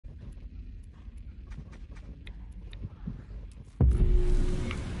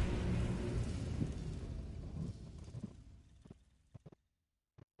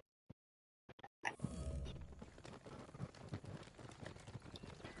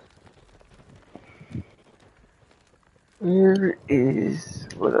Where is...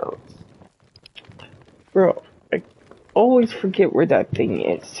 what else? Bro, I always forget where that thing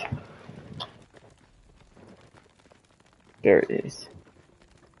is. There it is.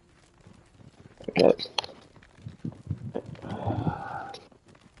 Okay.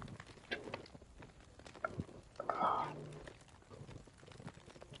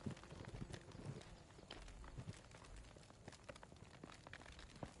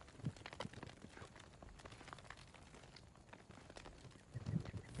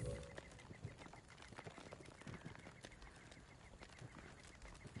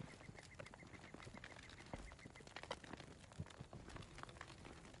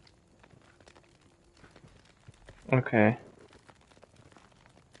 Okay.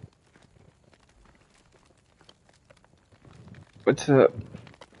 What's up?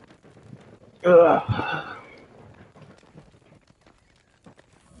 Ugh.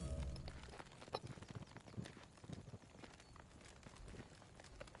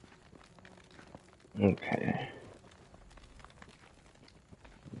 Okay.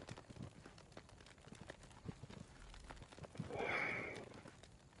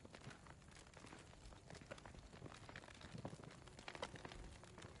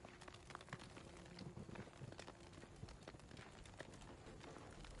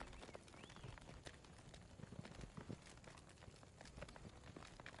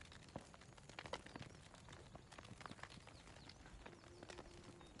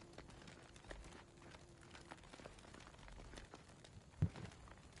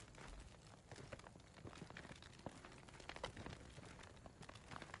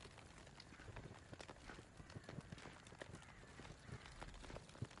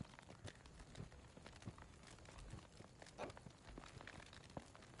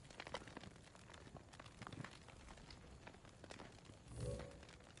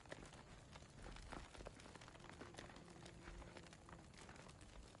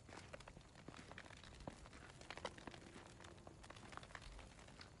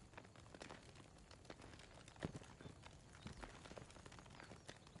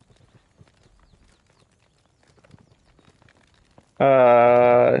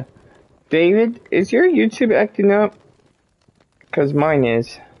 David, is your YouTube acting up? 'Cause mine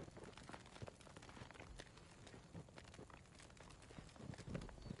is.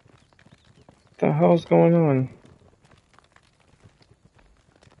 What the hell's going on?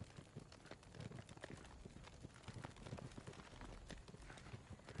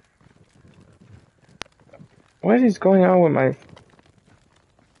 What is going on with my...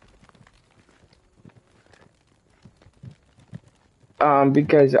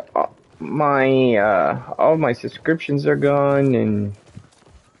 because my, all my subscriptions are gone and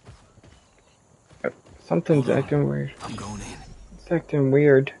something's acting weird. I'm going in. It's acting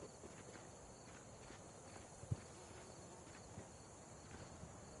weird.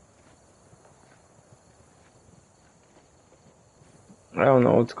 I don't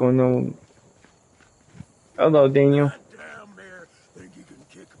know what's going on. Hello, Daniel. That damn mayor think he can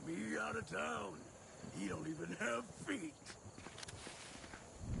kick me out of town. He don't even have feet.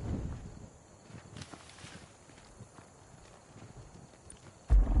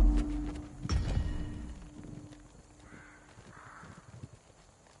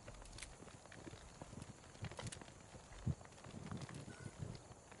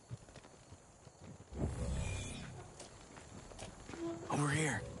 Over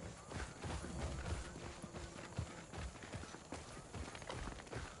here.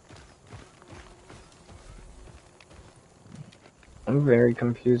 I'm very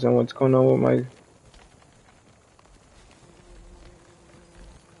confused on what's going on with my...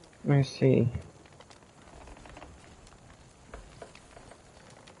 Let me see.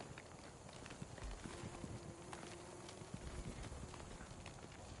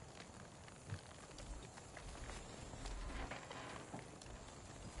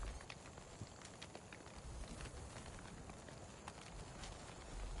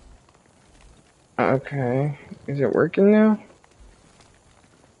 Okay. Is it working now?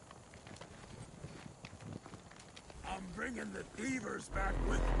 I'm bringing the thievers back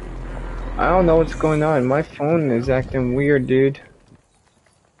with me. I don't know what's going on. My phone is acting weird, dude.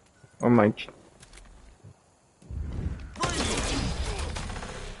 Or my...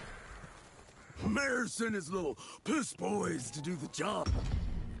 Mayor sent his little piss boys to do the job.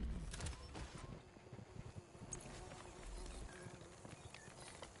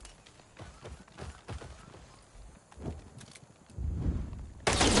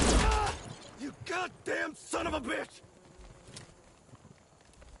 You goddamn son of a bitch!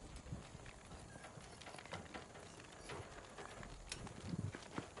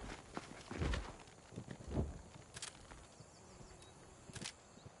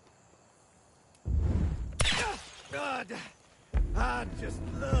 I just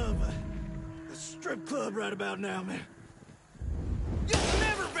love the strip club right about now, man. You'll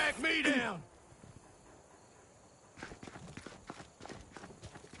never back me down!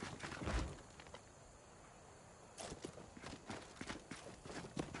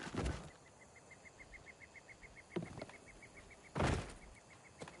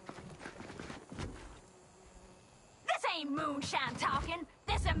 This ain't moonshine talking.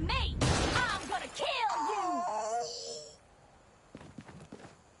 This is me. I'm gonna kill you.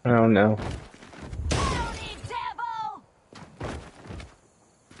 I don't know. Howdy, devil.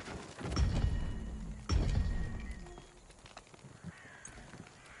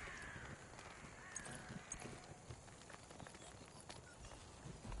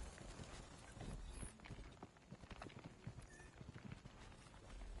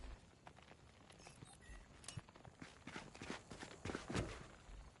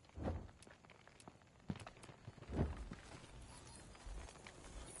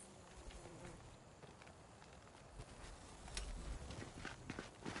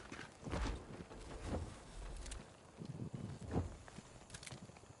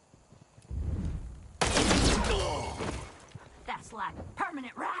 That's like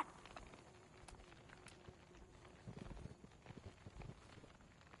permanent, right?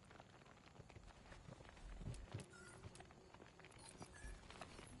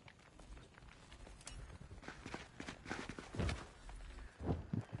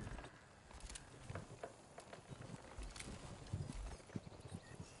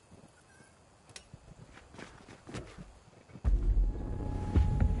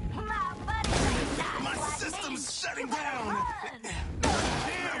 My buddies ain't nice My like system's me. shutting You better down! run.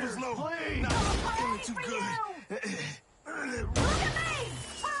 That was low. Please. Not feeling too For good. you. Look at me!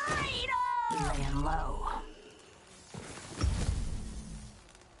 Freedom! Laying low.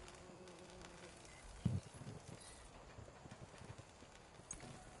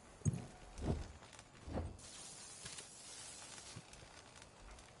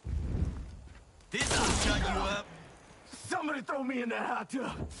 This'll shut you up. Somebody throw me in that hot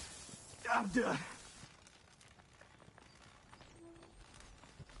tub. I'm done.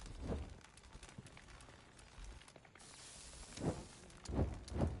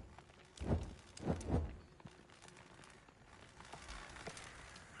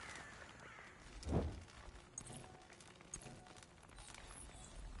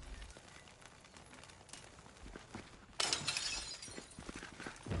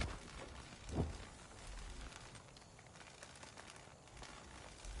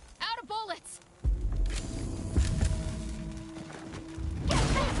 Out of bullets! Get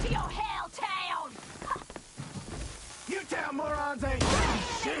back to your hell town! You town morons ain't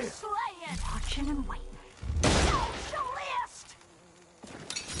Slaying! shit. Slaying! Watching and waiting. Socialist!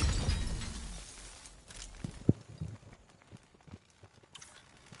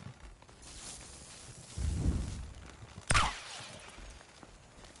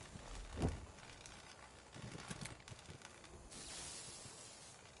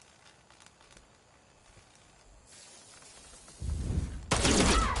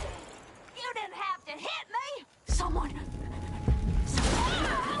 You didn't have to hit me! Someone else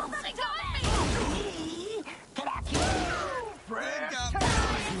got me! Get out here! Red got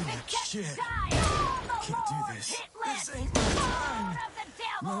Shit. Can't do this. This ain't my time.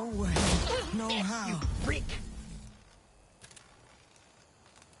 No way. No how. Freak!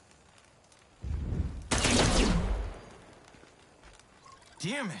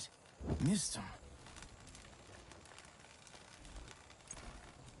 Damn it. Missed him.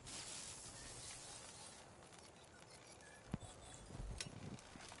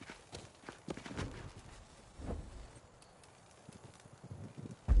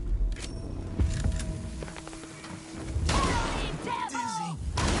 Dizzy!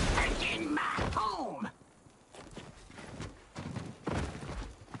 Taking my home!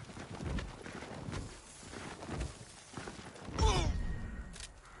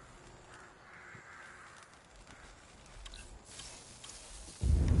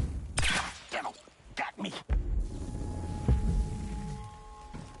 Devil! Got me!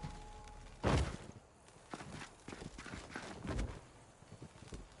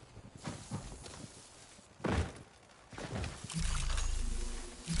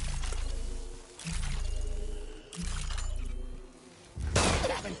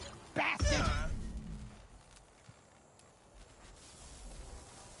 Bastard!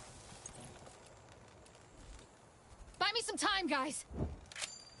 Buy me some time, guys.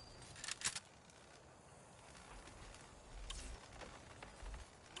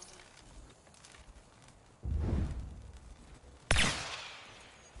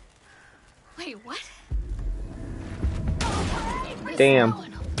 Wait, what? Damn. Come on,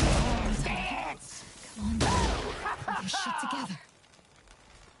 pull your shit together.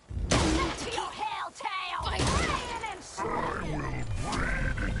 To your helltail! Praying and slugging!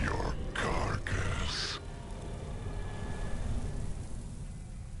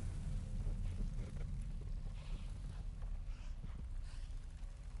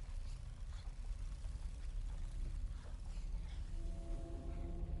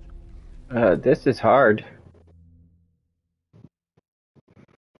 This is hard.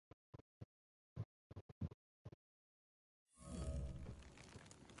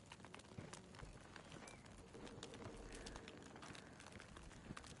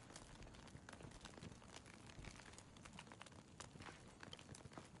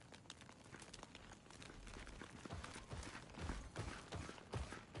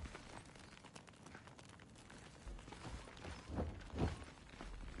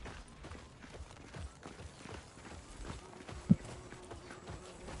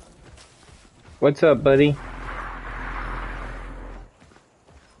 What's up, buddy?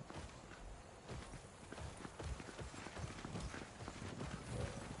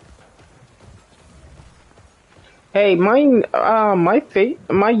 Hey, my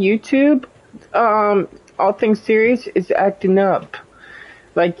YouTube, all things serious is acting up.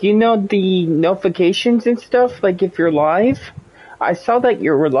 Like, you know, the notifications and stuff, like if you're live, I saw that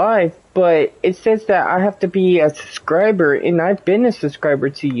you were live, but it says that I have to be a subscriber, and I've been a subscriber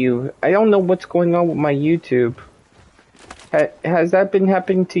to you. I don't know what's going on with my YouTube. Has that been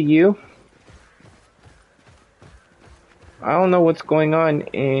happening to you? I don't know what's going on,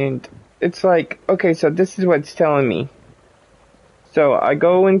 and it's like, okay, so this is what it's telling me. So I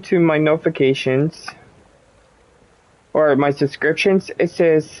go into my notifications, or my subscriptions, it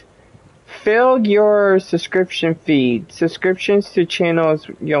says, fill your subscription feed. Subscriptions to channels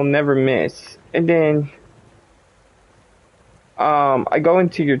you'll never miss. And then, I go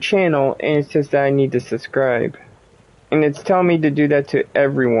into your channel, and it says that I need to subscribe. And it's telling me to do that to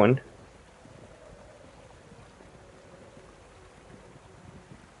everyone.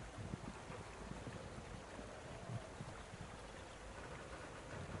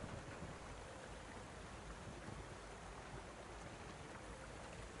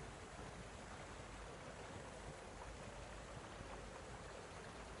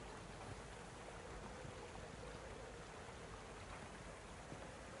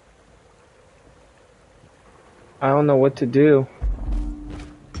 I don't know what to do.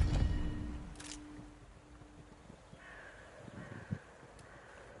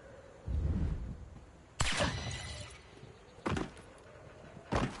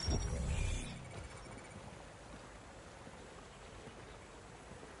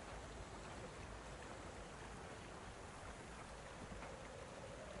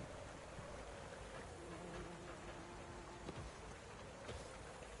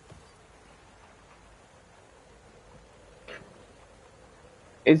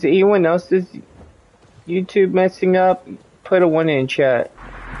 Is anyone else's YouTube messing up? Put a 1 in chat.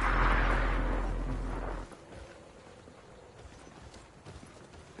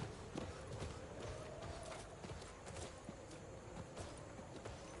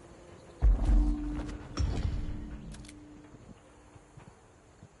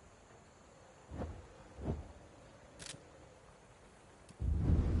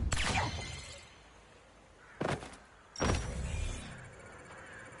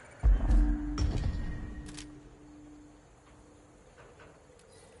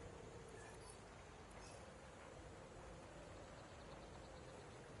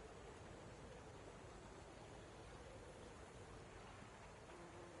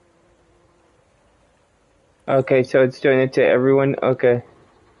 Okay, so it's doing it to everyone? Okay.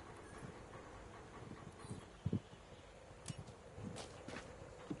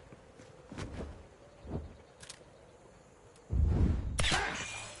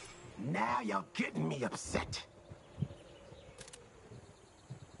 Now you're getting me upset.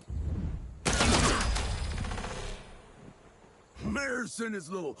 Mayor sent his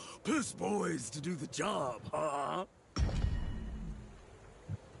little piss boys to do the job, huh?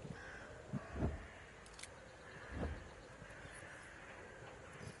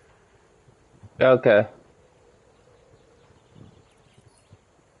 Okay.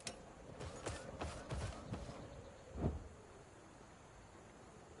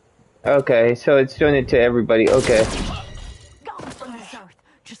 Okay, so it's doing it to everybody. Okay. Gone from this earth,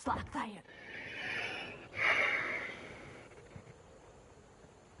 just like that.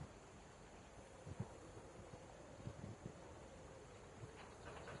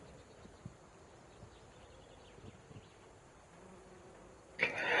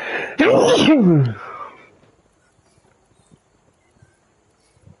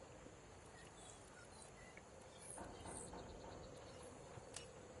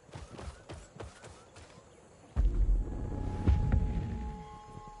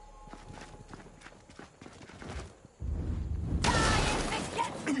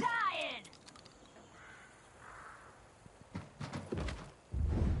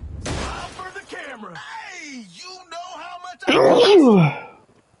 camera. Hey, you know how much I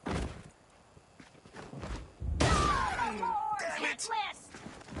Damn it.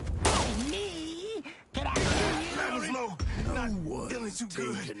 checklist. Me? Can I see That was low. No Not feeling one's too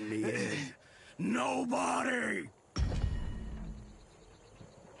good. taking me in. Nobody.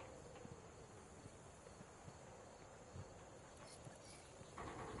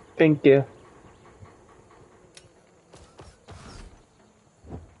 Thank you.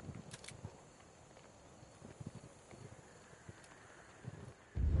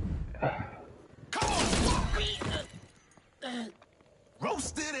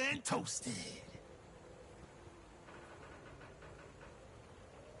 Roasted and toasted.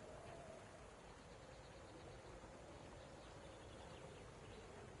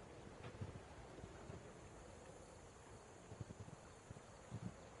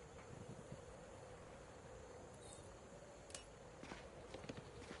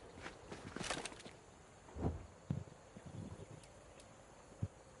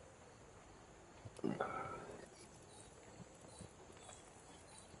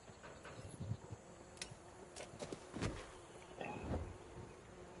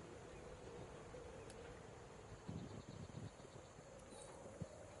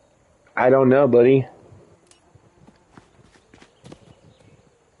 I don't know, buddy.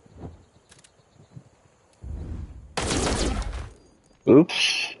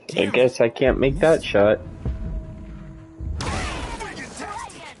 Oops. I guess I can't make that shot.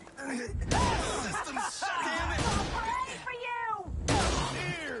 Fantastic. System's shut. Damn it. Ready for you.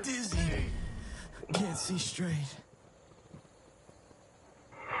 Dizzy. Can't see straight.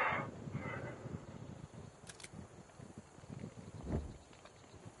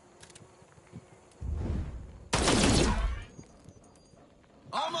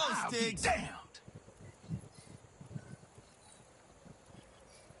 Almost, Diggs. Damned.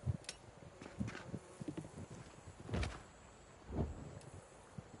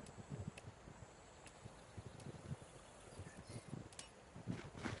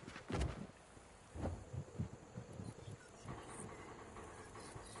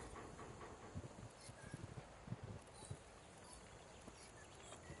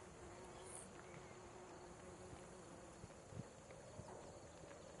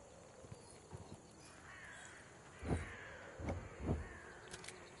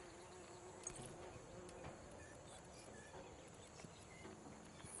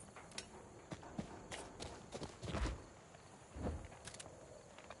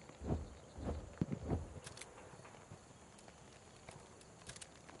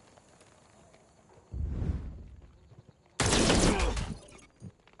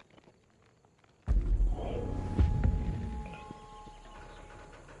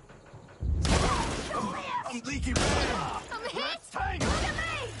 I'm leaking bad. I'm hit. Tango. Look at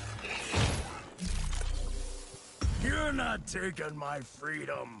me. You're not taking my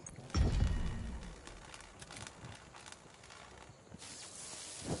freedom.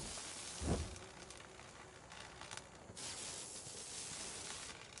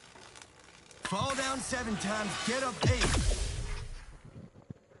 Fall down 7 times, get up 8.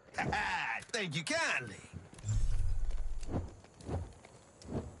 Thank you kindly.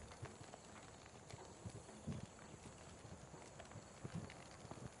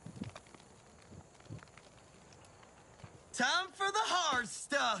 Time for the hard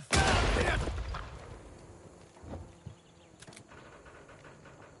stuff.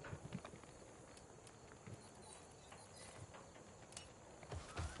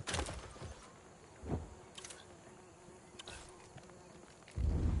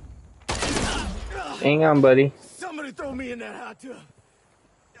 Hang on, buddy. Somebody throw me in that hot tub.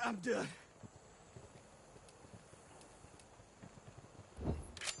 I'm done.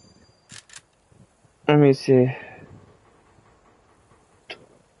 Let me see.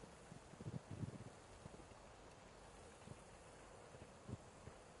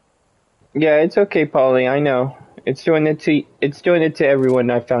 Yeah, it's okay, Polly. I know. It's doing it to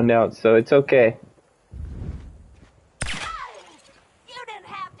everyone I found out, so it's okay. You didn't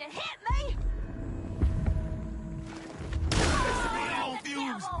have to hit me. On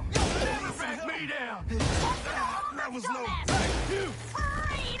fuse. Back me down. That was low.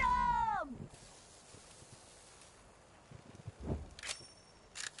 Freedom.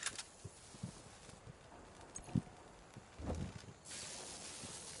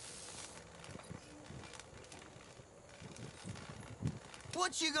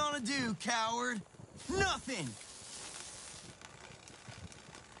 What you gonna do, coward? Nothing.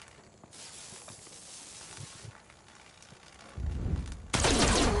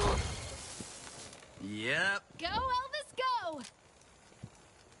 Yep. Go, Elvis, go!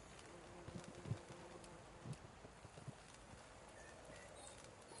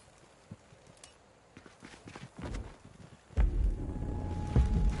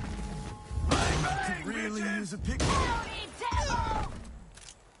 use a pick. Howdy, devil!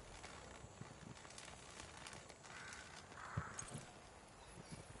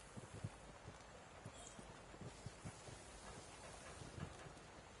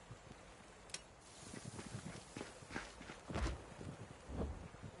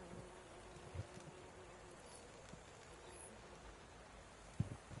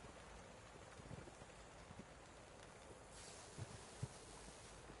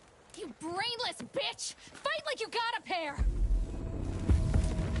 You brainless bitch! Fight like you got a pair!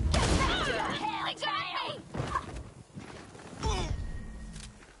 Get down, you hell tail!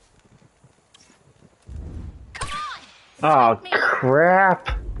 Come on! Oh, Fight me! crap.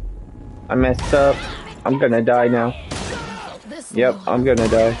 I messed up. I'm gonna die now. This Yep, long. I'm gonna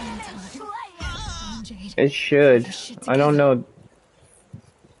die. Slay it! Come on, Jade. It should. Get your shit I don't together. know.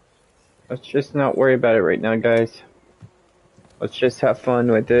 Let's just not worry about it right now, guys. Let's just have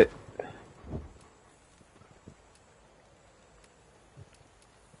fun with it.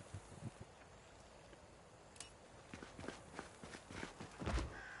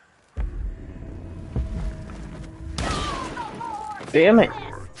 Damn it.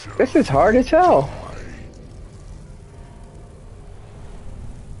 This is hard as hell.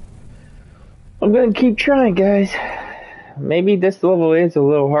 I'm gonna keep trying, guys. Maybe this level is a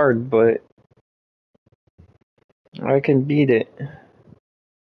little hard, but I can beat it.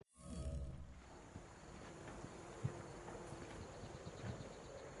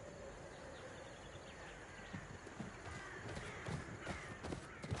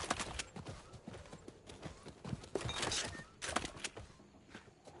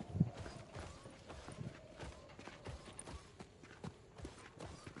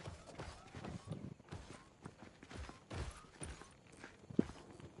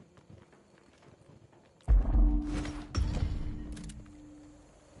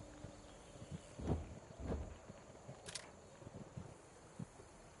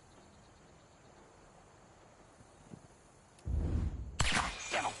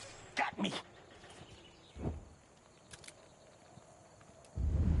 Got me.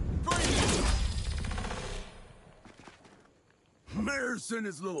 Mayor sent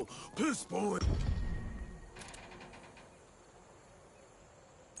his little piss boy.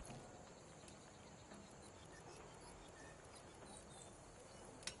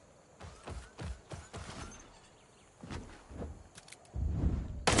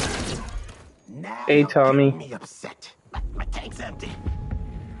 Now Hey, you're Tommy. getting me upset. My tank's empty.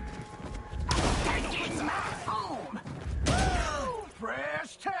 It's my home.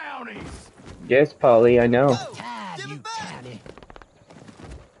 Fresh townies. Yes, Polly, I know. Time, Give you it back. townie.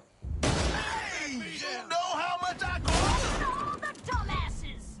 Hey, you know how much I cost? All the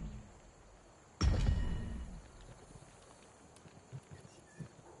dumbasses!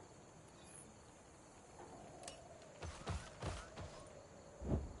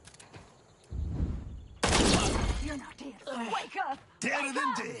 You're not dead. Wake up! Deader Wake than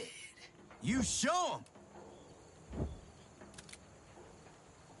up! dead. You show 'em.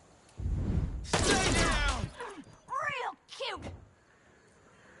 Stay down. Real cute!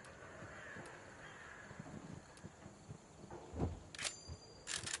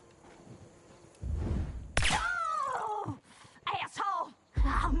 Oh, asshole!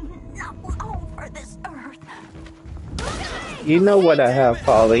 I'm not over this earth. You know what I have,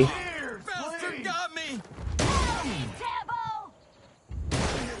 Polly. Here, Bastard please. got me. Devil!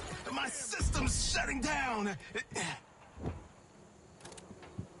 My system's shutting down.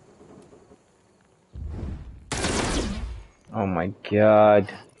 Oh my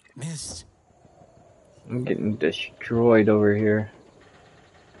god. Missed. I'm getting destroyed over here.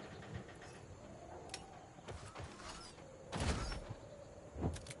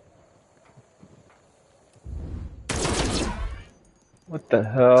 What the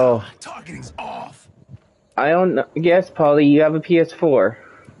hell? Targeting's off. I don't know. Yes, Polly, you have a PS4.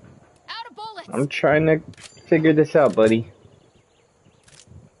 Out of bullets! I'm trying to figure this out, buddy.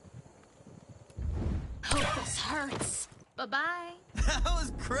 Hope this hurts. Bye-bye. That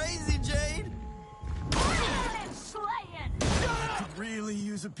was crazy, Jade. And slaying! Could really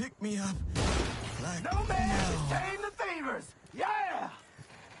use a pick-me-up. Like No man can tame the thievers. Yeah.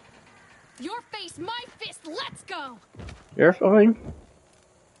 Your face, my fist, let's go! You're fine.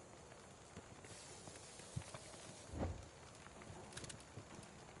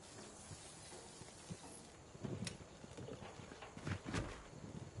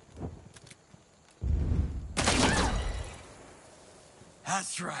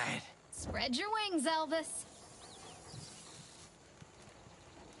 That's right. Spread your wings, Elvis.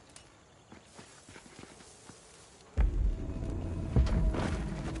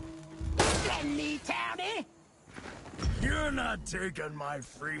 Send me, townie. You're not taking my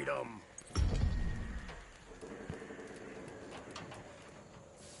freedom.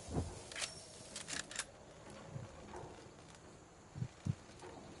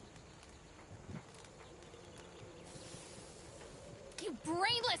 You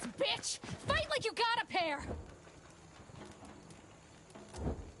brainless bitch! Fight like you got a pair!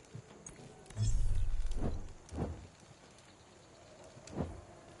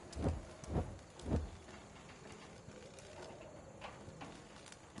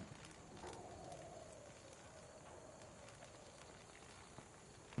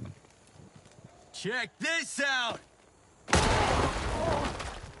 Check this out!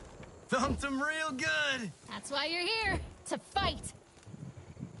 Thumped him real good! That's why you're here, to fight!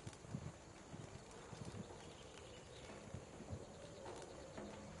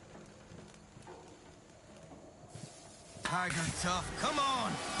 Tiger tough, come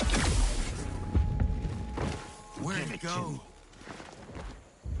on! Where'd it go?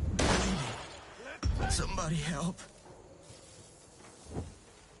 Somebody help.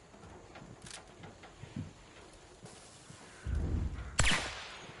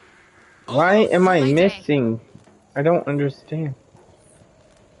 Why am I my day. missing? I don't understand.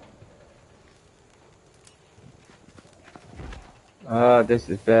 Ah, this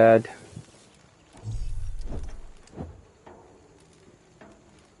is bad.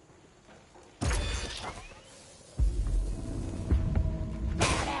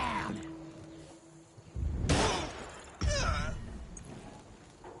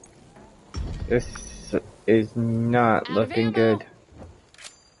 This is not looking good.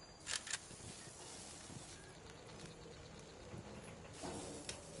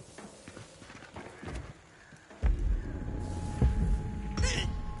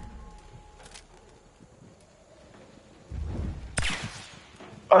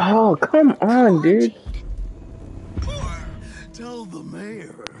 Oh, come on, dude. Tell the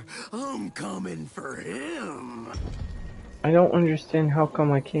mayor I'm coming for him. I don't understand how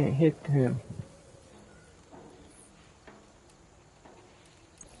come I can't hit him.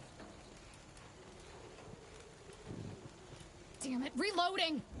 Damn it,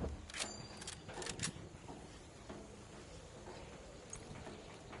 reloading!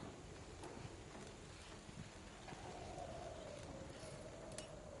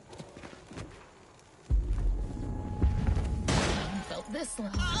 I haven't felt this low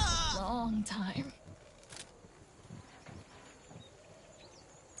in a long time.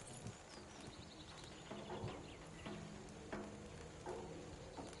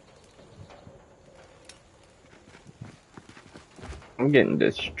 I'm getting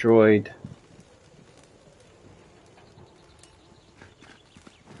destroyed.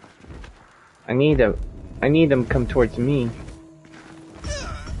 I need them come towards me.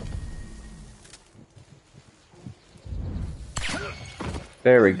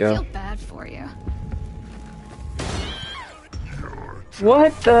 There we I go. feel bad for you.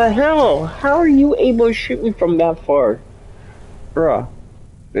 What the hell? How are you able to shoot me from that far? Bruh,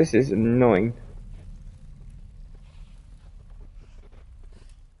 this is annoying.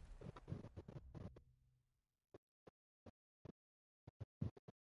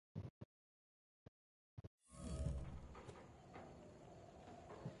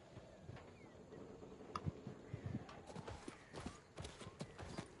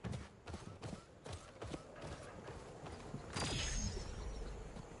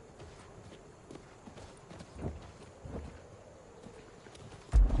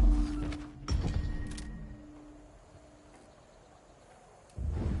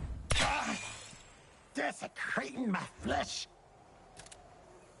 Desecrating my flesh.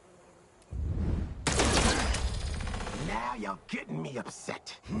 Now you're getting me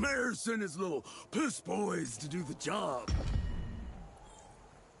upset. Mayor sent his little piss boys to do the job.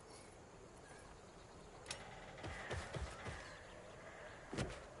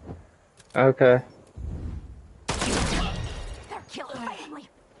 Okay. They're killing family.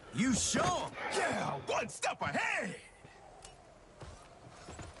 You show 'em! Yeah, one step ahead.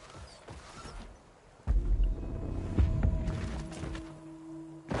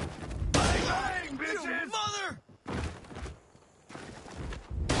 Bang, bitches! Mother!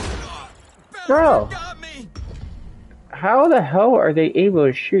 Bro. Bastard got me! How the hell are they able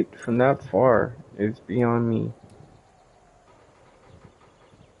to shoot from that far? It's beyond me.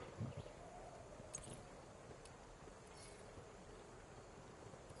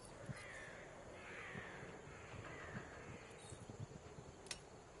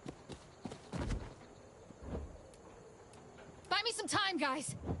 Buy me some time,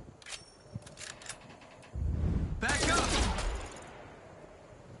 guys! Back up!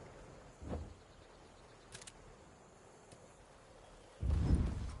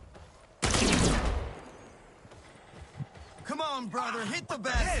 on, brother. Hit the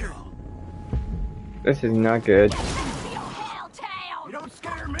bastard. This is not good. Hell town. You don't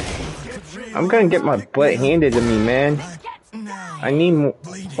scare me. Get I'm gonna get my butt handed to me, man. Now. I need more.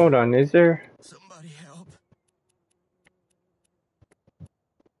 Hold on, is there? Somebody help.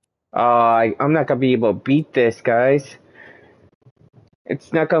 I'm not gonna be able to beat this, guys.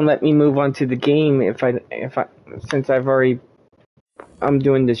 It's not gonna let me move on to the game since I'm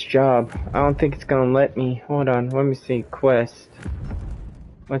doing this job. I don't think it's gonna let me. Hold on, let me see. Quest.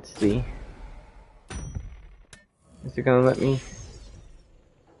 Let's see. Is it gonna let me?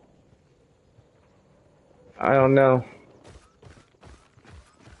 I don't know.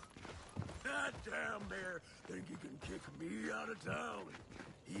 that damn bear. Think he can kick me out of town?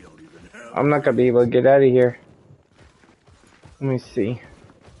 He don't even have. I'm not gonna be able to get out of here. Let me see.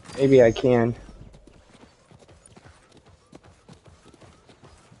 Maybe I can.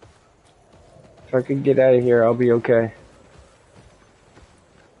 If I could get out of here, I'll be okay.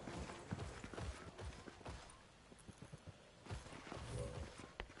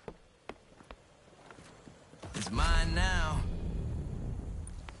 It's mine now.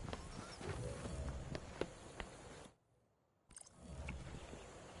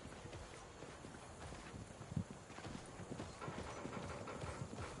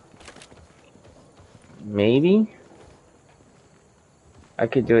 Maybe? I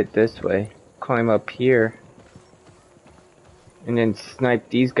could do it this way. Climb up here. And then snipe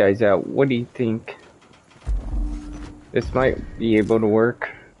these guys out. What do you think? This might be able to work.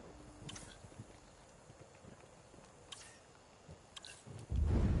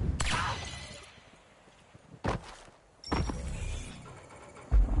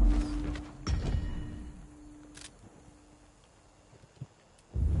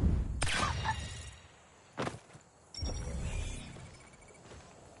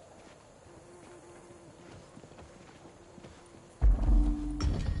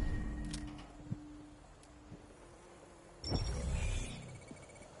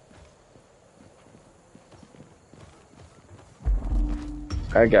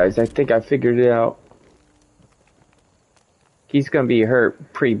 Alright guys, I think I figured it out. He's gonna be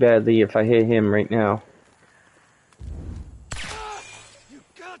hurt pretty badly if I hit him right now. You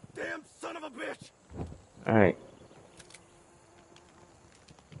goddamn son of a bitch! Alright.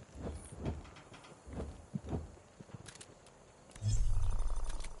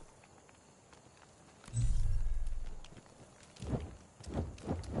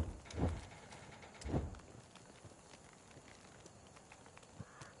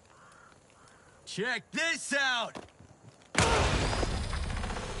 Check this out.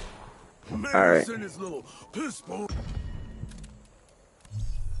 Alright. Send his little piss boy.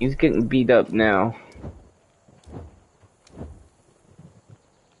 He's getting beat up now.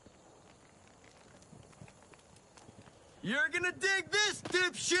 You're gonna dig this,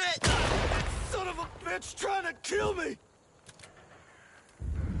 dipshit. Son of a bitch trying to kill me!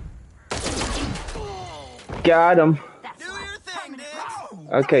 Got him. Do your thing,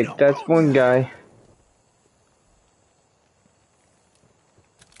 Diggs. Okay, that's one guy.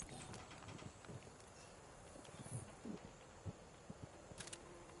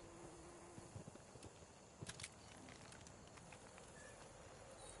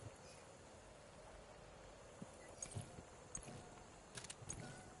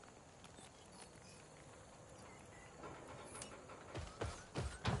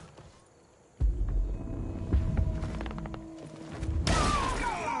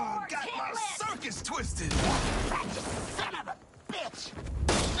 Got my circus twisted. Son of a bitch.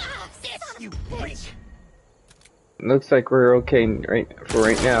 You bitch. Looks like we're okay for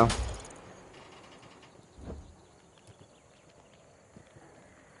right now.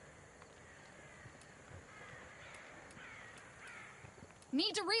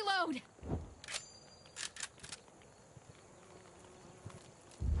 Need to reload.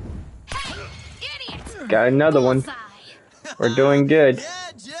 Hey, idiot! Got another one. Bullseye. We're doing good.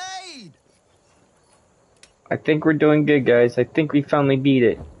 Yeah, Jade. I think we're doing good, guys. I think we finally beat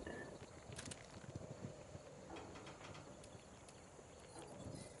it.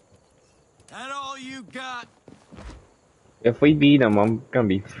 That all you got? If we beat them, I'm gonna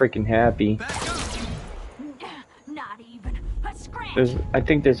be freaking happy. Back up. Not even a scratch. I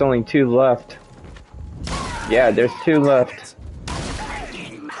think there's only 2 left. Yeah, there's 2 left.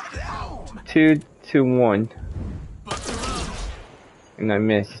 2 to 1. Buster up. And I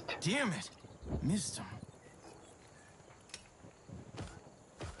missed. Damn it. Missed him.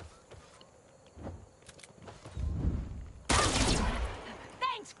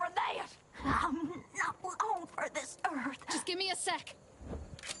 Thanks for that. I'm not long for this earth. Just give me a sec.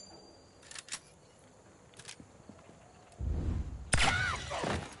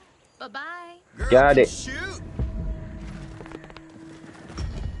 Bye-bye. Girl Got can it. shoot.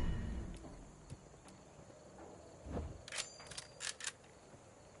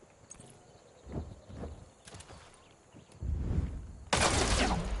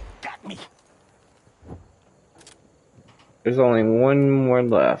 Got me. There's only one more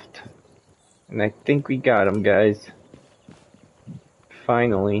left. And I think we got him, guys.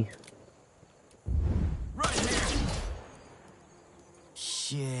 Finally. Right here.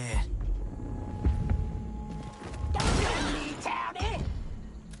 Shit.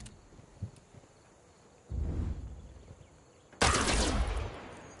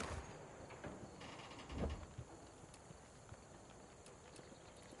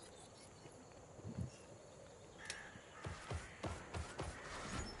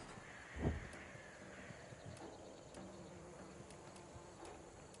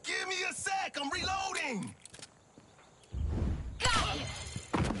 Give me a sec. I'm reloading.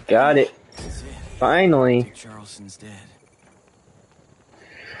 Got it. That's it. Finally. Duke Charleston's dead.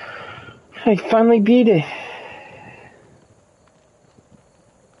 I finally beat it.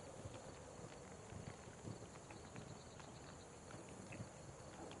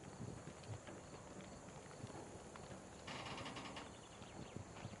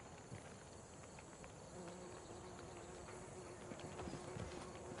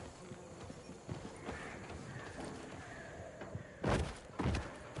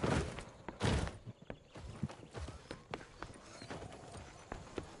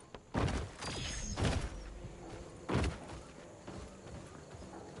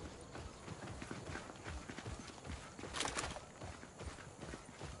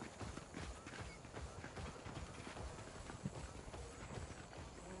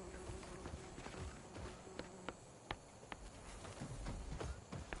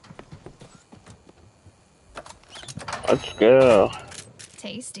 Let's go.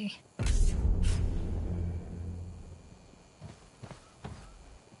 Tasty.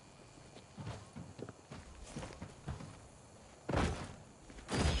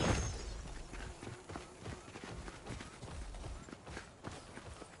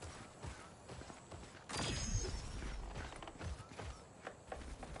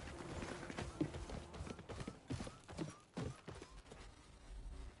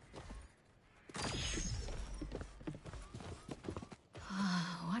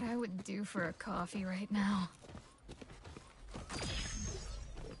 What I would do for a coffee right now.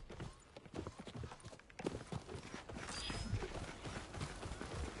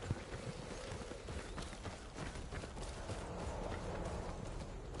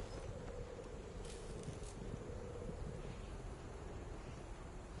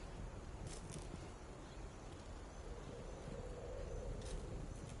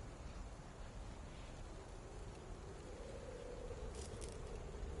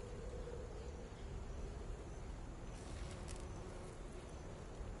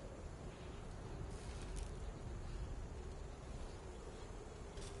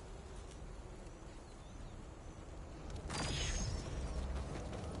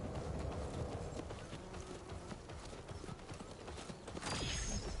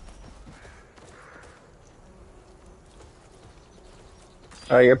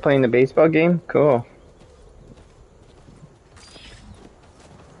 Oh, you're playing the baseball game? Cool.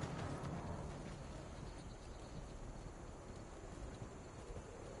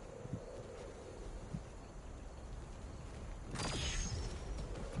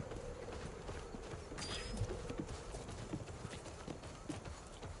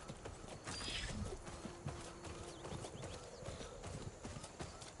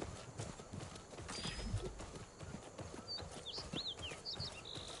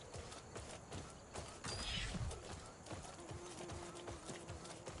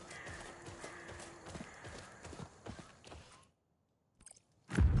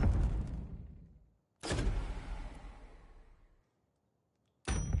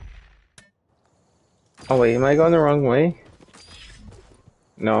 Oh wait, am I going the wrong way?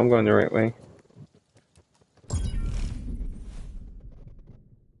 No, I'm going the right way.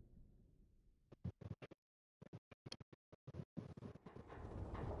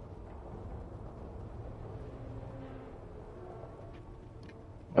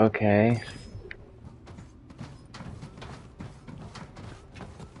 Okay.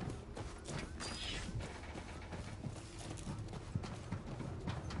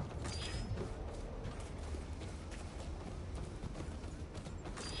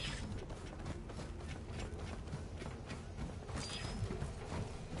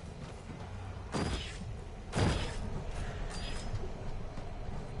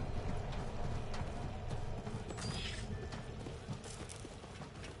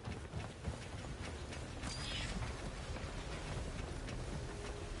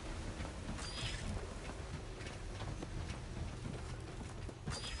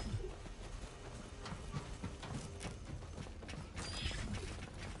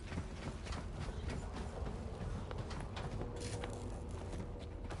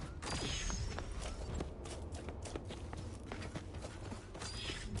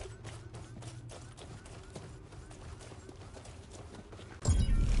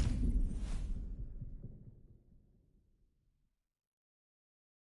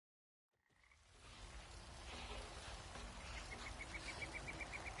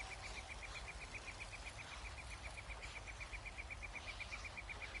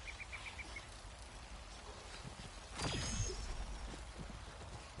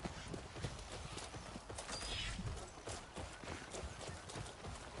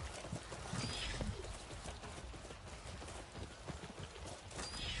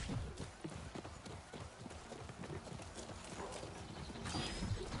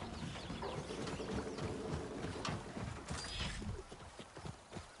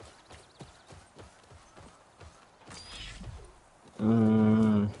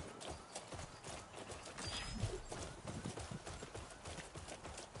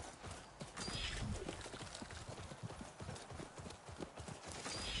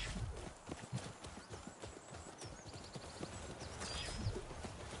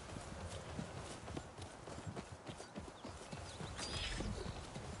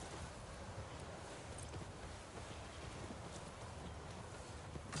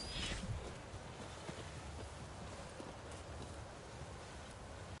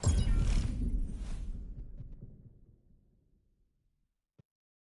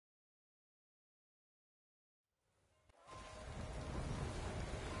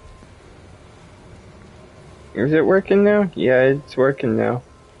 Is it working now? Yeah, it's working now.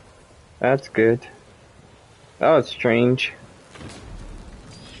 That's good. Oh, it's strange.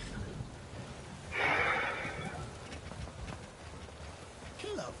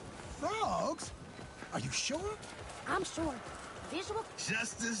 Kill of frogs? Are you sure? I'm sure. Visual.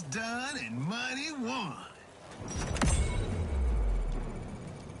 Justice done and money won.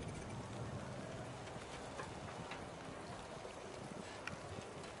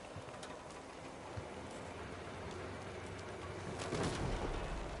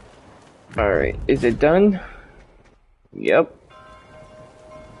 Alright, is it done? Yep.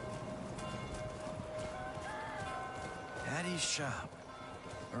 Hattie's shop.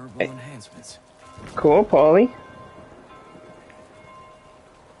 Herbal Hey. enhancements. Cool, Polly.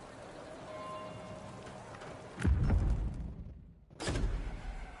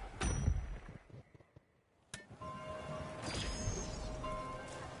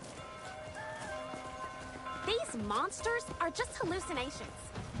 These monsters are just hallucinations.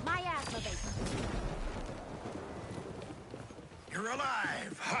 Miasma, baby. You're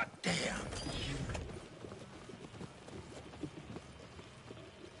alive. Hot damn.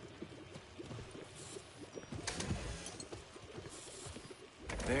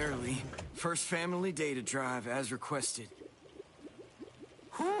 Barely. First family data drive as requested.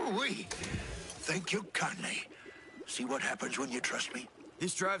 Hoo-wee. Thank you kindly. See what happens when you trust me?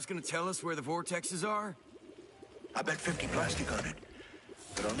 This drive's gonna tell us where the vortexes are? I bet 50 plastic on it.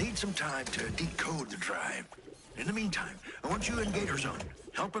 But I'll need some time to decode the drive. In the meantime, I want you in Gator Zone,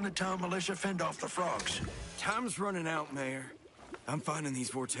 helping the town militia fend off the frogs. Time's running out, Mayor. I'm finding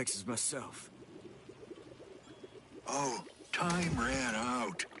these vortexes myself. Oh, time ran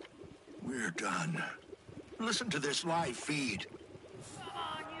out. We're done. Listen to this live feed.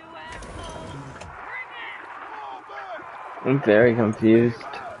 I'm very confused.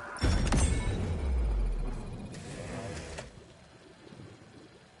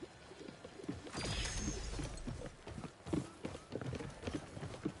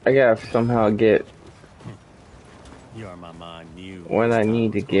 I gotta somehow get You're my mind new. what I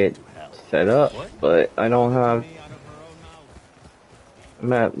need to get set up, but I don't have.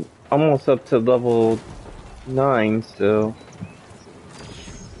 I'm at almost up to level 9, so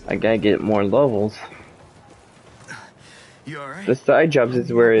I gotta get more levels. You alright? The side jobs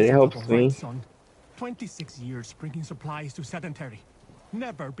is where it helps me. Son. 26 years bringing supplies to sedentary.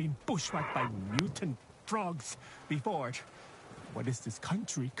 Never been bushwhacked by mutant frogs before. What is this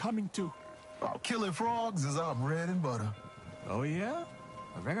country coming to? Oh, killing frogs is our bread and butter. Oh yeah?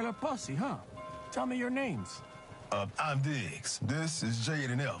 A regular posse, huh? Tell me your names. I'm Diggs. This is Jade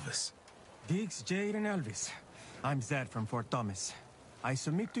and Elvis. Diggs, Jade, and Elvis. I'm Zed from Fort Thomas. I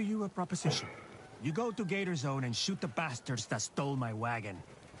submit to you a proposition. You go to Gator Zone and shoot the bastards that stole my wagon.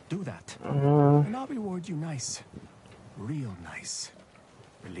 Do that. And I'll reward you nice. Real nice.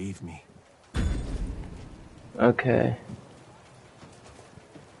 Believe me. Okay.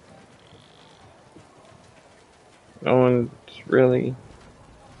 No one's really.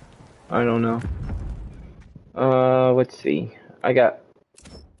 I don't know. Let's see. I got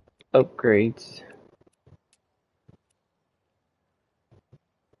upgrades.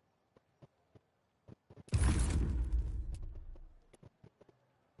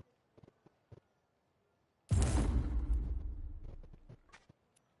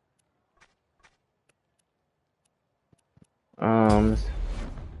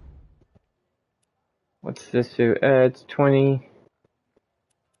 What's this do? Adds 20.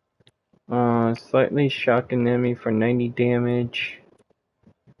 Slightly shock an enemy for 90 damage.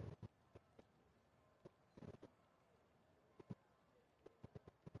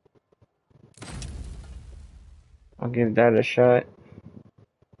 I'll give that a shot.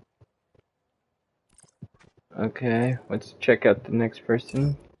 Okay, let's check out the next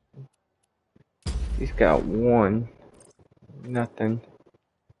person. He's got 1. Nothing.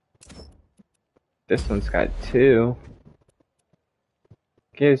 This one's got 2.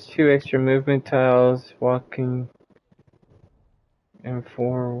 Gives 2 extra movement tiles, walking, and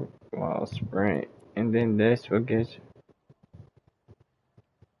 4 while sprint. And then this will give.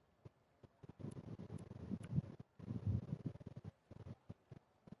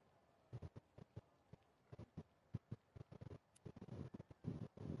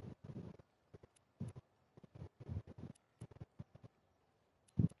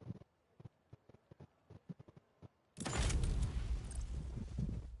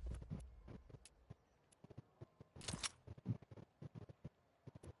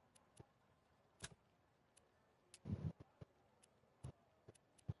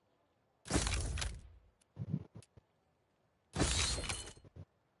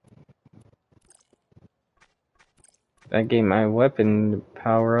 That gave my weapon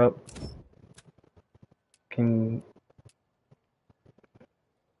power up. Can...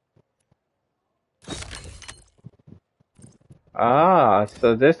 Ah,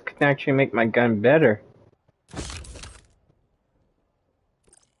 so this can actually make my gun better.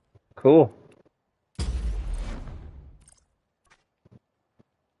 Cool.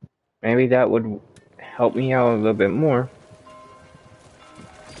 Maybe that would help me out a little bit more.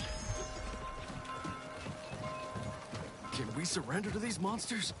 Can we surrender to these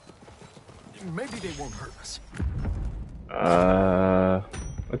monsters? Maybe they won't hurt us.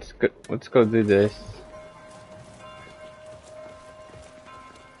 Let's go do this.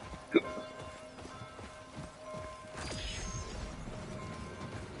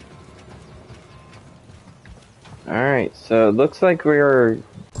 Alright, so it looks like we're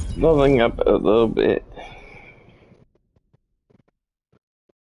leveling up a little bit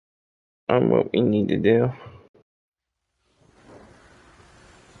on what we need to do.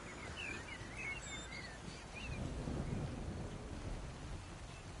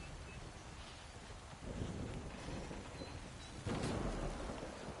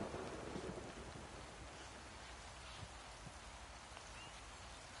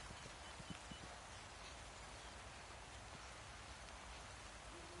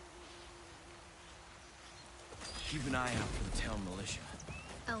 Keep an eye out for the town militia.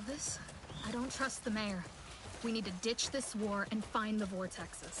 Elvis, I don't trust the mayor. We need to ditch this war and find the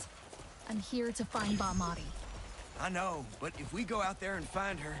vortexes. I'm here to find Bahmati. I know, but if we go out there and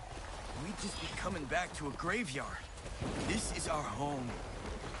find her, we'd just be coming back to a graveyard. This is our home.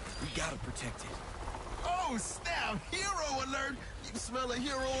 We gotta protect it. Oh, snap! Hero alert! You smell a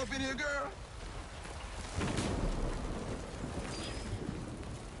hero up in here, girl?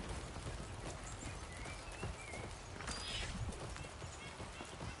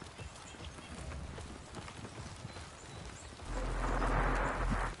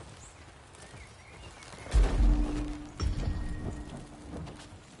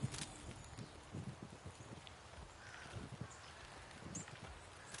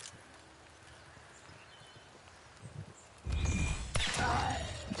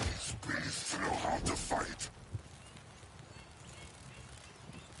 Beasts know how to fight.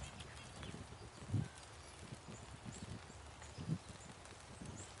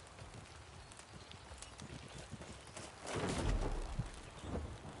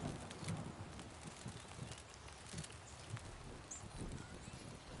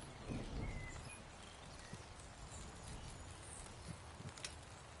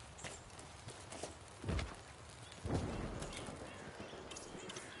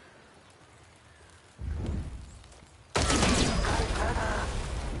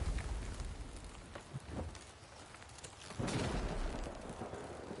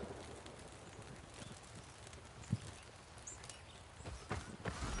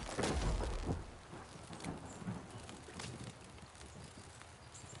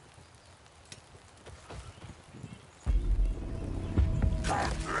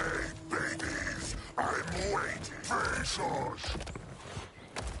 Babies, I'm waiting. Vessels.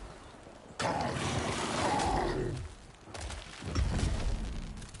 Come.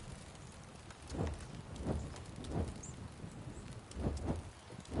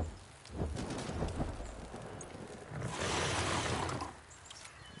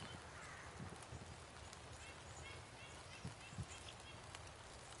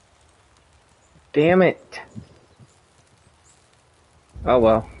 Damn it. Oh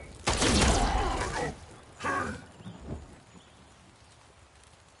well.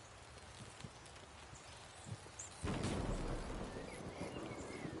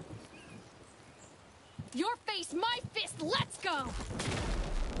 Your face, my fist, let's go!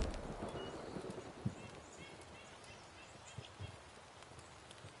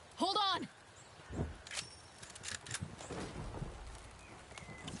 Hold on!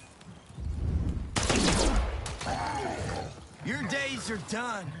 Your days are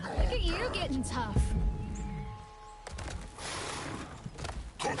done. Look at you getting tough.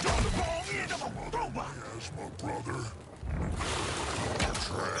 Go down the wrong end of a robot. Miasma, brother.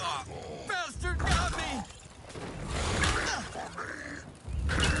 Bastard got me!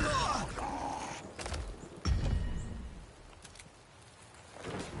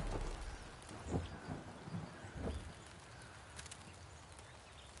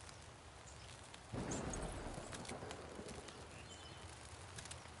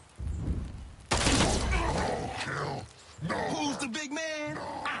 Who's the big man?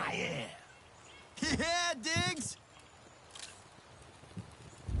 I am. Yeah, Diggs.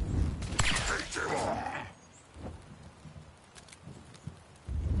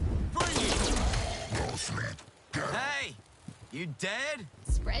 No sleep. Get Hey, you dead?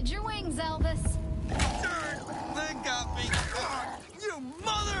 Spread your wings, Elvis. They got me. You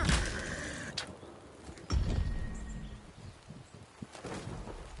mother!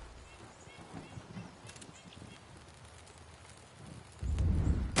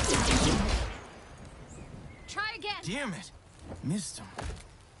 Try again. Damn it. Missed him.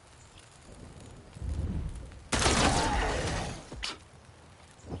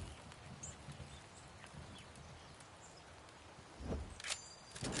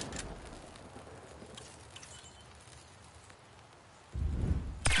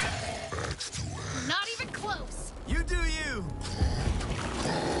 Not even close. You do you.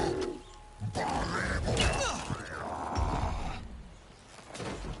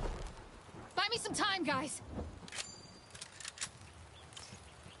 Buy me some time, guys.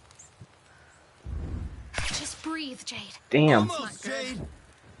 Just breathe, Jade. Damn. Almost, Jade.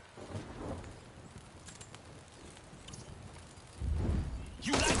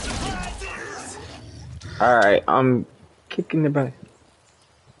 You like surprises? Alright, I'm kicking the butt.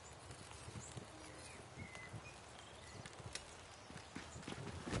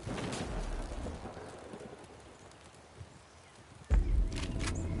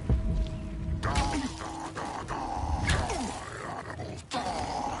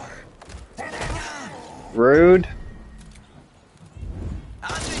 Rude.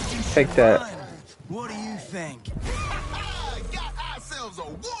 I think you should Take that. run. What do you think? Got ourselves a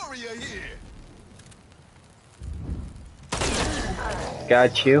warrior here.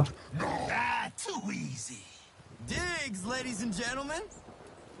 Got you. Too easy. Diggs, ladies and gentlemen.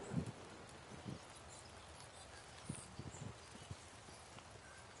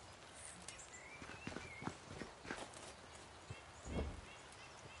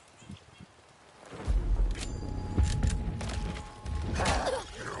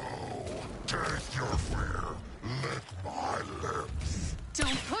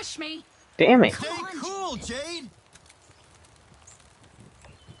 Don't push me. Damn it. Stay cool, Jade.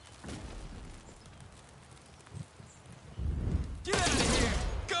 Get out of here.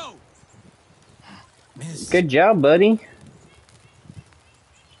 Go. Miss. Good job, buddy.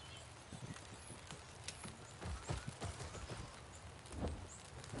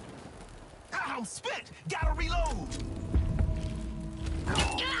 I'm spent. Gotta reload.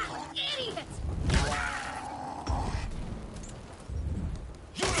 Ah, idiot!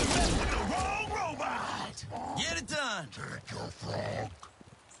 You done messed with the wrong robot. Get it done.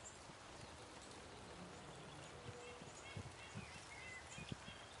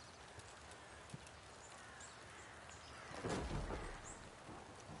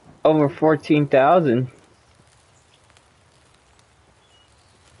 Over 14,000.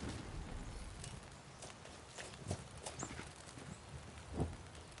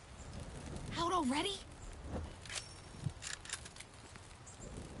 Out already?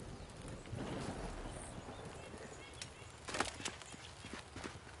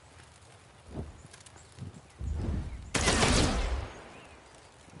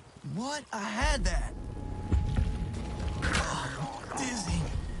 What? I had that. Dizzy.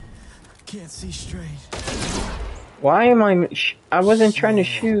 Can't see straight. Why am I wasn't trying to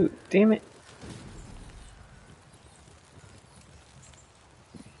shoot. Damn it.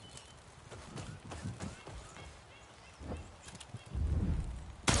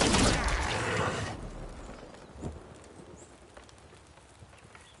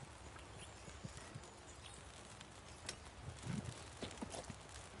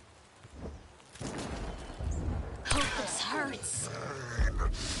 Hope this hurts.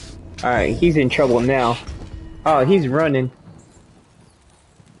 Alright, he's in trouble now. Oh, he's running.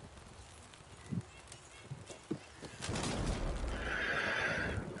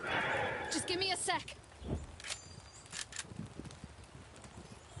 Just give me a sec.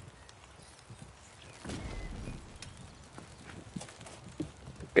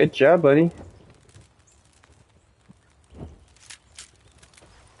 Good job, buddy.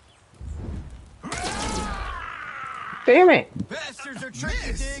 Damn it. Bastards are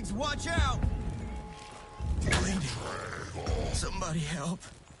tricky, Diggs. Watch out. Bleeding. Somebody help.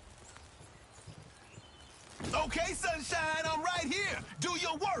 Okay, sunshine, I'm right here. Do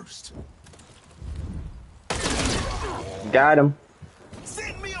your worst. Got him.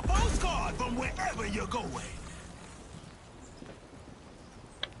 Send me a postcard from wherever you're going.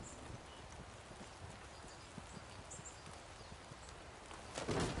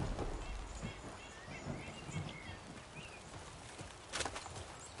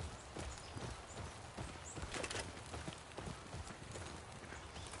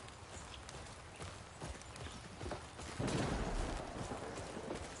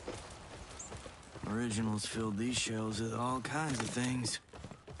 Originals filled these shelves with all kinds of things.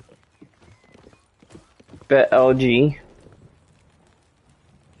 Bet LG.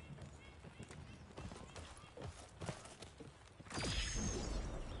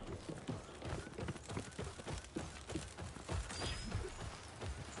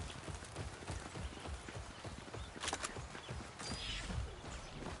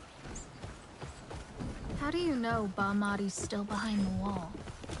 How do you know Bahmadi's still behind the wall?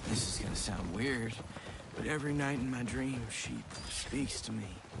 This is gonna sound weird, but every night in my dream, she speaks to me.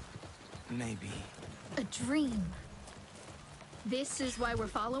 Maybe. A dream. This is why we're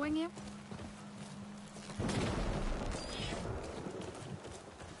following you?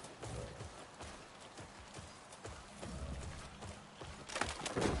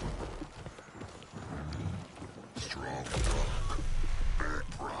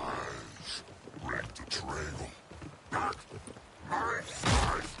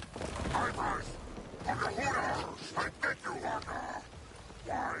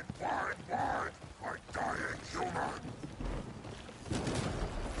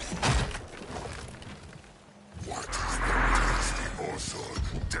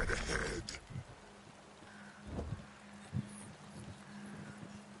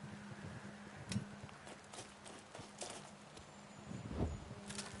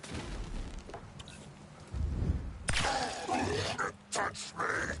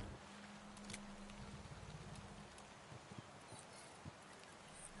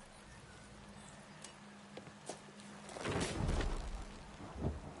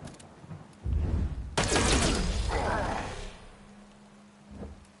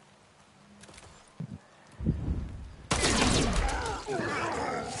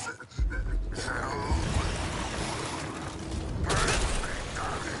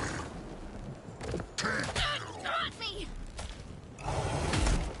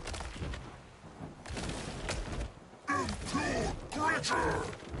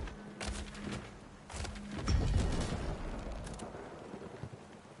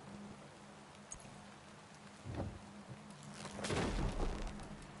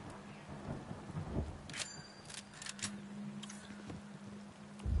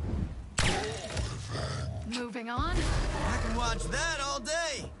 Moving on. I can watch that all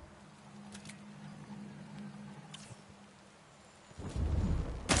day.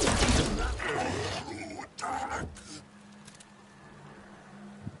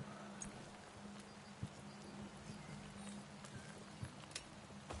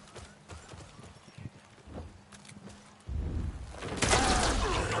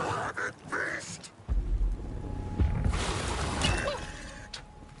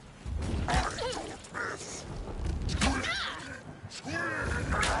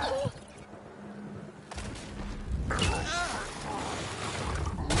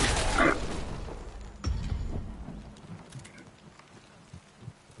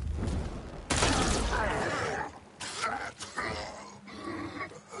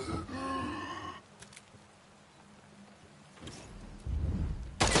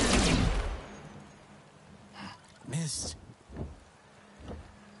 Missed.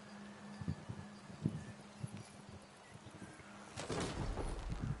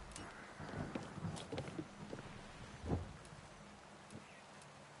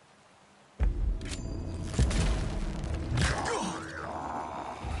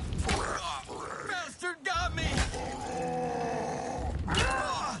 Bastard got me!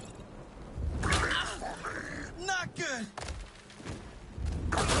 Not good!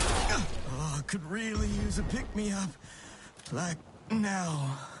 Oh, could really use a pick-me-up. Like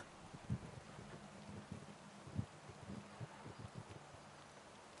now.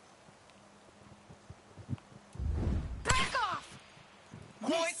 Back off!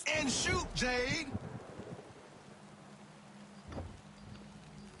 Point and shoot, Jade.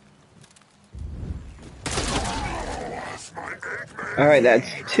 Alright, that's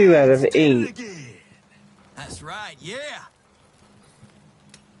 2 out of 8. That's right, yeah.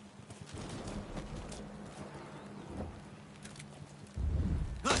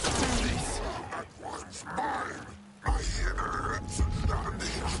 Let's do this.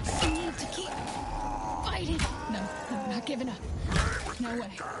 You need to keep fighting. No, I'm not giving up. No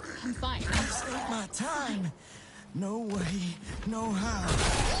way. I'm fine. Take my time. No way, no how.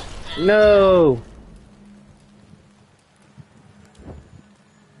 No!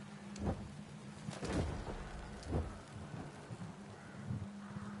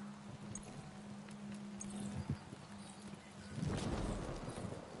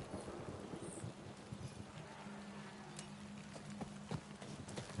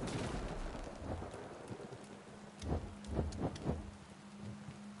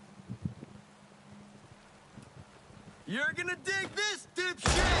 You're gonna dig this,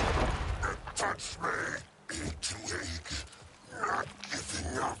 dipshit! Touch me, PT2. Not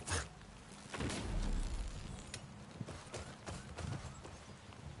giving up.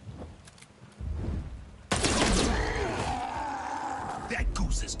 That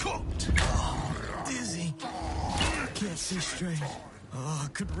goose is cooked. Dizzy. Can't see straight. Oh,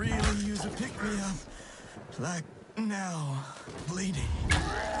 could really use a pick-me-up. Like now. Bleeding.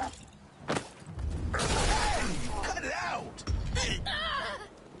 Hey, cut it out. Hey.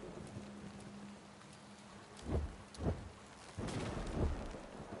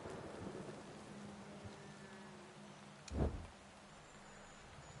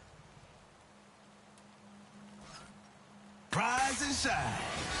 Rise and shine.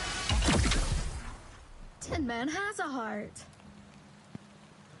 Tin Man has a heart.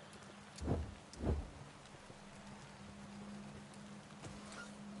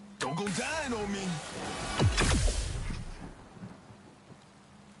 Don't go dying on me.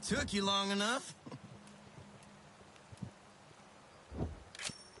 Took you long enough.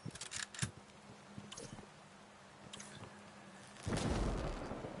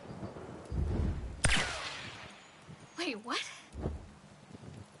 Wait, what?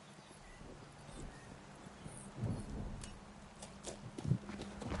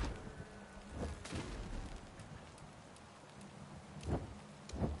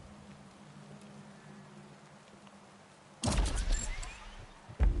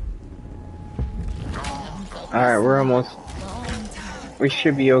 Alright, we're almost... We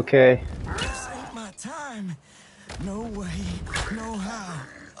should be okay. This ain't my time. No way, no how.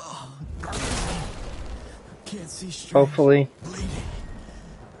 Oh, can't see straight. Hopefully. Bleeding.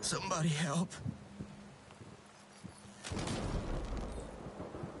 Somebody help.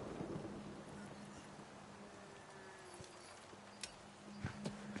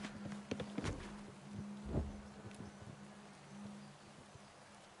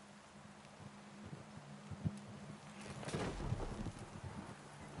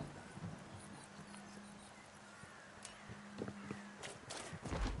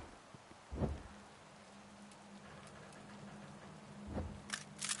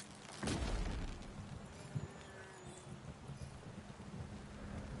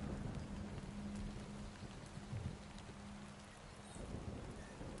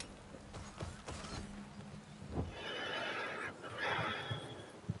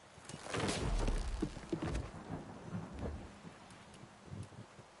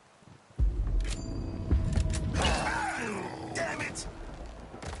 Damn it!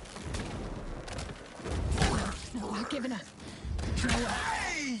 No, I'm giving up.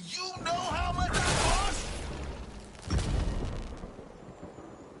 Hey, you know how much I cost?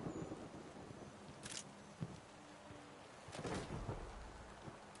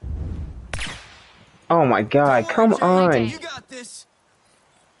 Oh my god, come on. You got this.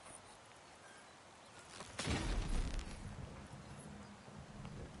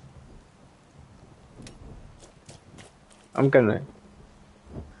 I'm gonna...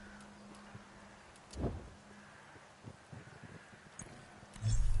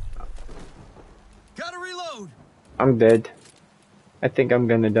 Gotta reload. I'm dead. I think I'm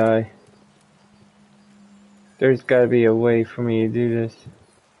gonna die. There's gotta be a way for me to do this.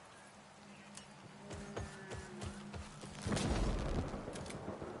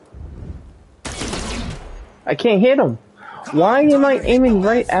 I can't hit him. Why am I aiming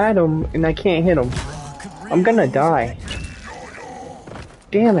right at him and I can't hit him? I'm gonna die.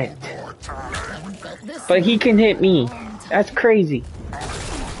 Damn it. But he can hit me. That's crazy.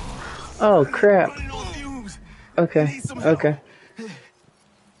 Oh crap. Running on fumes. Okay, Need some help. okay.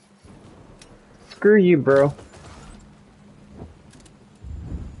 Screw you, bro.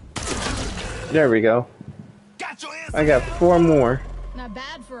 There we go. Got your answer. I got 4 more. Not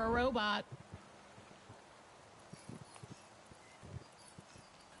bad for a robot.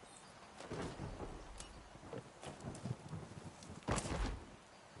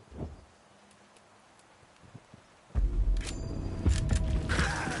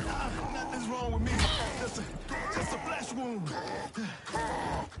 Nothing's wrong with me. Just a flesh wound.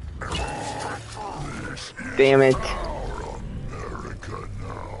 Damn it. America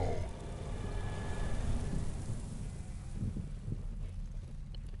now.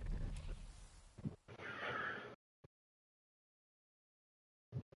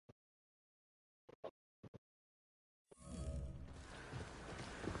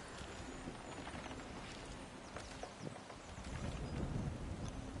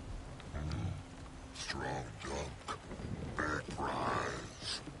 Strong dunk. Big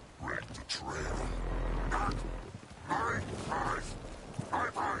rise. Wreck the trail.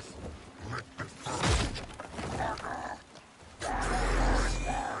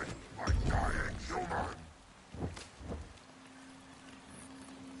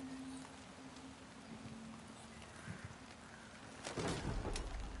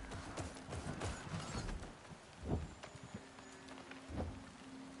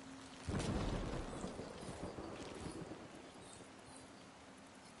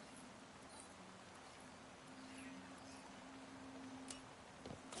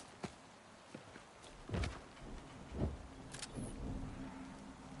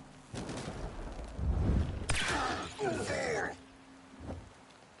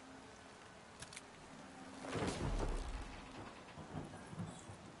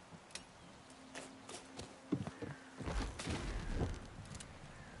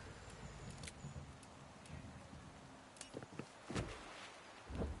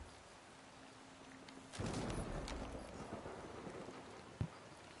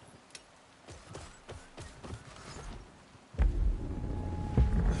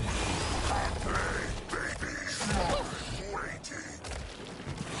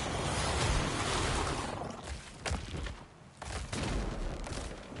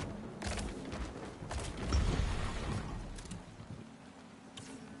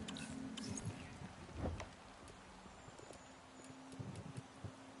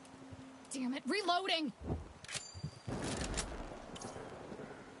 it. Reloading.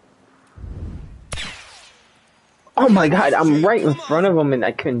 Oh my god, I'm right in front of him and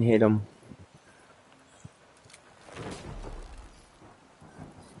I couldn't hit him.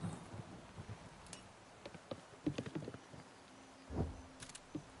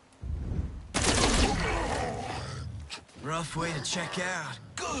 Rough way to check out.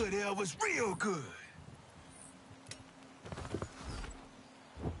 Good, Elvis, real good.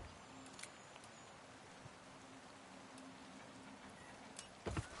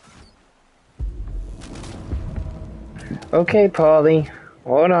 Okay, Paulie,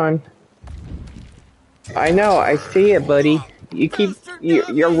 hold on. I know, I see it, buddy.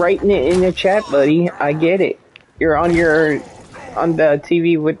 You're writing it in the chat, buddy. I get it. You're on the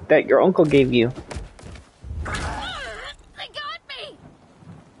TV that your uncle gave you. They got me!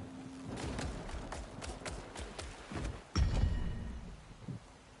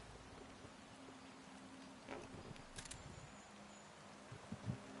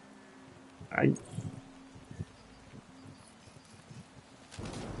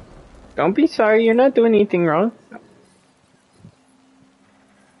 Don't be sorry, you're not doing anything wrong.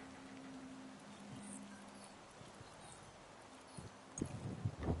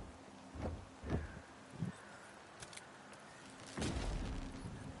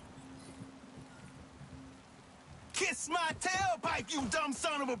 Kiss my tailpipe, you dumb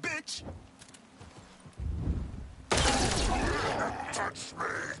son of a bitch! Touch me!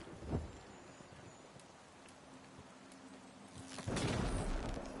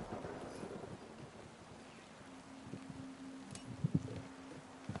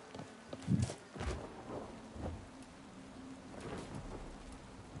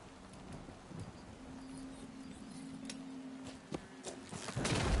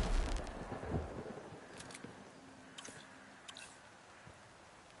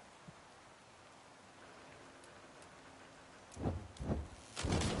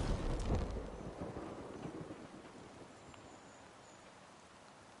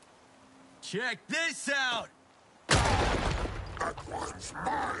 Check this out! That one's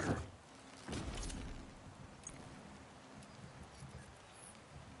mine.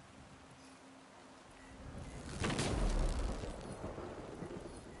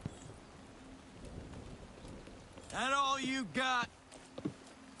 That all you got?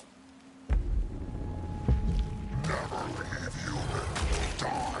 Never leave humans. Die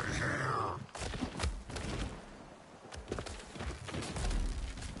here.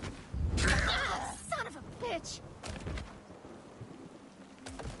 Son of a bitch!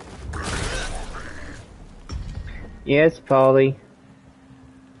 Yes, Paulie.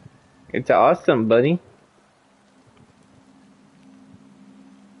 It's awesome, buddy.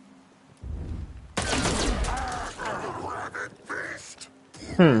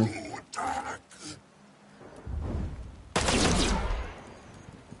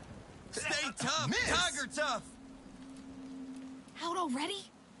 Stay tough, tiger tough! Out already?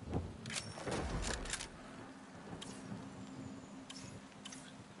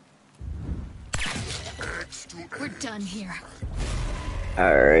 We're done here.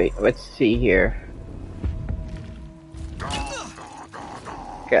 Alright, let's see here.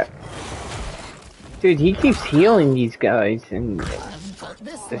 Okay. Dude, he keeps healing these guys and I haven't felt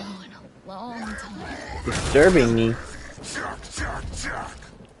this low in a long time. disturbing me. Jack.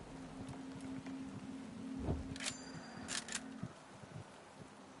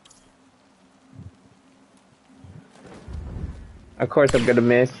 Of course I'm gonna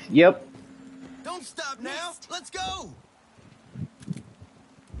miss. Yep. Don't stop now! Let's go!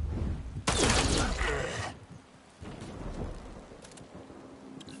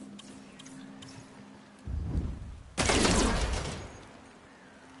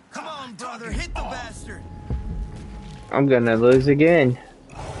 Come on, brother, hit the bastard! I'm gonna lose again.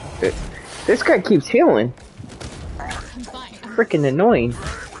 This guy keeps healing. Freaking annoying.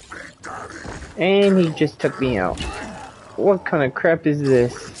 And he just took me out. What kind of crap is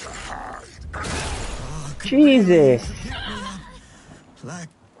this? Jesus.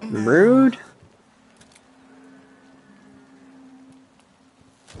 Rude.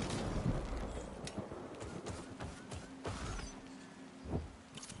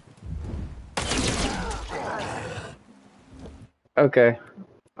 Okay.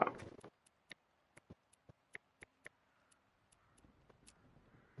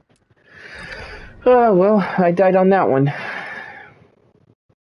 Oh, well, I died on that one.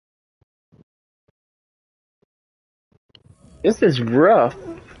 This is rough.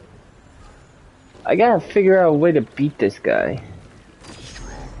 I gotta figure out a way to beat this guy.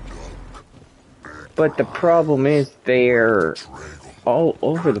 But the problem is they're all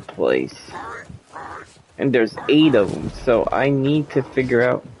over the place. And there's 8 of them, so I need to figure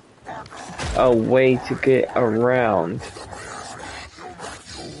out a way to get around.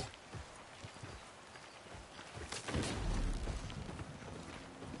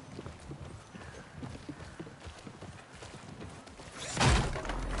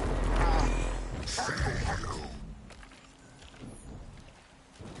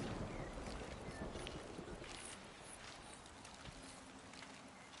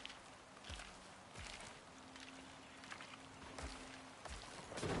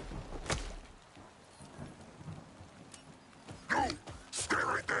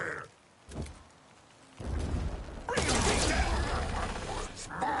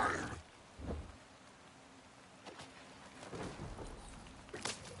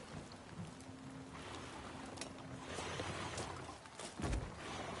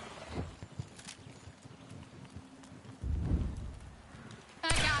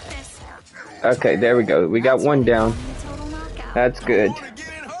 Okay, there we go. We got one down. That's good.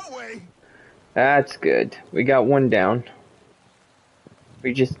 That's good. We got one down.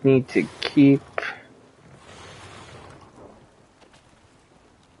 We just need to keep...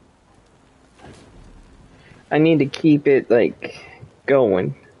 I need to keep it, like,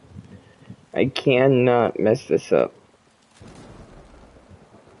 going. I cannot mess this up.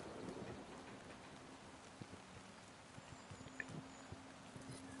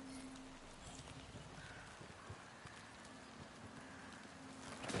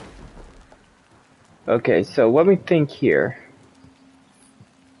 Okay, so let me think here.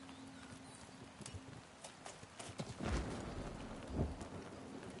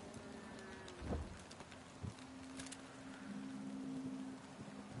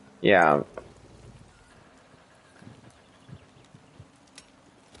 Yeah.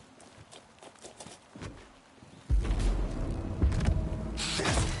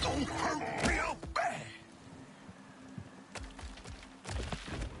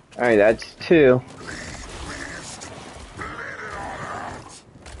 Alright, that's 2.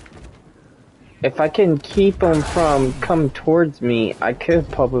 If I can keep them from coming towards me, I could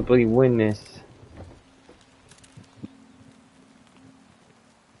probably win this.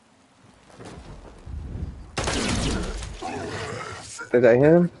 Did I hit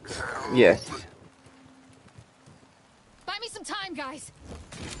him? Yes. Buy me some time, guys.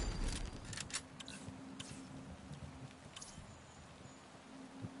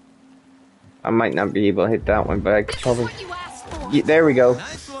 I might not be able to hit that one, but I could probably... What you asked for. Yeah, there we go.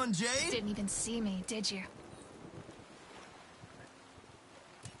 Nice one, Jade. Didn't even see me, did you?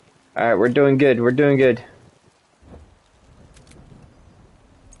 Alright, we're doing good. We're doing good.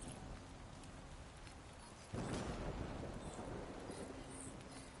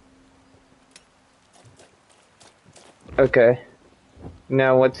 Okay.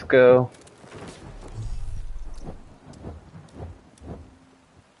 Now let's go.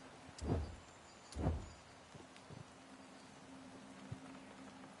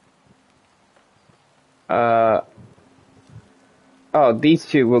 Oh, these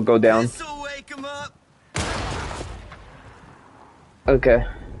 2 will go down. This'll wake 'em up. Okay.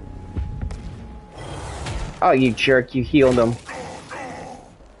 Oh, you jerk, you healed him.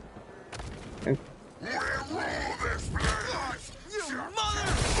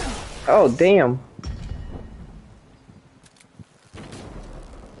 Oh, damn.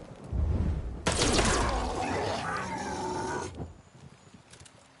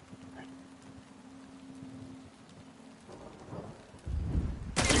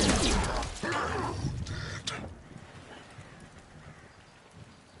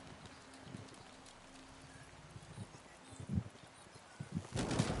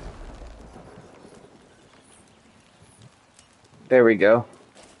 There we go.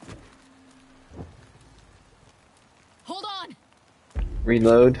 Hold on.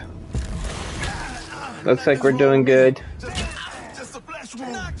 Reload. Looks like we're doing good. Just a flesh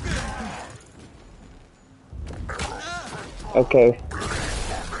wound. Okay.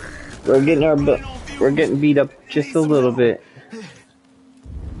 We're getting beat up just a little bit.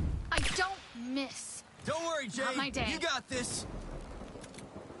 I don't miss. Don't worry, Jade. Not my day. You got this.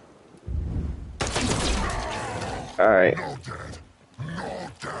 Alright.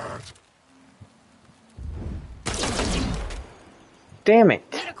 Damn it.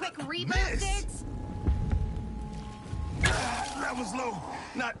 Need a quick reboot, Diggs? That was low.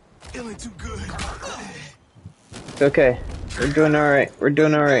 Not feeling too good. It's okay. We're doing alright. We're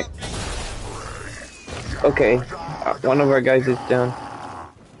doing alright. Okay. One of our guys is down.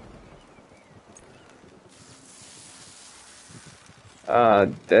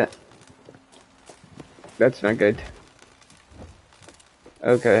 That's not good.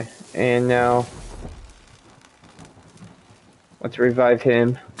 Okay, and now let's revive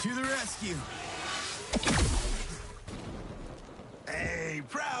him. To the rescue. Hey,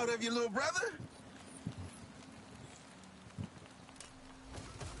 proud of you, little brother.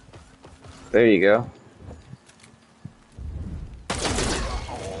 There you go.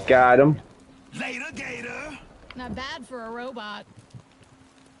 Got him. Later, Gator. Not bad for a robot.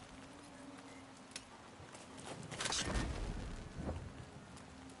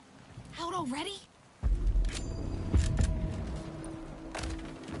 Out already?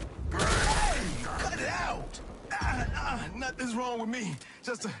 Hey, cut it out. Nothing's wrong with me.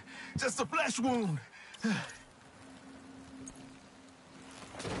 Just a flesh wound.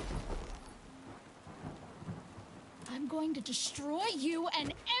 I'm going to destroy you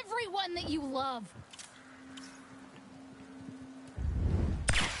and everyone that you love.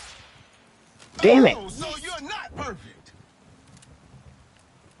 Damn it. Oh, so you're not perfect.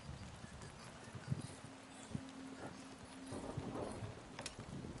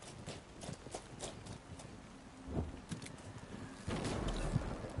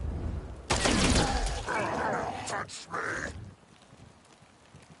 Touch me.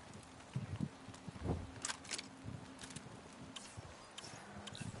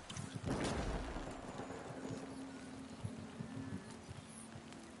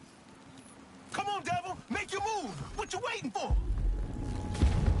 Come on, devil, make your move. What you waiting for?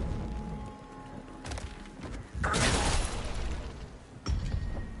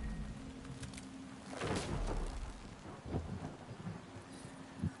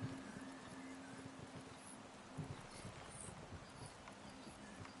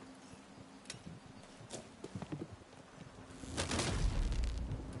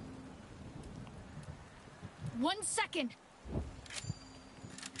 One second.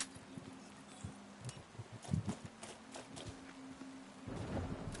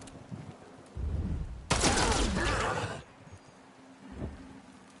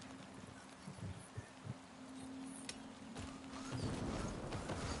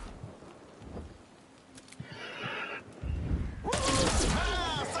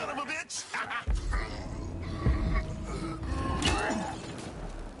 Ah, son of a bitch.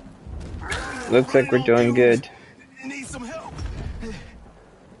 Looks like we're Running on doing fumes. good. Need some help.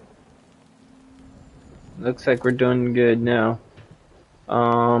 Looks like we're doing good now.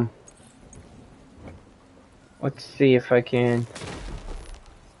 Let's see if I can.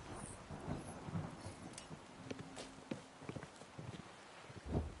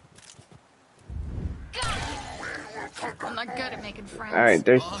 I'm not good at making friends. Alright,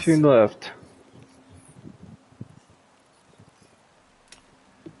 there's 2 left.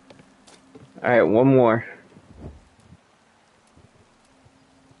 Alright, one more.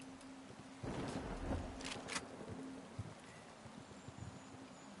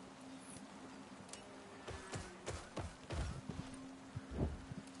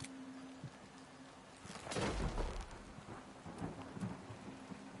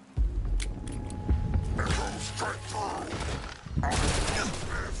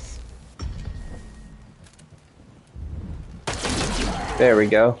 There we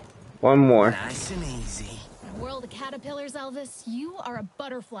go. One more. Nice and easy. In a world of caterpillars, Elvis, you are a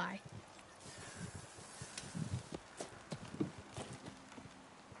butterfly.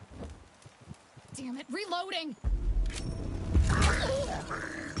 Damn it, reloading!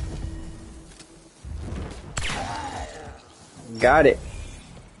 Got it.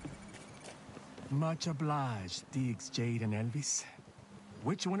 Much obliged, Diggs, Jade, and Elvis.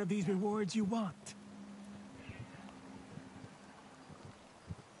 Which one of these rewards you want?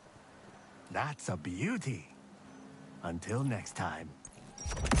 That's a beauty. Until next time.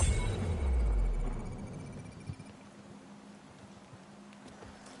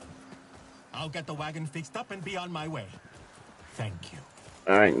 I'll get the wagon fixed up and be on my way. Thank you.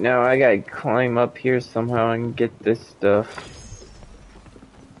 Alright, now I gotta climb up here somehow and get this stuff.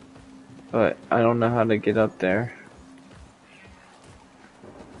 But I don't know how to get up there.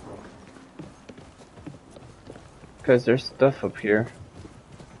 Because there's stuff up here.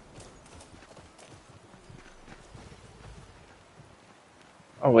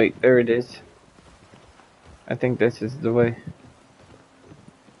 Oh wait, there it is. I think this is the way.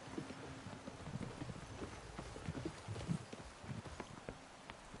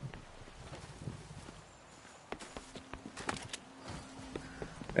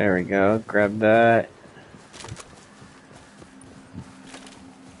 There we go, grab that.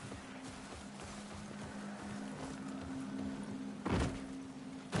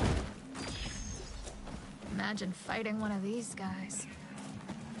 Imagine fighting one of these guys.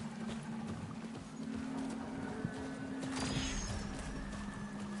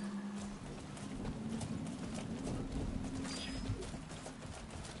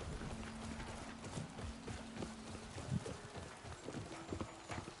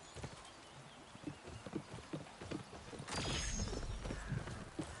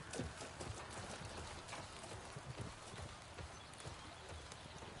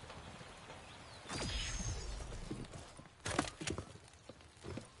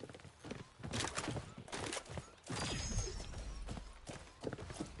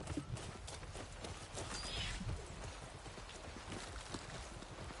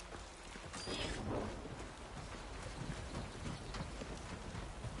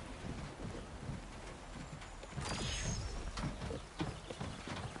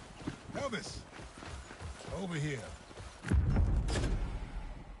 Elvis! Over here.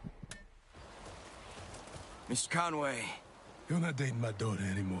 Mr. Conway. You're not dating my daughter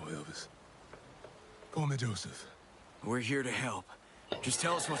anymore, Elvis. Call me Joseph. We're here to help. Just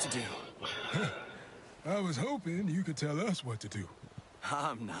tell us what to do. I was hoping you could tell us what to do.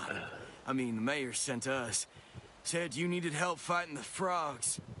 I'm not. I mean, the mayor sent us. Said you needed help fighting the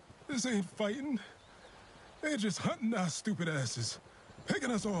frogs. This ain't fighting. They're just hunting our stupid asses.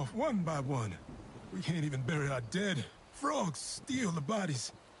 Picking us off one by one. We can't even bury our dead. Frogs steal the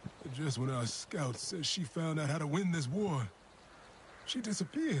bodies. And just when our scout says she found out how to win this war, she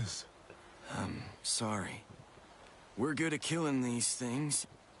disappears. I'm sorry. We're good at killing these things.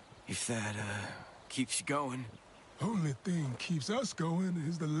 If that, keeps you going. Only thing keeps us going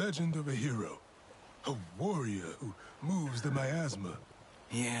is the legend of a hero. A warrior who moves the miasma.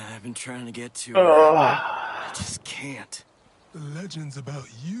 Yeah, I've been trying to get to her. I just can't. The legend's about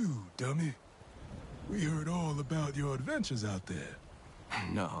you, dummy. We heard all about your adventures out there.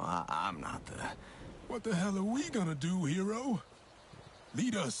 No, I'm not the... What the hell are we gonna do, hero?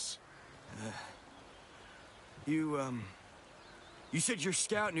 Lead us. You said your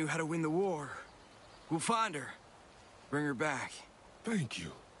scout knew how to win the war. We'll find her. Bring her back. Thank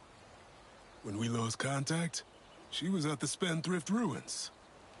you. When we lost contact, she was at the Spendthrift Ruins.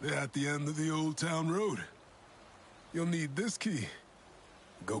 They're at the end of the Old Town Road. You'll need this key.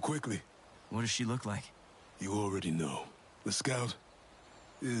 Go quickly. What does she look like? You already know. The scout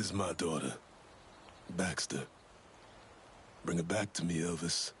is my daughter, Baxter. Bring her back to me,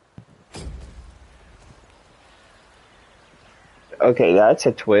 Elvis. Okay, that's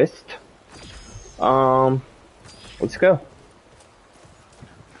a twist. Let's go.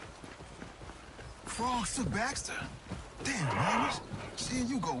 Frogs to Baxter? Damn, man. Seeing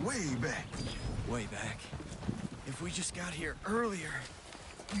you go way back. Way back. If we just got here earlier.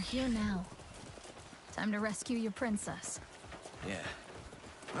 You're here now. Time to rescue your princess. Yeah.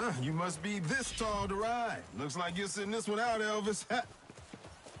 Huh, you must be this tall to ride. Looks like you're sitting this one out, Elvis.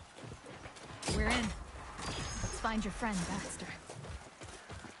 We're in. Let's find your friend, Baxter.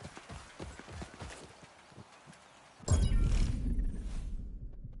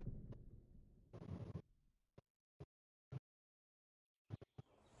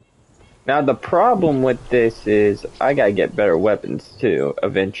 Now the problem with this is I gotta get better weapons too,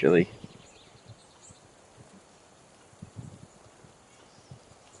 eventually.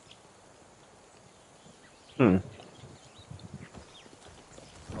 Old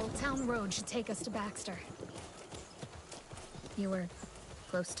Town Road should take us to Baxter. You were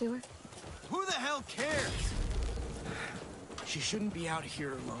close to her? Who the hell cares? She shouldn't be out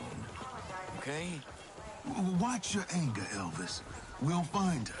here alone. Okay? Watch your anger, Elvis. We'll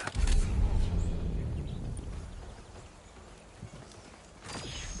find her.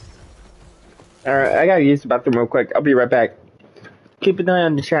 Alright, I gotta use the bathroom real quick. I'll be right back. Keep an eye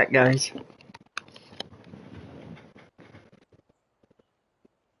on the chat, guys.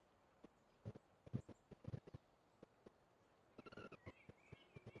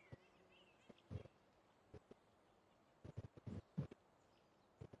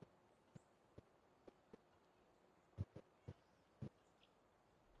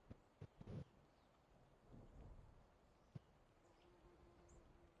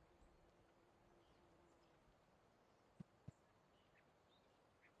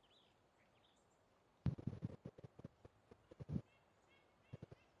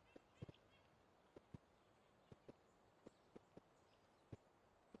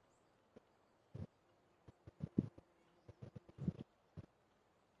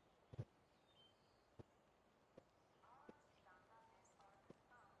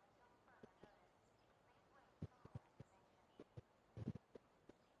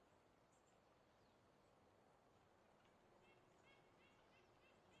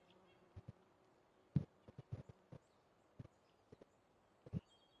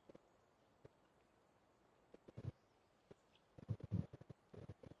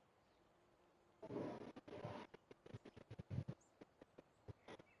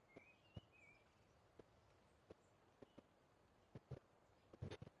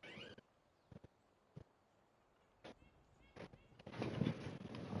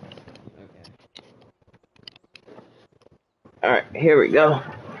 Alright, here we go.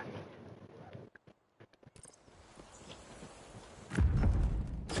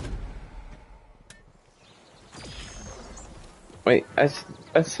 Wait,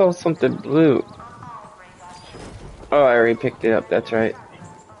 I saw something blue. Oh, I already picked it up, that's right.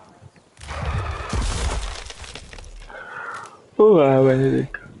 Oh, I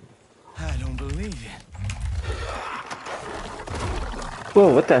don't believe it.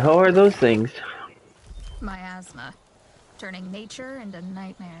 Whoa, what the hell are those things? Miasma. Turning nature into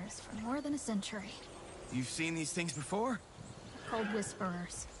nightmares for more than a century. You've seen these things before? Called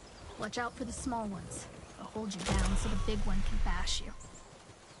whisperers. Watch out for the small ones. They'll hold you down so the big one can bash you.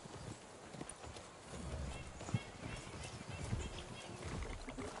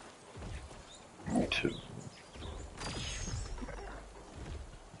 Two.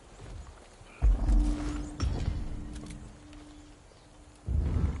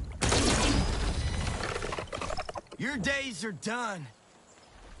 Your days are done.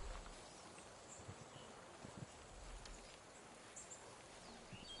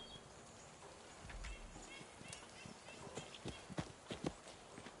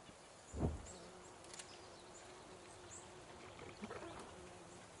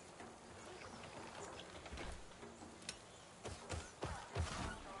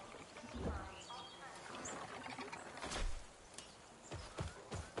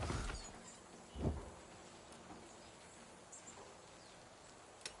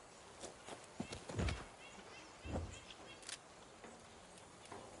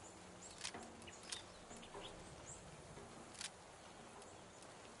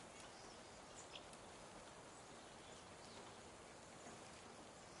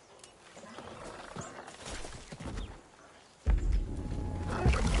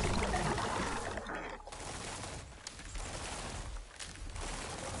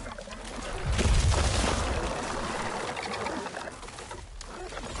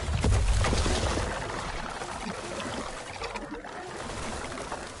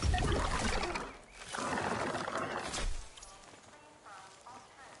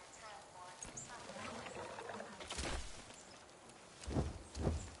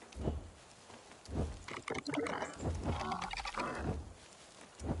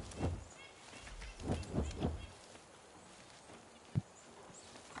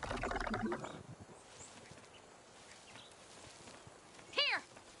 Here!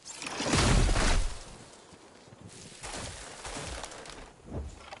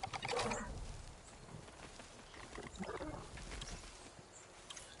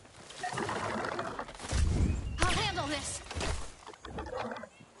 I'll handle this.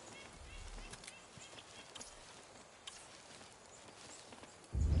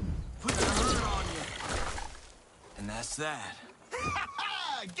 Put the hurt on you. And that's that.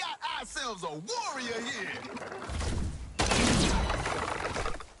 Got ourselves a warrior here.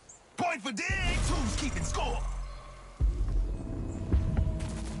 Point for dig. Who's keeping score?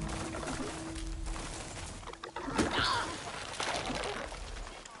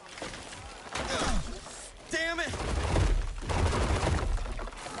 Damn it!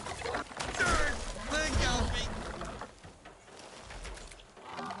 Let go of me.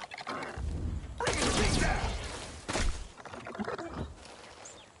 Bring the beat down.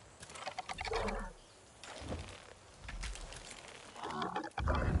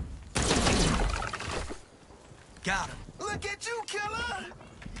 Got him. Look at you, killer.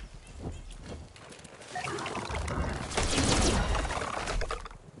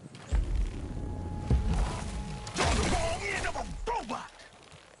 You're the wrong end of a robot.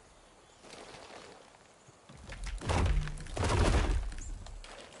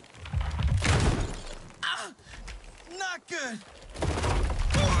 Not good.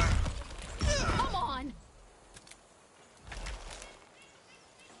 Come on!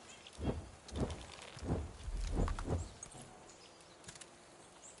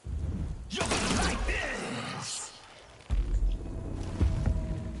 You're gonna like this.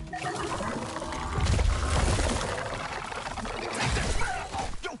 Take that smile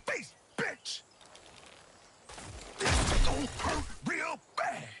off your face, bitch. This gon' hurt real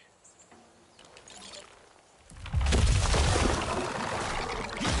bad.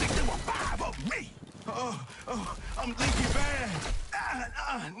 You think there were 5 of me? I'm leaky bad.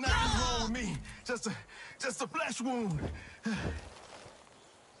 Nothing's wrong with me. Just a flesh wound.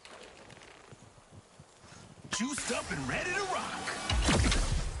 Juiced up and ready to rock.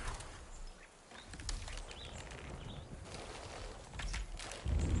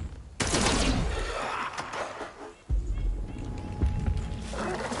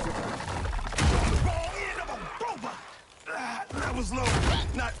 Wrong end of a robot. That was low.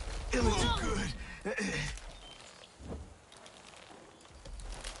 Not feeling too good.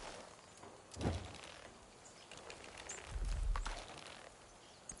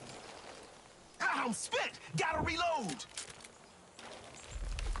 I'm spent. Gotta reload.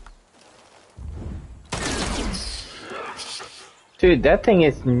 Dude, that thing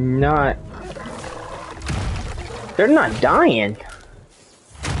is not... They're not dying.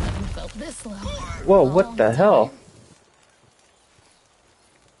 Haven't felt this low. Whoa, what the hell?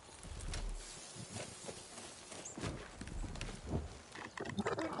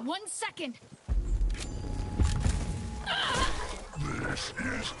 1 second. This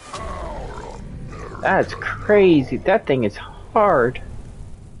is our America. That's crazy. That thing is hard.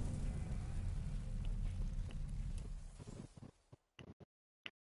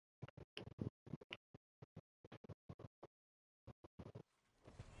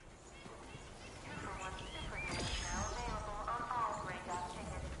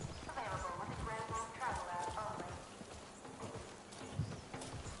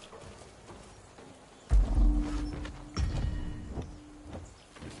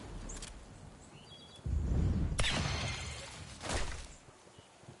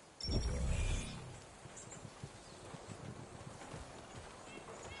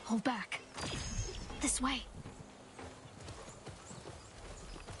 Hold back. This way.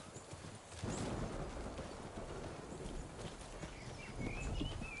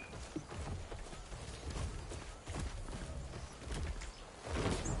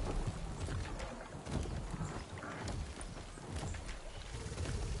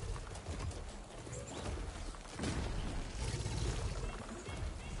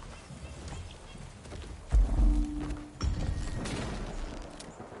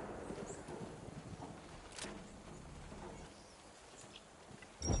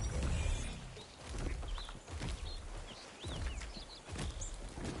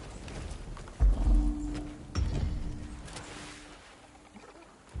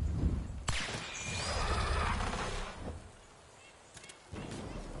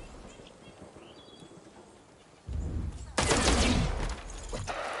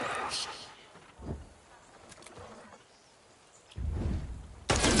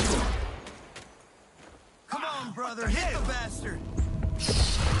 Brother, hit the bastard!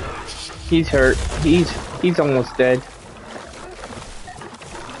 He's hurt. He's almost dead.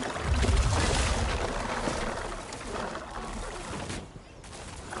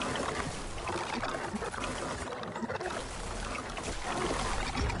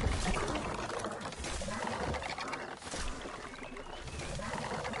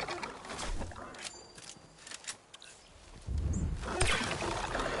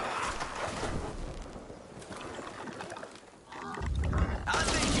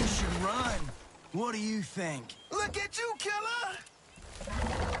 What do you think? Look at you, killer!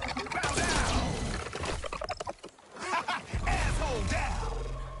 Bow down! Asshole down!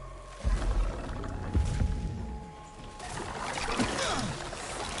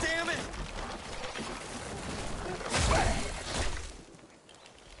 Damn it!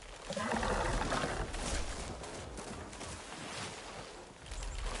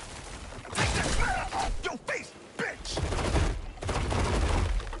 Take that smile off your face, bitch!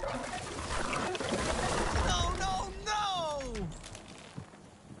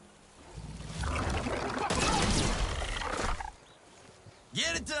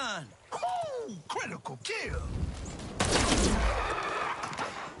 Get it done! Ooh, critical kill!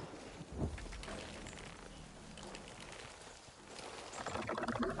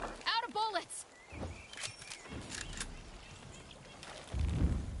 Out of bullets!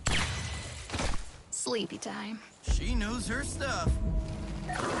 Sleepy time. She knows her stuff.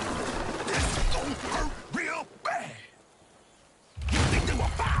 This gon' hurt real bad! You think there were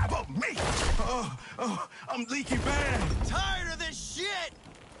 5 of me? I'm leaky bad! Tired of this shit!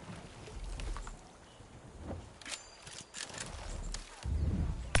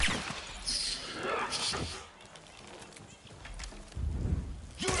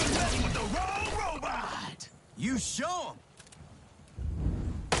 You done messed with the wrong robot! You show him!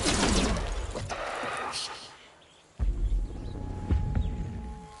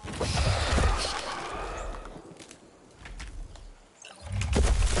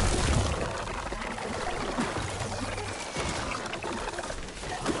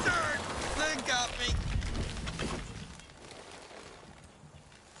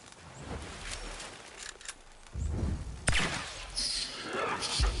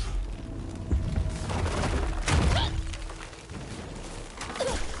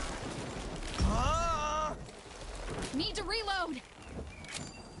 Need to reload.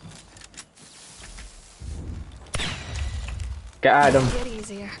 Got him. Get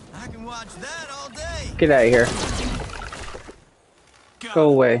easier. I can watch that all day. Get out of here. Go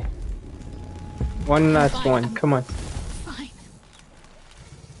away. One last one. Come on. Fine.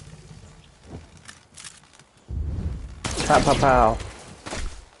 Pow, pow, pow.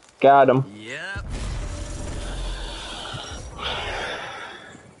 Got him. Yep.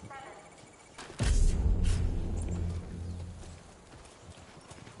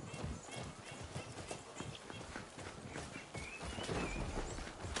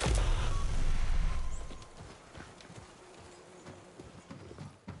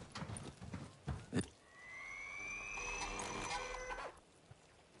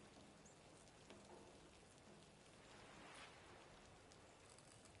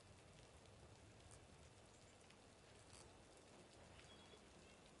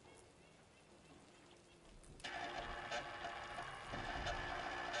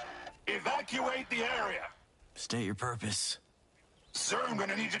 Evacuate the area. State your purpose. Sir, I'm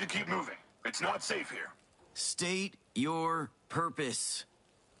gonna need you to keep moving. It's not safe here. State your purpose.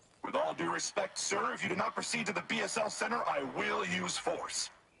 With all due respect, sir, if you do not proceed to the BSL Center, I will use force.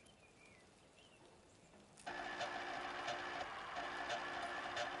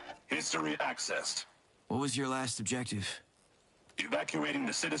 History accessed. What was your last objective? Evacuating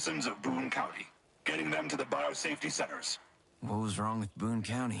the citizens of Boone County. Getting them to the biosafety centers. What was wrong with Boone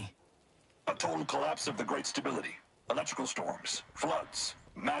County? A total collapse of the Great Stability. Electrical storms, floods,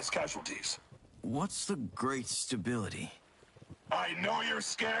 mass casualties. What's the Great Stability? I know you're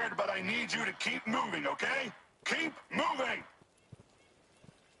scared, but I need you to keep moving, okay? Keep moving!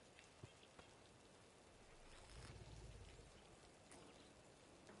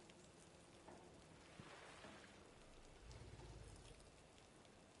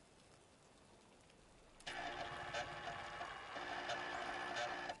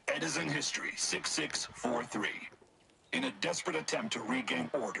 Edison History 6643. In a desperate attempt to regain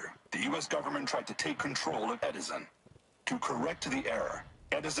order, the U.S. government tried to take control of Edison. To correct the error,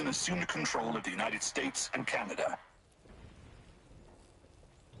 Edison assumed control of the United States and Canada.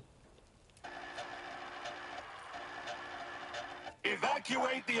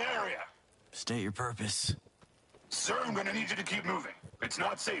 Evacuate the area! State your purpose. Sir, I'm gonna need you to keep moving. It's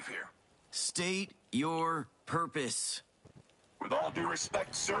not safe here. State your purpose. With all due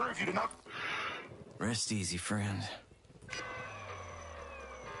respect, sir, if you do not... Rest easy, friend.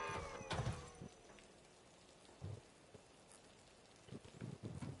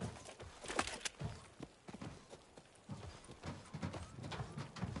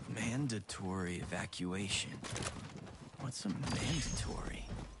 Mandatory evacuation. What's a mandatory?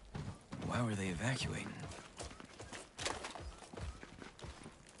 Why were they evacuating?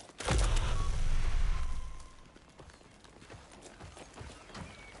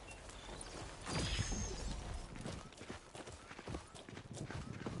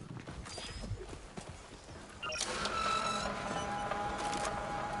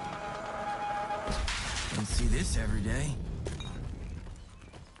 Don't see this every day.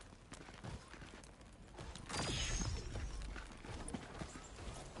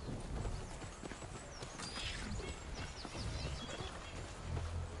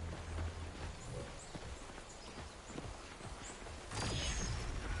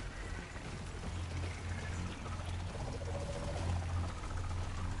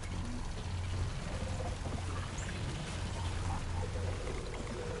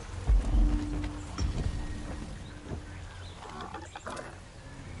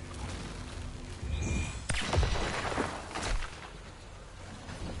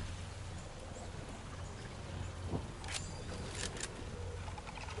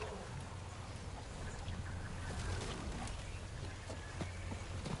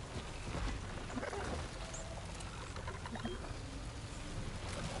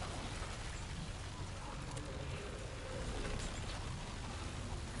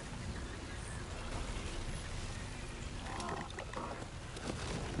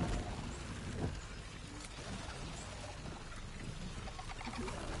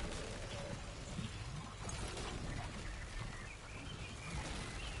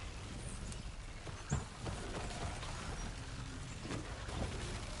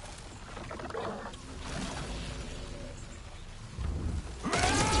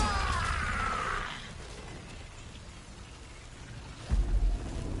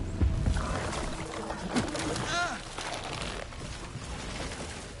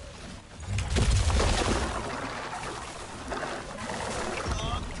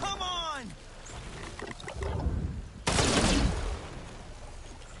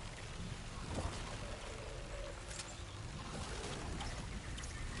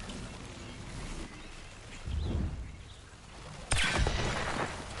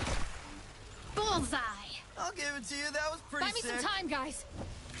 Bullseye! I'll give it to you. That was pretty Buy me some sick. time, guys.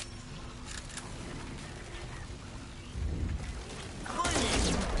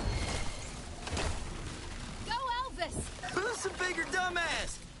 Go, Elvis! Who's the bigger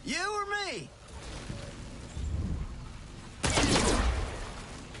dumbass? You or me?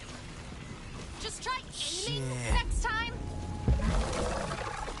 Just try aiming Shit. next time.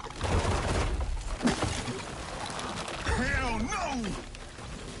 Hell no!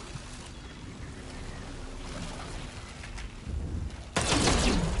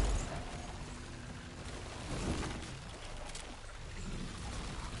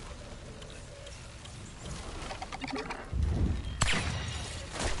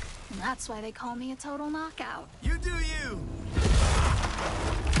 That's why they call me a total knockout. You do you.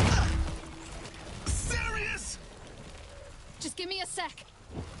 Serious? Just give me a sec.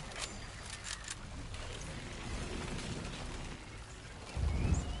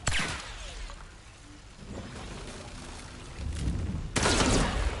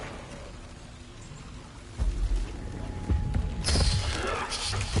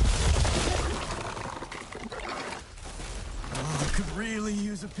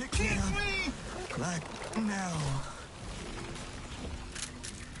 pick me up. Like now.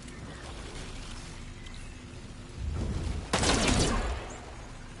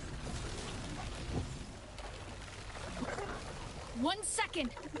 One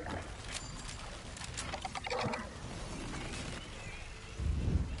second.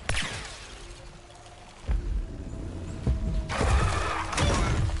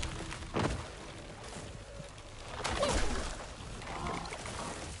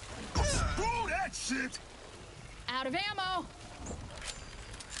 Screw that shit! Out of ammo.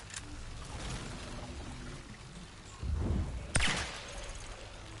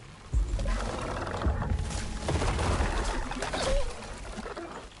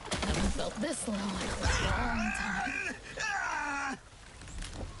 Haven't felt this low in a long time.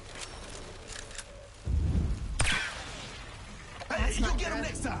 Hey, you'll get him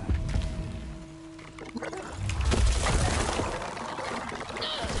next time.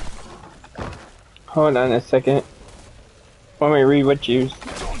 Hold on a second. Let me read what you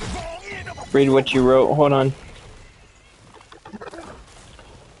wrote. Hold on.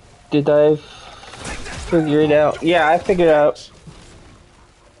 Did I figure it out? Yeah, I figured it out.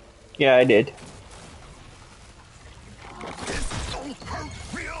 Yeah, I did. This don't hurt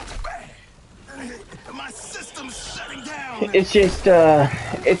real bad. My system's shutting down. It's just,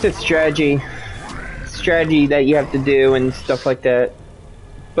 it's a strategy that you have to do and stuff like that.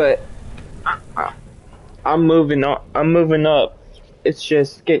 But I'm moving up. It's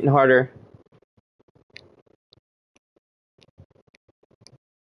just getting harder.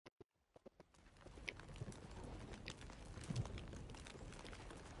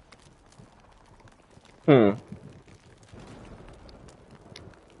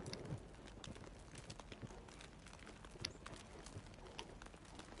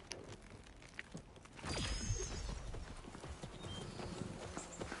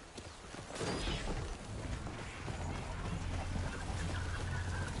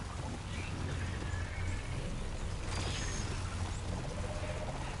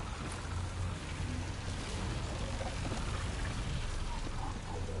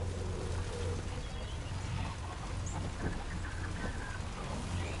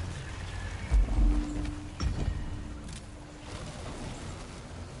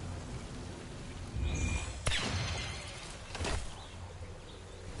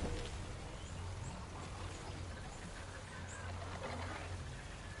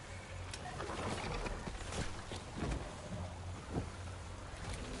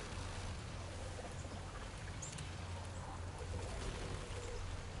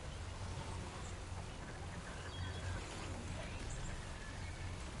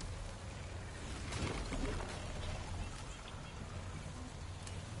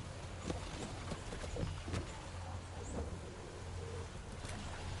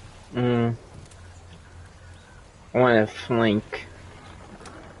 I want to flank.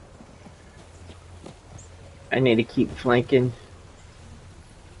 I need to keep flanking.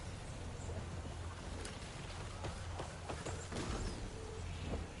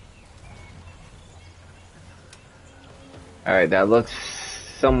 Alright, that looks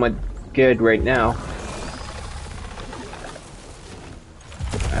somewhat good right now.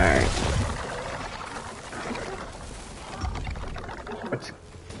 Alright.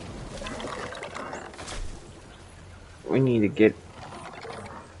 We need to get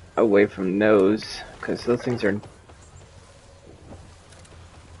away from those, because those things are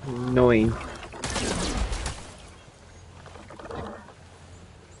annoying.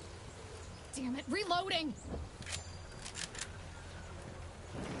 Damn it, reloading!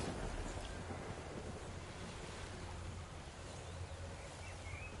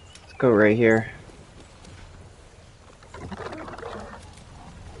 Let's go right here.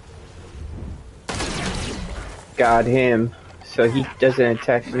 Got him, so he doesn't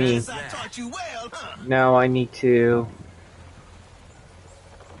attack me. Now I need to...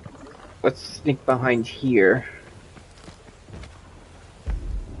 Let's sneak behind here.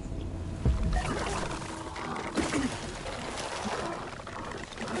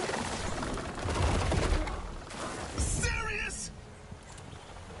 Serious?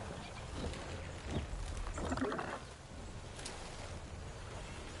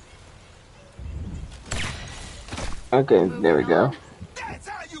 Okay, there we go. That's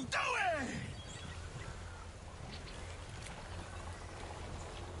how you do it!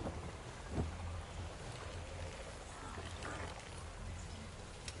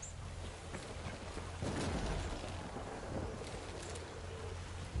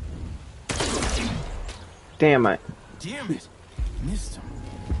 Damn it. Damn it. Missed him.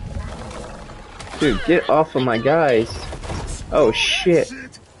 Dude, get off of my guys. Oh shit.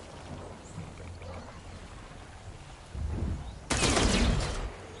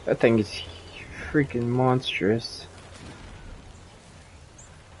 That thing is freaking monstrous.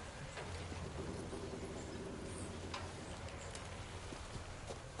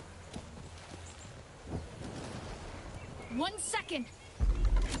 One second.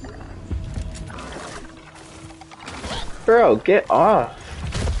 Bro, get off.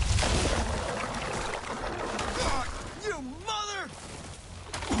 You mother!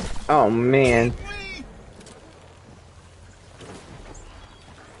 Oh man.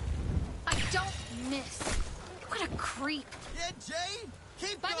 I don't miss. What a creep. Yeah, Jay,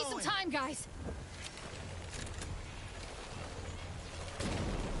 keep Buy me going. some time, guys.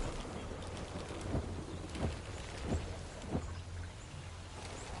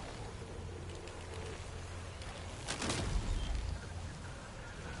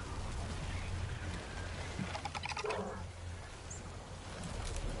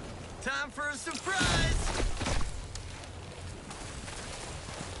 Time for a surprise.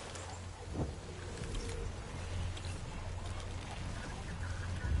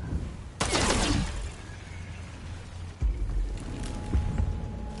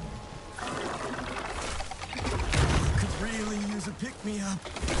 Could really use a pick-me-up.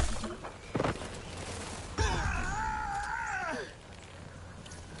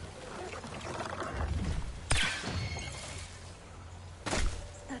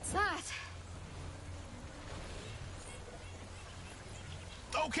 That's that.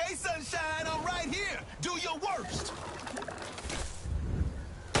 Okay, sunshine, I'm right here. Do your worst.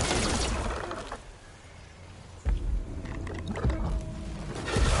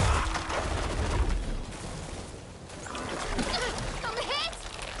 I'm hit!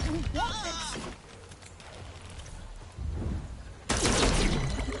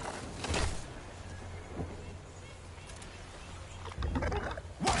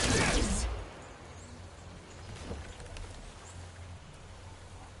 Watch this.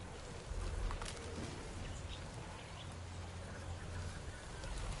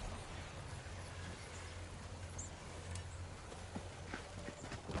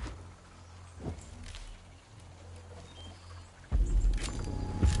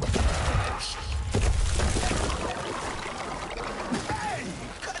 Hey,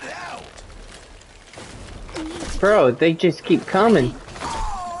 cut it out. Bro, they just keep coming.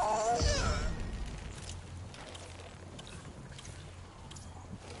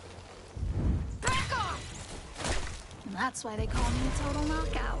 Back off! That's why they call me a total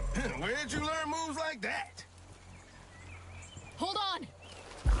knockout. Where'd you learn moves like that? Hold on!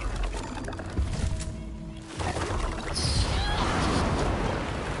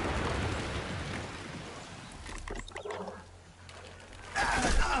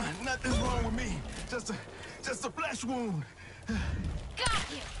 Nothing's wrong with me. Just a flesh wound. Got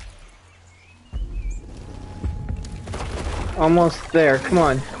you! Almost there. Come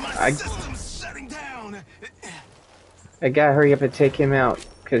on. My system's shutting down. I gotta hurry up and take him out.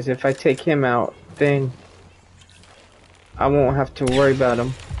 Because if I take him out, then I won't have to worry about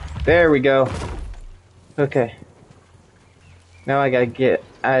him. There we go. Okay. Now I gotta get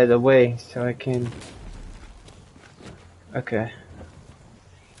out of the way so I can... Okay.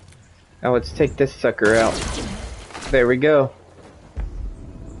 Now let's take this sucker out. There we go.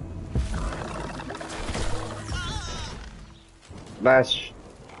 Last...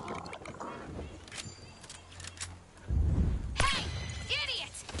 Hey! Idiot!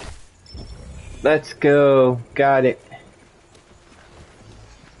 Let's go. Got it.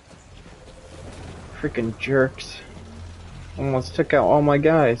 Freaking jerks. Almost took out all my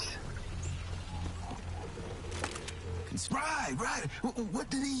guys. Right. What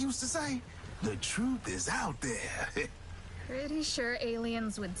did he used to say? The truth is out there. Pretty sure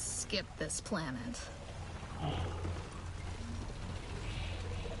aliens would skip this planet.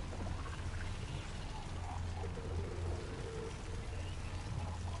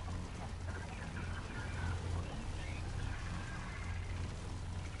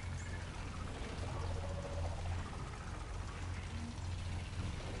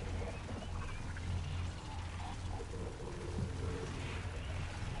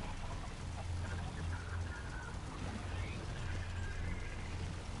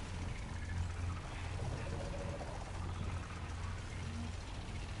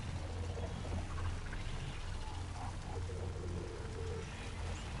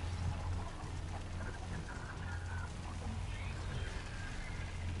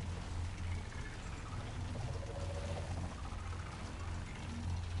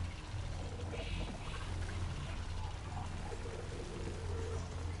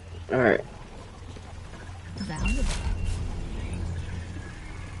 Alright. Valuable.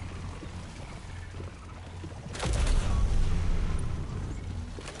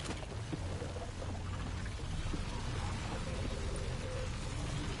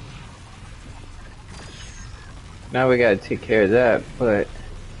 Now we gotta take care of that, but...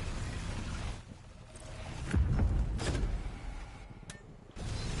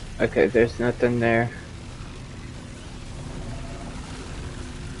 Okay, there's nothing there.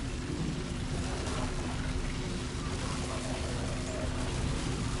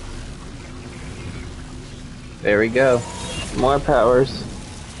 There we go. More powers.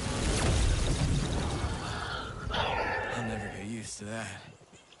 I'll never get used to that.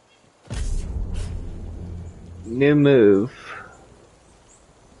 New move.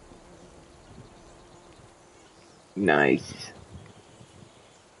 Nice.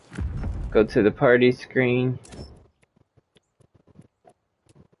 Go to the party screen.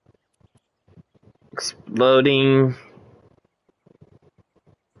 Exploding.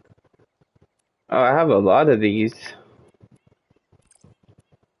 Oh, I have a lot of these.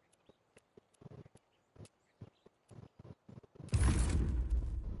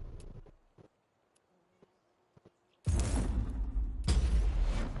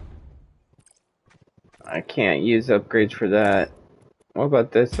 I can't use upgrades for that. What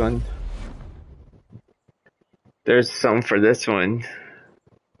about this one? There's some for this one.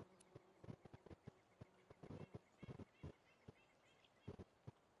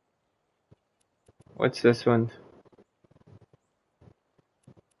 What's this one?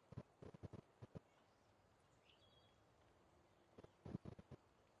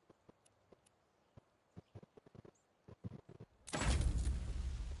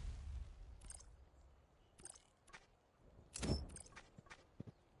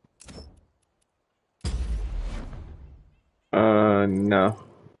 No.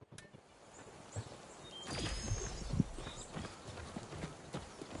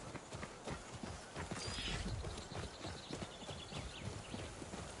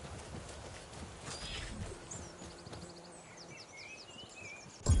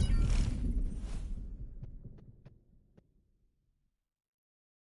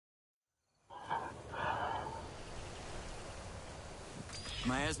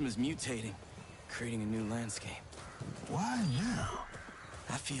 Miasma's mutating, creating a new landscape. Why now?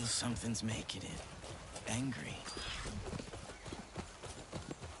 I feel something's making it angry.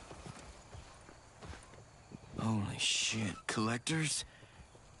 Holy shit, collectors?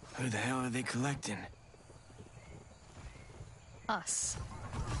 Who the hell are they collecting? Us.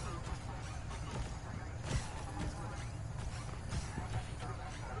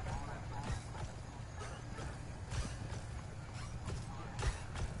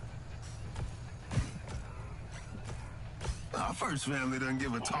 Our first family doesn't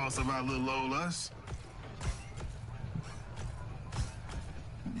give a toss about little old us.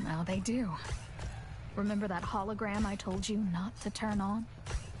 Now they do. Remember that hologram I told you not to turn on?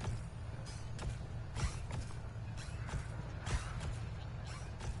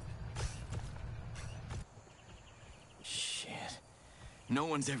 Shit. No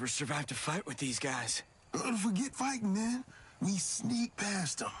one's ever survived a fight with these guys. Forget fighting, then. We sneak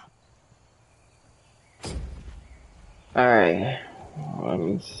past them. Alright. Let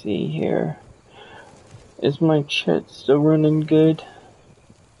me see here. Is my chat still running good?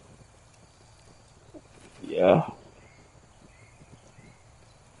 Yeah.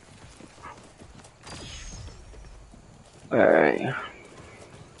 Alright.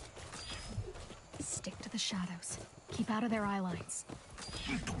 Stick to the shadows. Keep out of their eye lines.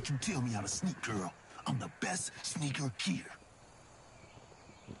 Don't you tell me how to sneak, girl. I'm the best sneaker here.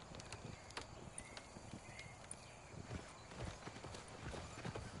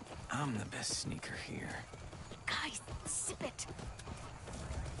 I'm the best sneaker here. Guys, sip it.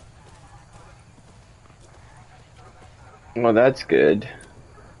 Well, that's good.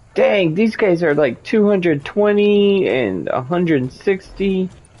 Dang, these guys are like 220 and 160.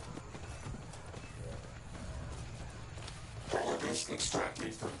 Orders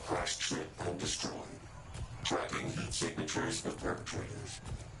extracted from crash trip and destroyed. Tracking heat signatures of perpetrators.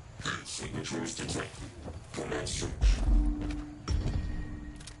 Heat signatures detected. Commence search.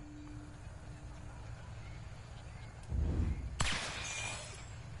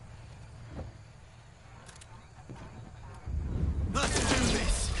 Let's do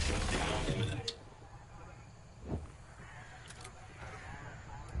this!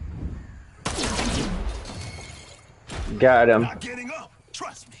 Got him. Not getting up.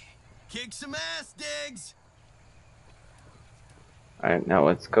 Trust me. Kick some ass, Diggs! Alright, now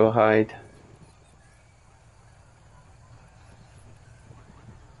let's go hide.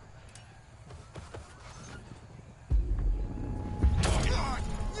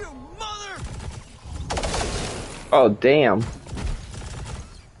 You mother! Oh, damn.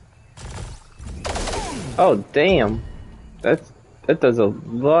 Oh, damn. That does a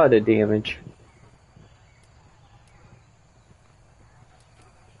lot of damage.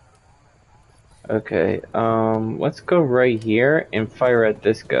 Okay, let's go right here and fire at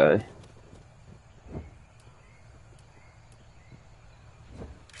this guy.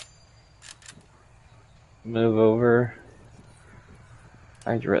 Move over.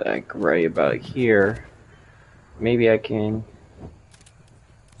 I'd like right about here. Maybe I can.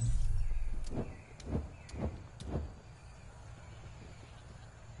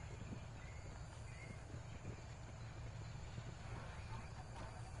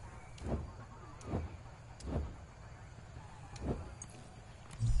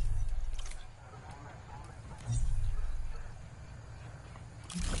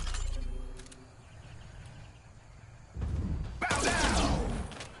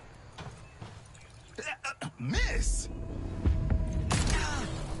 Miss!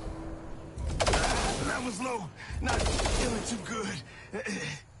 That was low. Not feeling too good.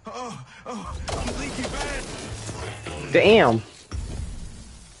 I'm leaking bad. Damn!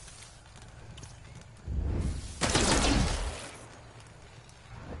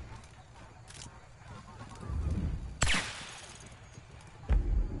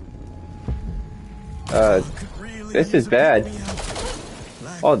 This is bad.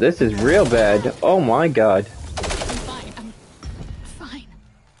 Oh, this is real bad. Oh my god. I'm fine. I'm fine.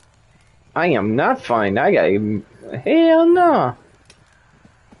 I am not fine. I got... Hell no.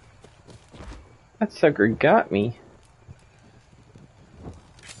 That sucker got me.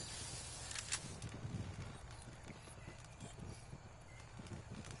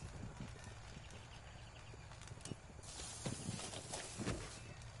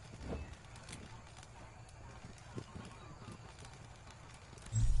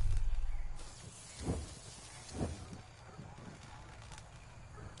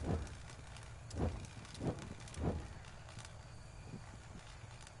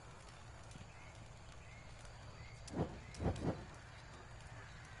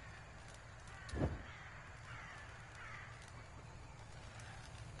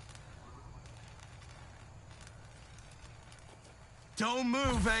 Don't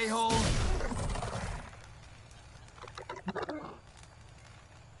move, a-hole.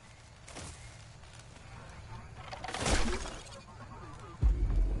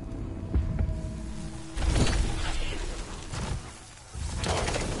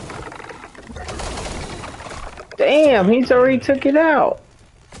 Damn, he's already took it out.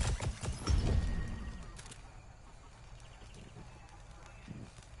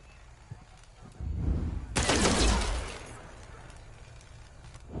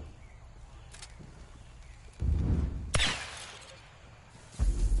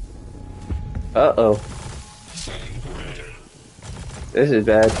 Uh-oh. This is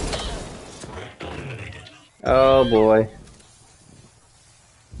bad. Oh boy.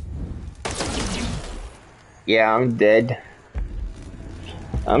 Yeah, I'm dead.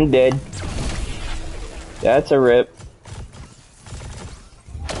 I'm dead. That's a rip.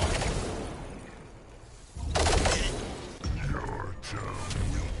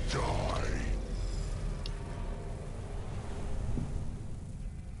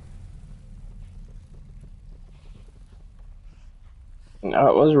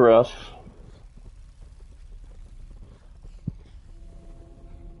 That was rough.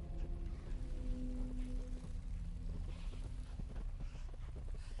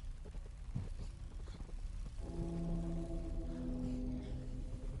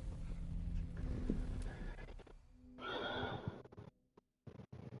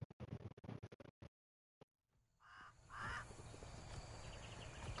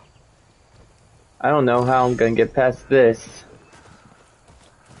 I don't know how I'm gonna get past this.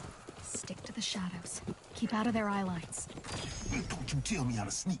 Stick to the shadows. Keep out of their eye lines. Don't you tell me how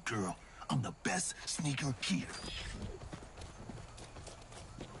to sneak, girl. I'm the best sneaker here.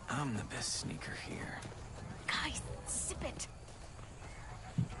 I'm the best sneaker here. Guys, zip it.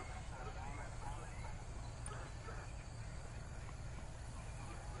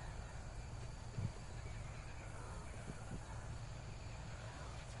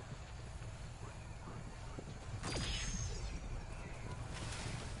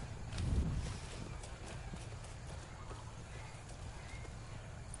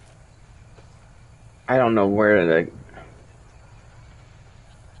 I don't know where to...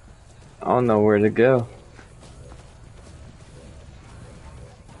 I don't know where to go.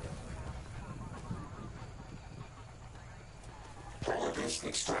 Progress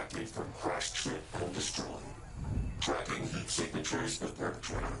extracted from crash trip and destroyed. Tracking heat signatures with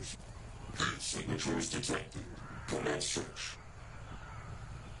perpetrators. Heat signatures detected. Commence search.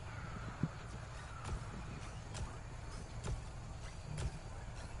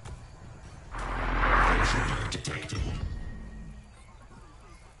 Intruder detected.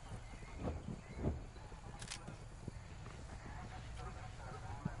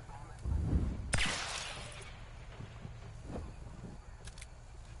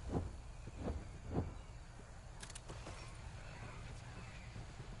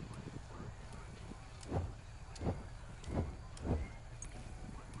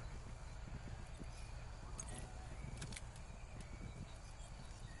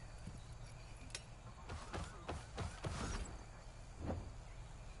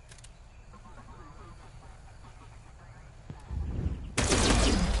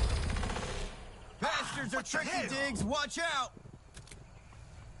 bastards are tricky, Diggs. Watch out.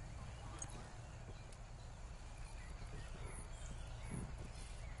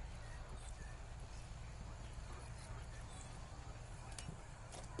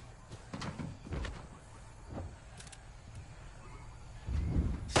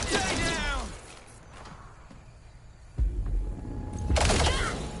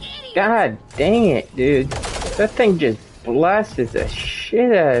 God dang it, dude. That thing just blasted the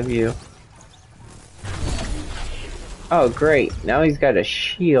shit out of you. Oh, great. Now he's got a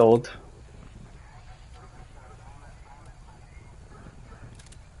shield.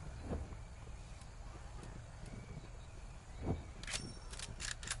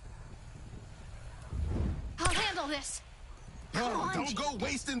 I'll handle this. Come on, Don't go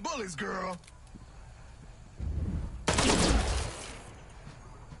wasting bullets, girl.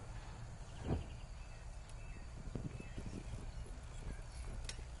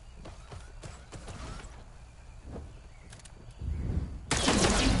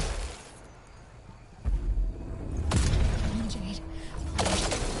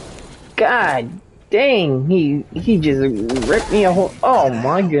 God dang, he just ripped me a whole. Oh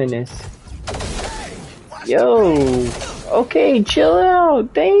my goodness. Yo, okay, chill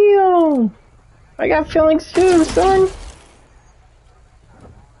out. Damn, I got feelings too, son.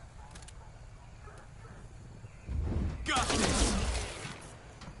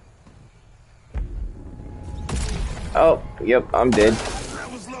 Oh, yep, I'm dead.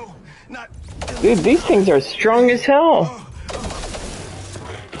 Dude, these things are strong as hell.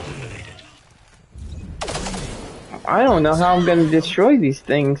 I don't know how I'm gonna destroy these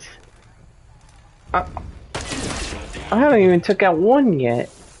things. I haven't even took out one yet.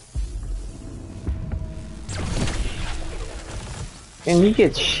 And he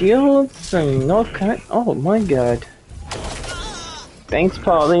gets shields and all kind. Oh my god. Thanks,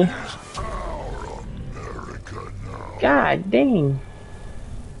 Polly. God dang.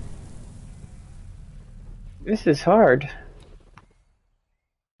 This is hard.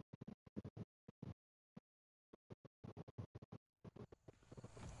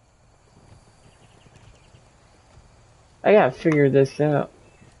 I gotta figure this out.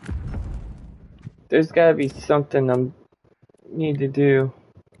 There's gotta be something I need to do.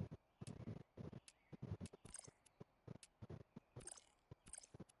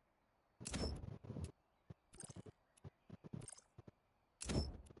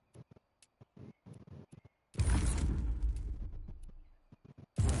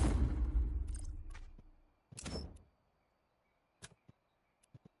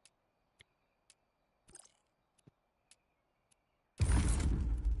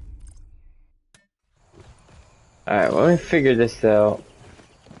 Alright, well, let me figure this out.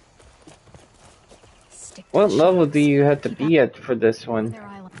 What level do you have to be at for this one?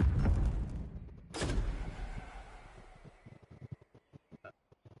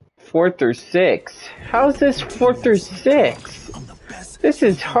 4 through 6. How is this 4 through 6? This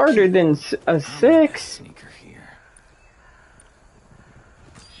is harder than a 6.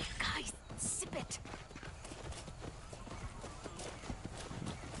 Guys, sip it.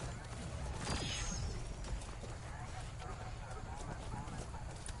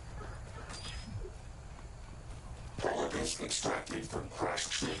 Extracted from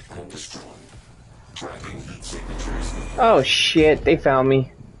crashed ship and destroyed. Tracking heat signatures. Oh shit, they found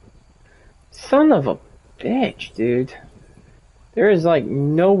me. Son of a bitch, dude. There is like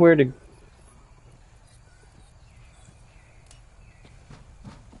nowhere to.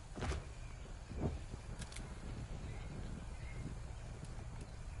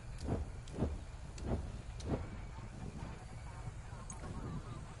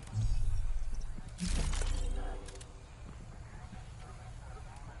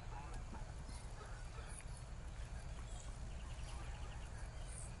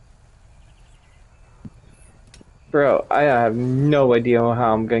 Bro, I have no idea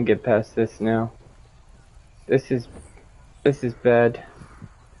how I'm gonna get past this now. This is bad.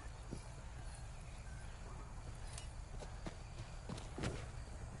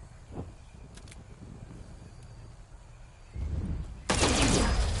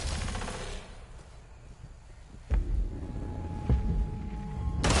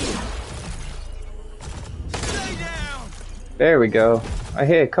 There we go. I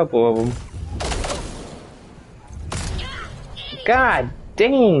hit a couple of them. God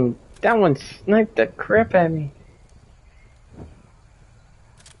dang! That one sniped the crap at me.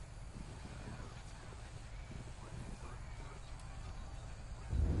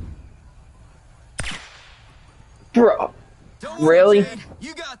 Bro, really?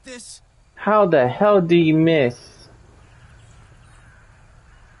 You got this. How the hell do you miss?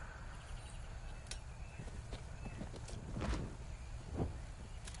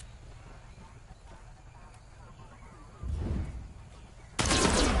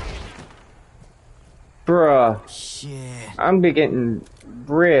 Bruh. Shit. I'm getting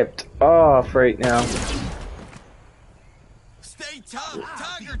ripped off right now. Stay tough,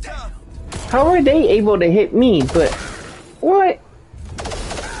 tiger tough. How are they able to hit me? But what?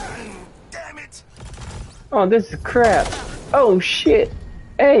 Damn it. Oh, this is crap. Oh shit.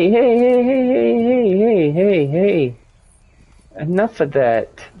 Hey, hey, hey, hey, hey, hey, hey, hey, hey. Enough of that.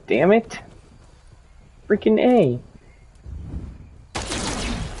 Damn it. Freaking A.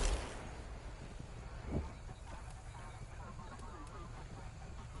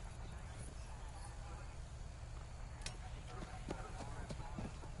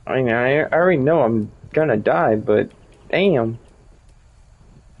 I mean, I already know I'm gonna die, but damn.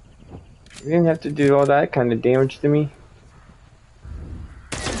 You didn't have to do all that kind of damage to me.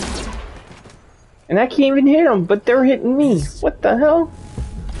 And I can't even hit them, but they're hitting me. What the hell?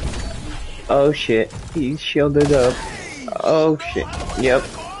 Oh shit. He's shielded up. Oh shit. Yep.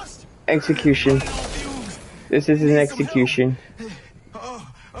 Execution. This is an execution.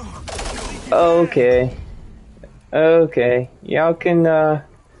 Okay. Okay. Y'all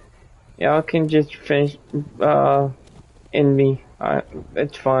can just finish, end me.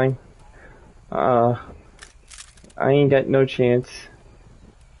 It's fine. I ain't got no chance.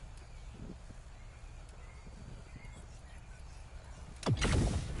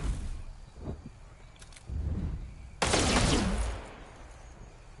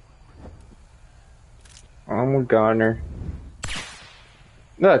 I'm a goner.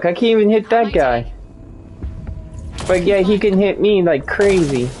 Look, I can't even hit that guy. But yeah, he can hit me like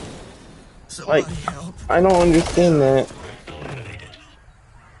crazy. Like, I don't understand that.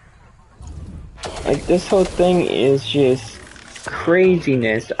 Like, this whole thing is just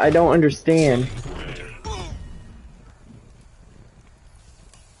craziness. I don't understand.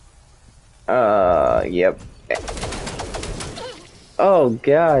 Yep. Oh,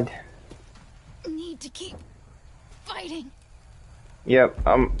 God. Need to keep fighting. Yep,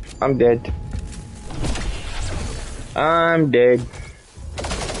 I'm dead. I'm dead.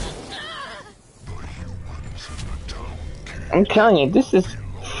 I'm telling you, this is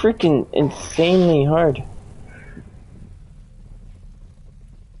freaking insanely hard.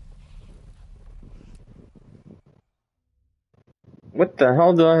 What the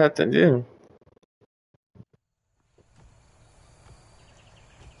hell do I have to do?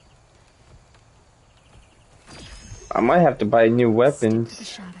 I might have to buy new weapons. Stick to the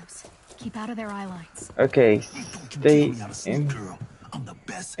shadows. Keep out of their eye lines. Okay, stay in.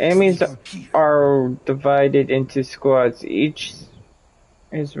 Enemies are divided into squads. Each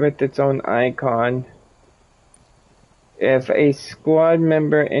is with its own icon. If a squad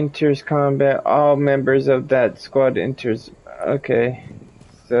member enters combat, all members of that squad enters. Okay,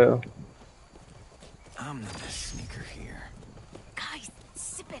 so. I'm the best sneaker here. Guys,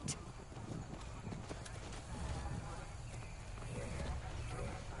 sip it.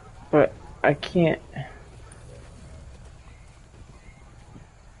 But I can't.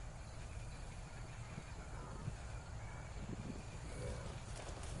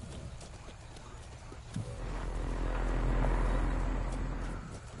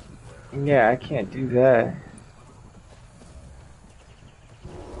 Yeah, I can't do that.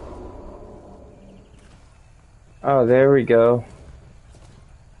 Oh, there we go.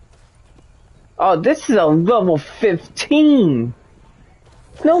 Oh, this is a level 15!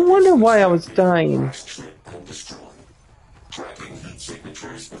 No wonder why I was dying. Tracking heat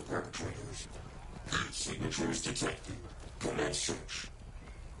signatures with perpetrators. Heat signatures detected. Commence search.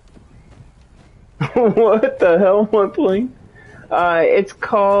 What the hell am I playing? It's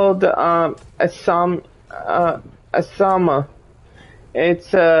called Asama.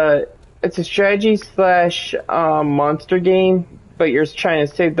 It's a strategy slash monster game, but you're trying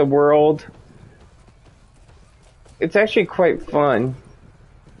to save the world. It's actually quite fun,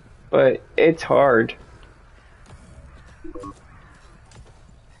 but it's hard.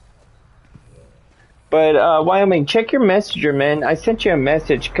 But Wyoming, check your messenger, man. I sent you a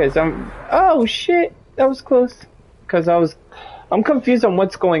message because I'm. Oh shit, that was close. Because I'm confused on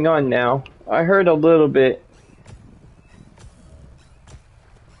what's going on now. I heard a little bit.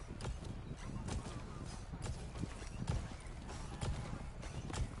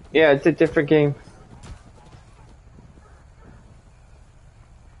 Yeah, it's a different game.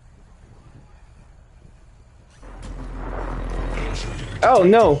 Oh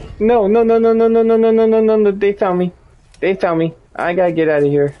no. No, no, no, no, no, no, no, no, no, no, no, no, they found me. They found me. I gotta get out of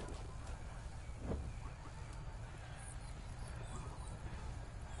here.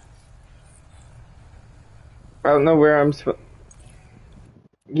 I don't know where I'm supposed.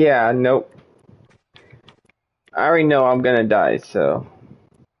 Yeah, nope. I already know I'm gonna die, so.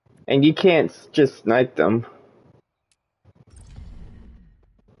 And you can't just snipe them.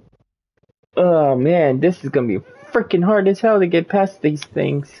 Oh man, this is gonna be freaking hard as hell to get past these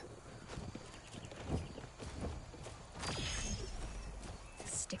things.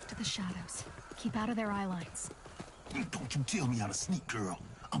 Stick to the shadows. Keep out of their eye lines. Don't you tell me how to sneak, girl.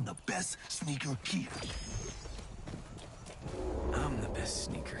 I'm the best sneaker here. I'm the best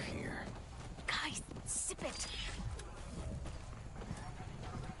sneaker here. Guys, sip it.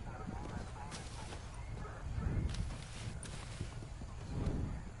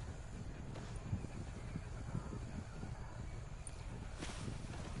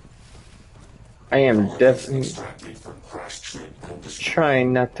 I am definitely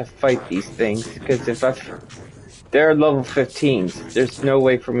trying not to fight these things, because if they're level 15s, there's no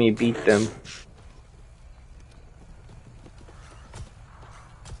way for me to beat them.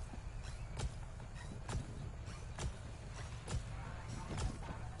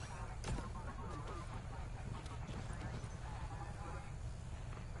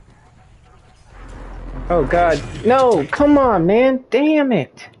 Oh god, no, come on man, damn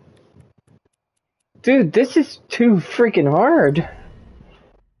it. Dude, this is too freaking hard.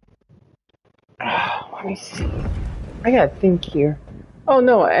 Let me see. I gotta think here. Oh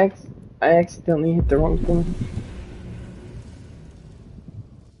no, I accidentally hit the wrong one.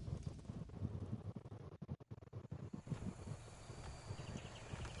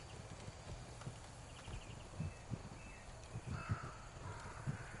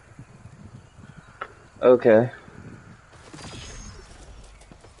 Okay.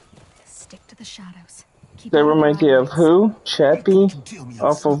 Stick to the shadows. Keep That out of their reminds you eye of lines. who? Chappie?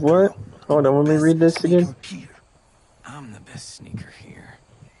 Off of what? Hold on, let me read this again. I'm the best sneaker here.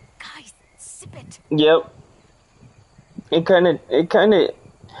 Guys, sip it. Yep. It's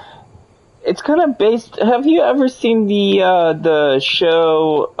kind of based. Have you ever seen the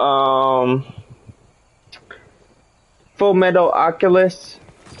show Full Metal Oculus?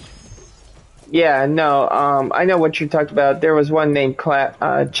 Yeah, no. I know what you're talking about. There was one named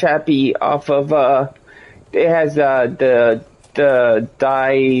Chappie off of it has the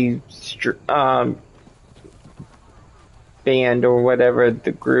band or whatever,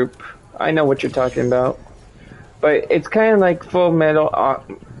 the group. I know what you're talking about. But it's kind of like Full Metal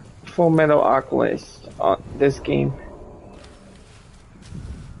Oculus, this game.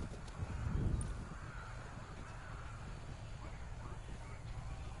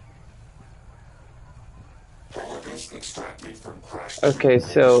 Okay,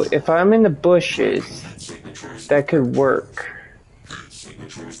 so if I'm in the bushes, that could work.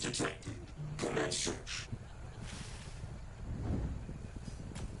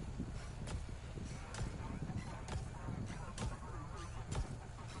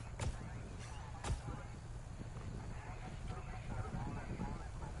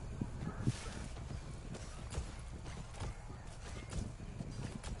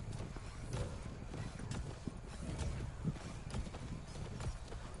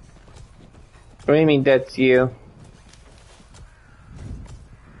 What do you mean that's you?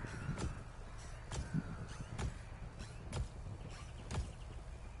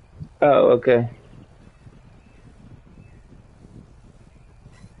 Oh, okay.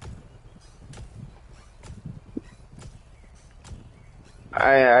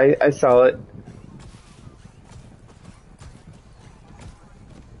 I saw it.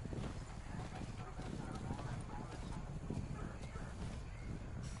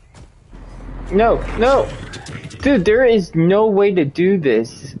 No, no! Dude, there is no way to do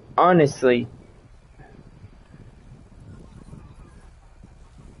this, honestly.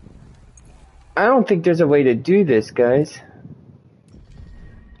 I don't think there's a way to do this, guys.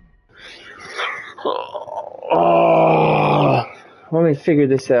 Oh, let me figure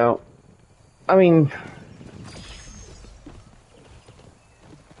this out. I mean...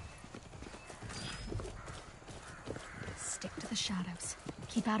 Stick to the shadows.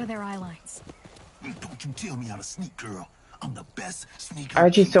 Keep out of their eye lines. Don't you tell me how to sneak, girl. I'm the best sneaker. I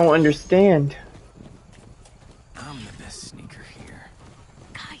just don't understand. I'm the best sneaker here.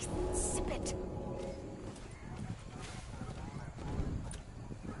 Guys, sip it.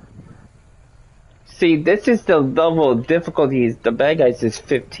 See, this is the level of difficulties. The bad guys is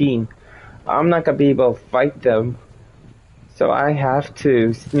 15. I'm not gonna be able to fight them. So I have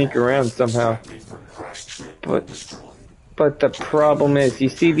to sneak around somehow. But the problem is, you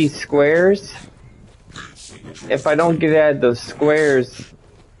see these squares? If I don't get out of those squares,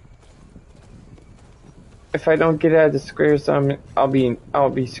 I'll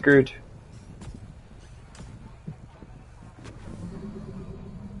be screwed.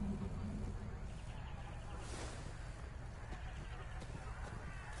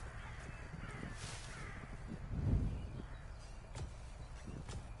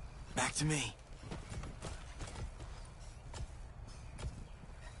 Back to me.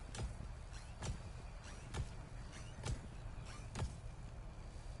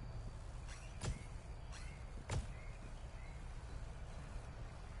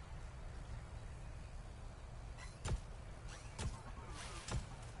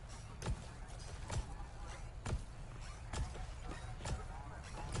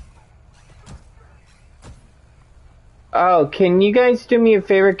 Oh, can you guys do me a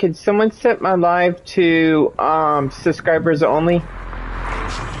favor? Could someone set my live to subscribers only?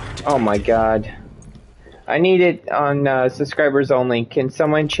 Oh my god. I need it on subscribers only. Can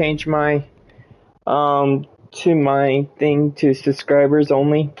someone change my to my thing to subscribers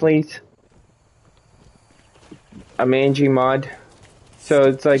only, please? I'm Angie Mod. So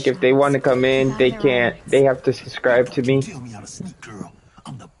it's like if they want to come in, they can't. They have to subscribe to me. Tell me how to sneak, girl.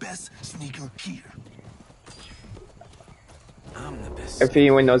 I'm the best sneaker here. I'm the best. If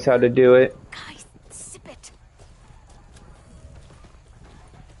anyone knows how to do it. Guys, sip it.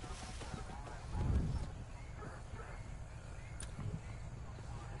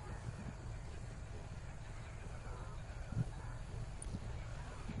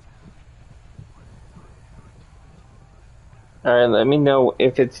 Alright, let me know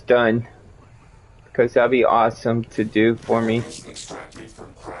if it's done. Because that'd be awesome to do for me.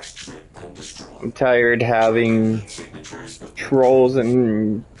 I'm tired having trolls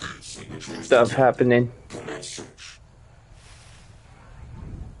and stuff happening.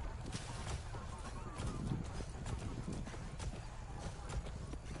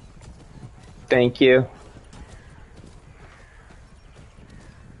 Thank you.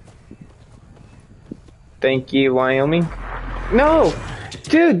 Thank you, Wyoming. No!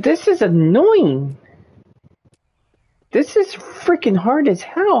 Dude, this is annoying! This is freaking hard as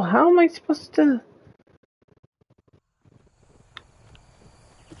hell. How am I supposed to...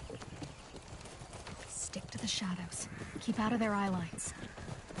 Stick to the shadows. Keep out of their eye lines.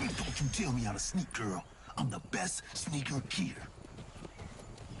 Don't you tell me how to sneak, girl. I'm the best sneaker here.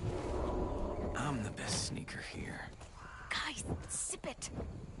 I'm the best sneaker here. Guys, sip it.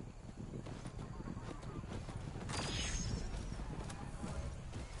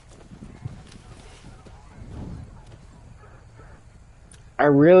 I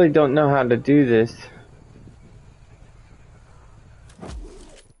really don't know how to do this.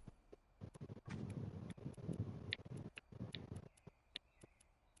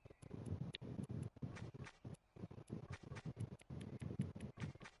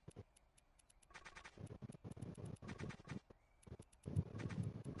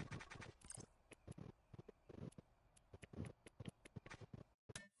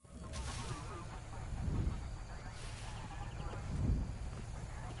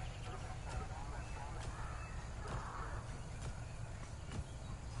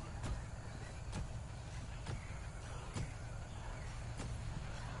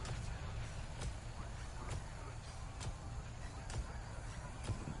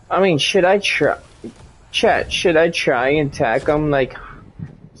 I mean, should I try... Chat, should I try and attack them, like,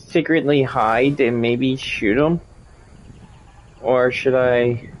 secretly hide and maybe shoot them? Or should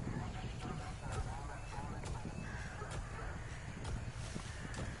I...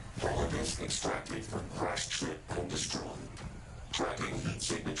 Extract me from crash trip and destroy. Tracking heat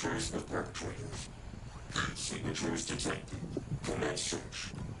signatures of perpetrators. Heat signatures detected. Commence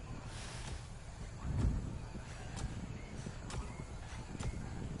search.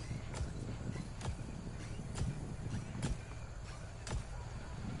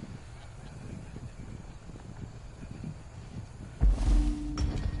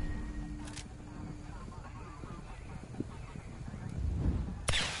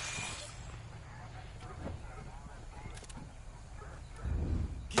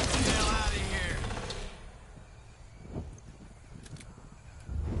 Get the hell out of here.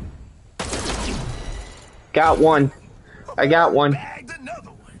 Got one. I got one. Bagged another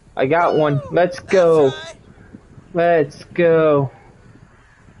one. I got one. Let's go. That's right. Let's go.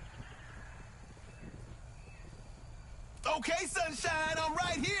 Okay, sunshine, I'm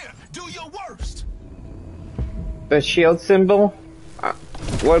right here. Do your worst. The shield symbol?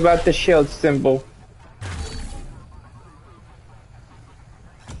 What about the shield symbol?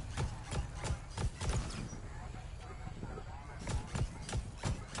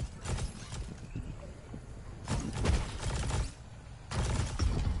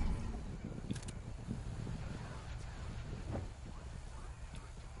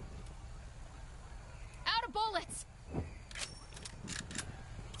 Out of bullets!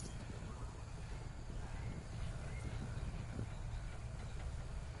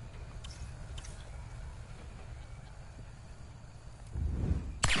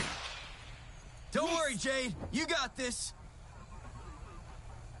 Don't worry, Jade. You got this.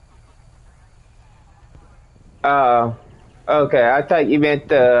 Okay. I thought you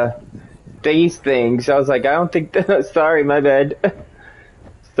meant these things. I was like, I don't think that. Sorry, my bad.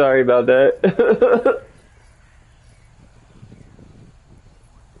 Sorry about that.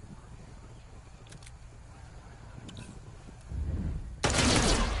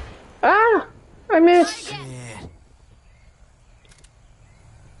 Ah! I missed. Yeah.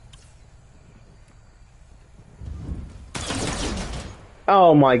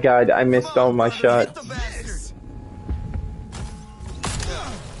 Oh my god, I missed all my Hit the shots. bastard.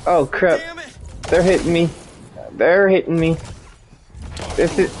 Oh crap. Damn it. They're hitting me. They're hitting me.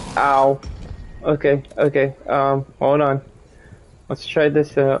 This is... Ow. Okay, okay. Hold on. Let's try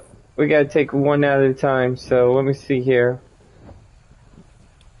this out. We gotta take one at a time, so let me see here.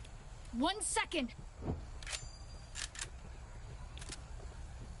 1 second.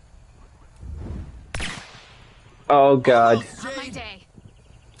 Oh god. Not my day.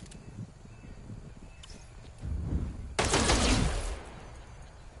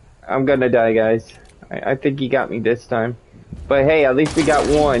 I'm gonna die, guys. I think he got me this time. But hey, at least we got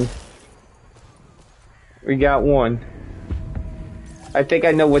one. We got one. I think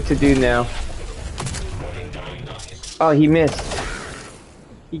I know what to do now. Oh, he missed.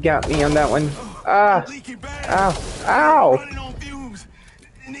 He got me on that one. Ah! Leaky bad. Ow! Ow! Running on fumes.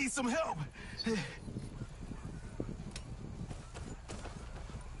 Need some help.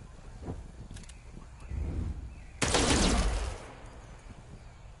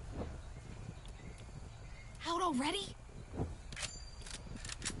 Out already?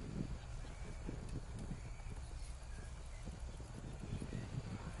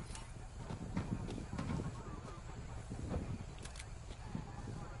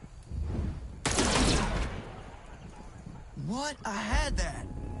 What? I had that.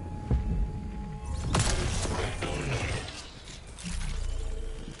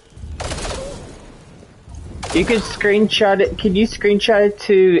 You can screenshot it. Can you screenshot it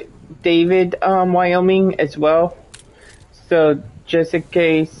to David, Wyoming as well? So just in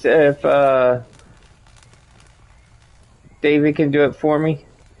case if David can do it for me.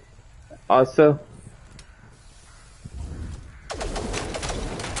 Also.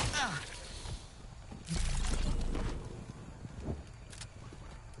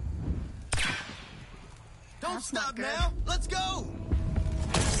 Don't stop now. Let's go.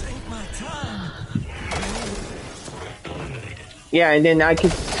 This ain't my time. Yeah, and then I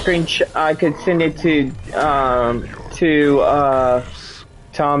could I could send it to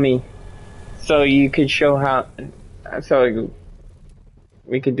Tommy, so you could show how. So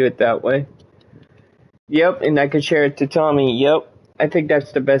we could do it that way. Yep, and I could share it to Tommy. Yep, I think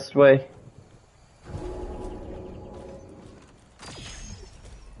that's the best way.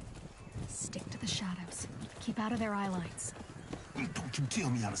 Stick to the shadows. Keep out of their eye lines. Don't you tell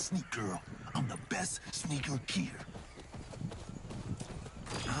me how to sneak, girl. I'm the best sneaker here.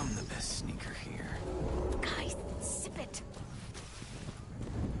 I'm the best sneaker here. Guys, sip it.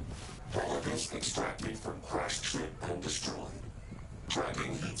 Evidence extracted from crash trip and destroyed.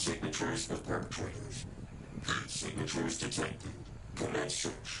 Tracking heat signatures of perpetrators. Heat signatures detected. Commence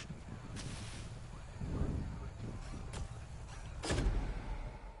search.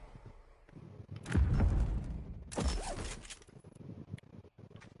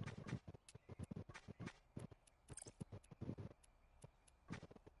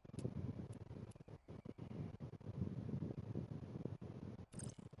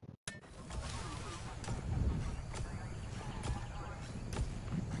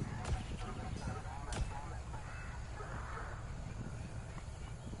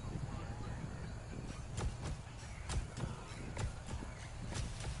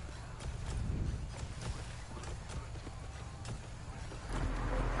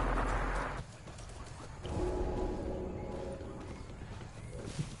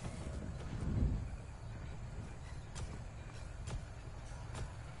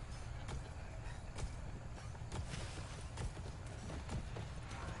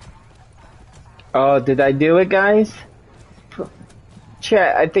 Oh, did I do it, guys?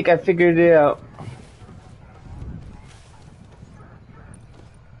 Chat, I think I figured it out.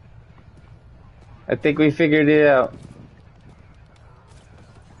 I think we figured it out.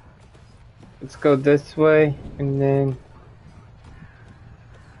 Let's go this way, and then...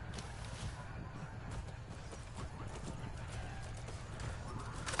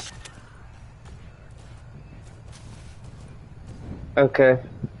 Okay.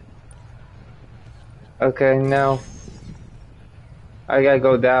 Okay, now... I gotta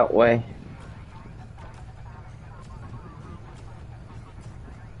go that way.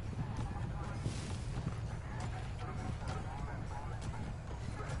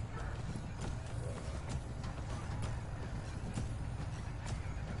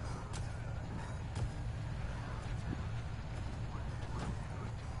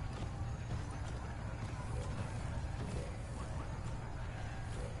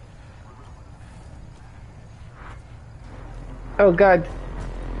 Oh god.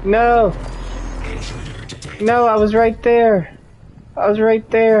 No! No, I was right there. I was right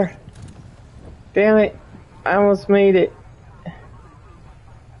there. Damn it. I almost made it.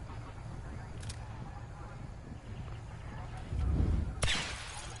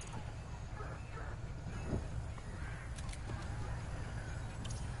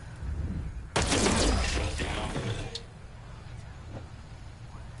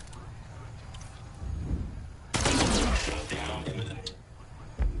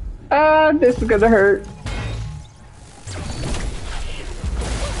 Ah, this is gonna hurt.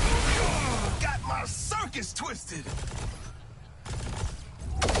 Got my circus twisted.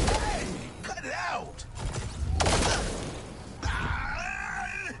 Hey, cut it out.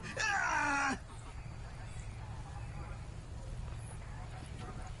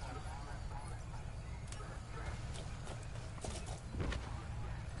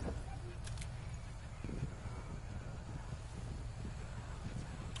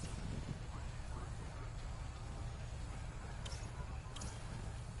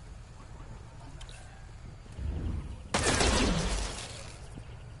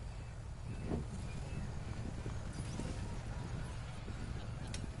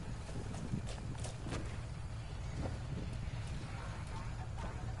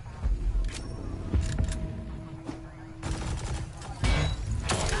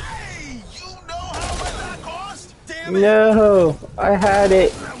 No, I had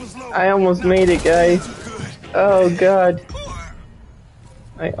it. I almost made it, guys. Oh god.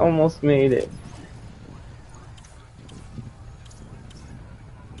 I almost made it.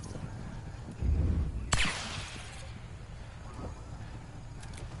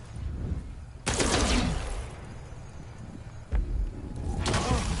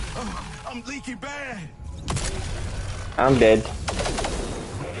 I'm leaking bad. I'm dead.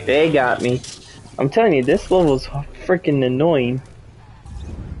 They got me. I'm telling you, this level's freaking annoying.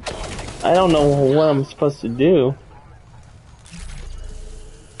 I don't know what I'm supposed to do.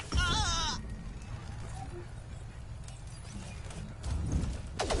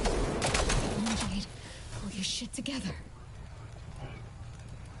 Jade, pull your shit together.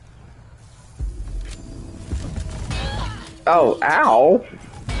 Oh, ow!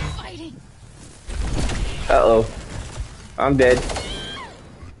 Fighting. Uh-oh. I'm dead.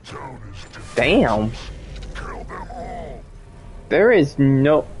 Damn. There is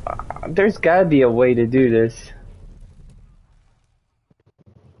no... there's gotta be a way to do this.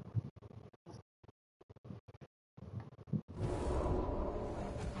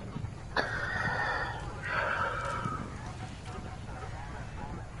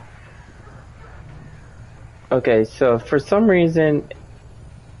 Okay, so for some reason...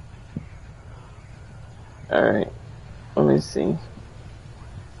 Alright, let me see.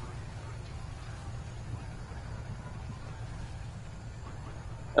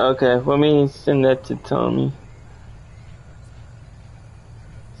 Okay, let me send that to Tommy.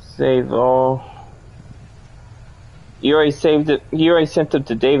 Save all. You already saved it. You already sent it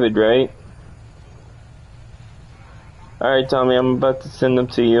to David, right? Alright, Tommy, I'm about to send them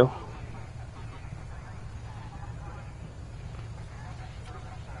to you.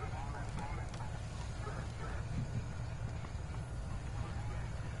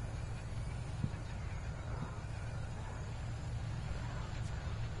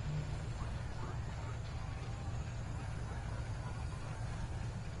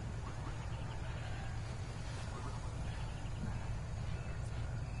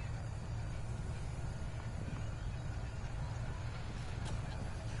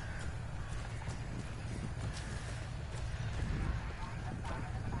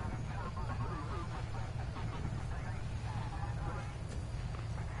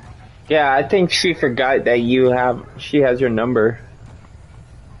 Yeah, I think she forgot that she has your number.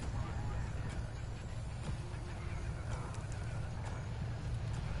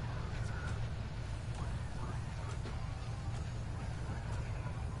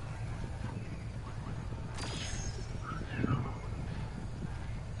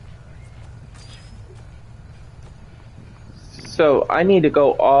 So, I need to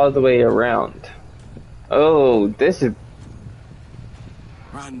go all the way around. Oh, this is...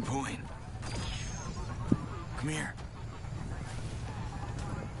 Rotten point. Come here.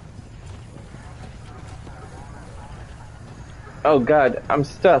 Oh god, I'm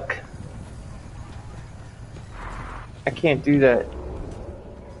stuck. I can't do that.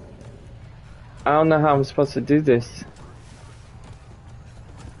 I don't know how I'm supposed to do this.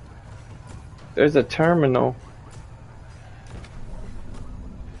 There's a terminal.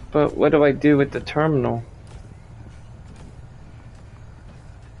 But what do I do with the terminal?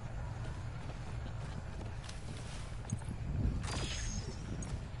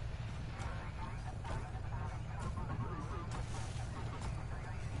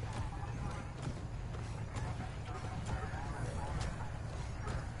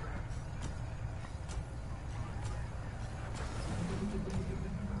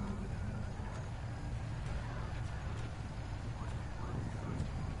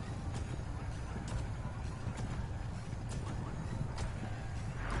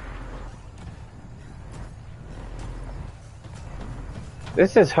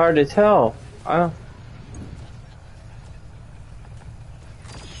 This is hard as hell.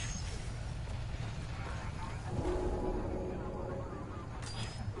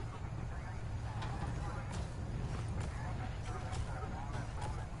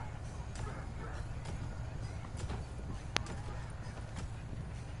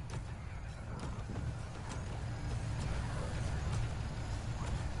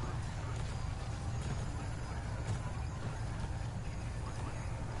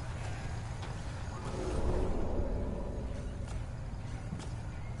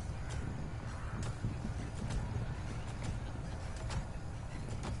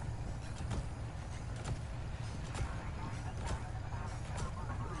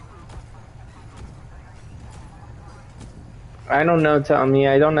 I don't know, Tommy.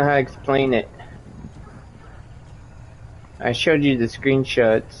 I don't know how to explain it. I showed you the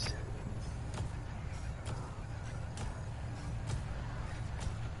screenshots.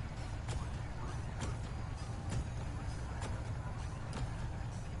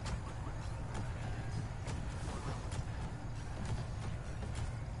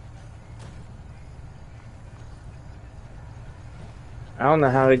 I don't know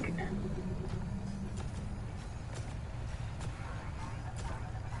how to...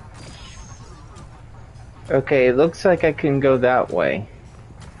 Okay, it looks like I can go that way.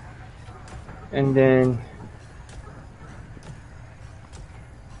 And then...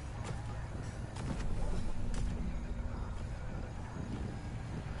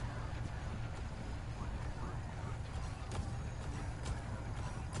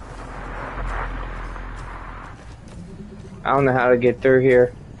 I don't know how to get through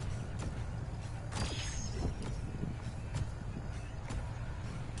here.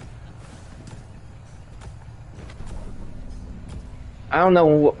 I don't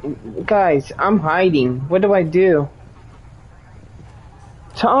know, guys, I'm hiding. What do I do?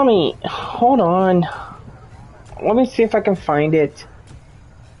 Tommy, hold on. Let me see if I can find it.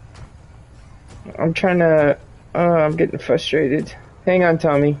 I'm trying to... I'm getting frustrated. Hang on,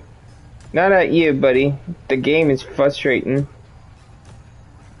 Tommy. Not at you, buddy. The game is frustrating.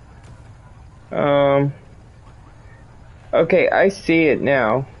 Okay, I see it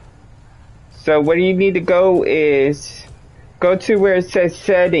now. So where you need to go is... Go to where it says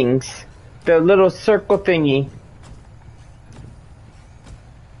settings. The little circle thingy.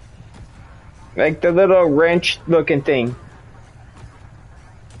 Like the little wrench looking thing.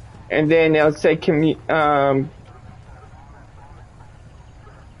 And then it'll say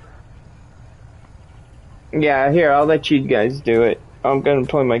yeah, here, I'll let you guys do it. I'm gonna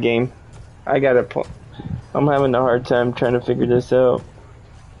play my game. I'm having a hard time trying to figure this out.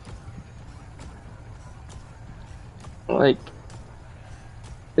 Like,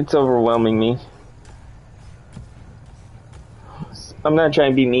 it's overwhelming me. I'm not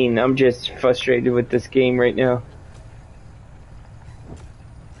trying to be mean, I'm just frustrated with this game right now.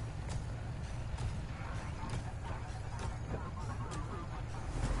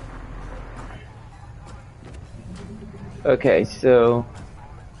 Okay, so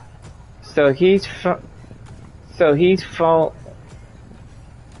he's fall.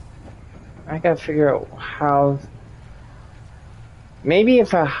 I gotta figure out how. Maybe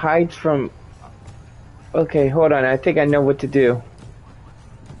if I hide from. Okay, hold on. I think I know what to do.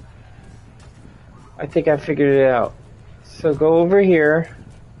 I think I figured it out. So go over here.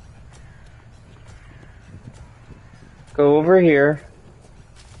 Go over here.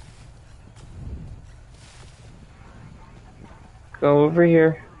 Go over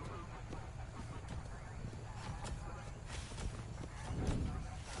here.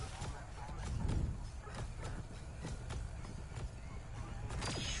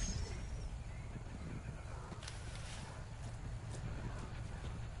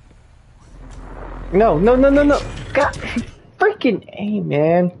 No. God, freaking A,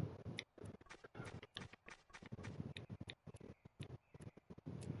 man.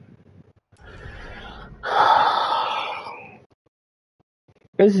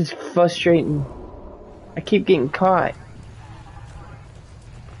 This is frustrating. I keep getting caught.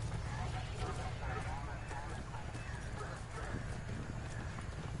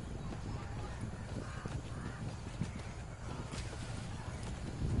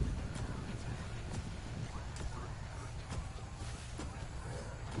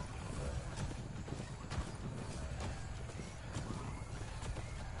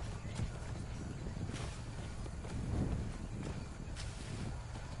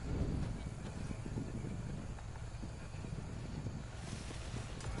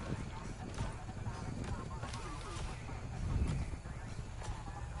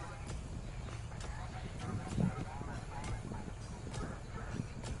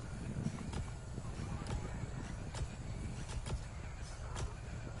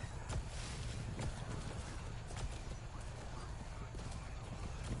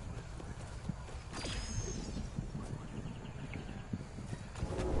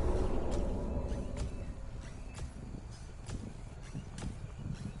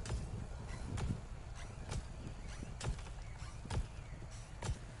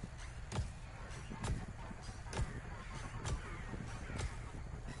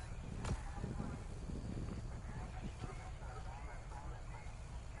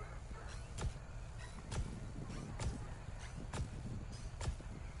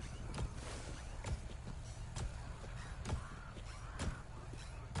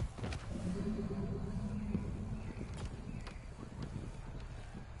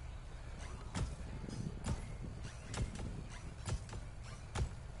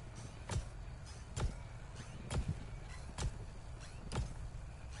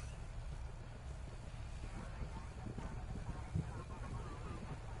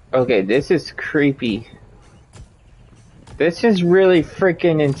 Okay, this is creepy. This is really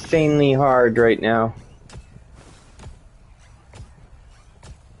freaking insanely hard right now.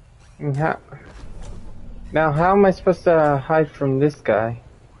 Now, how am I supposed to hide from this guy?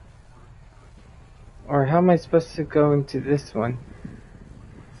 Or how am I supposed to go into this one?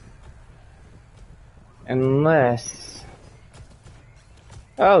 Unless...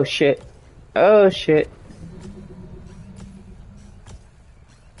 Oh shit. Oh shit.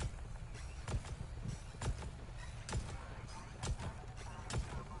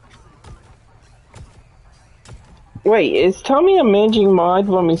 Wait, is Tommy a managing mod?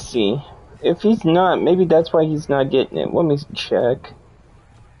 Let me see. If he's not, maybe that's why he's not getting it. Let me check.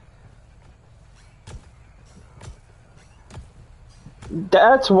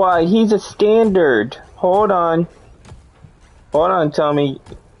 That's why he's a standard. Hold on. Hold on, Tommy.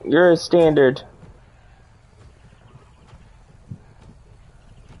 You're a standard.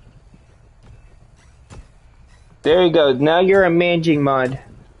 There you go. Now you're a managing mod.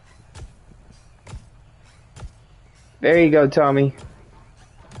 There you go, Tommy.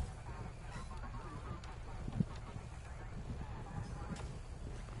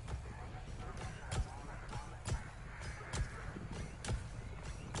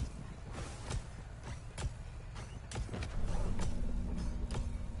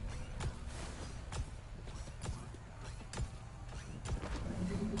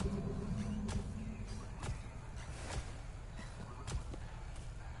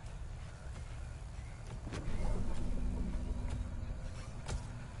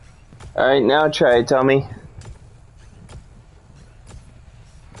 Alright, now try it, Tommy.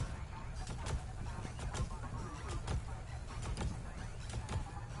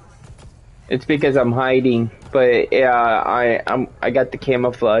 It's because I'm hiding, but yeah, I got the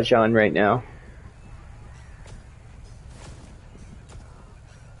camouflage on right now.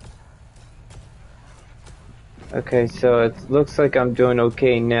 Okay, so it looks like I'm doing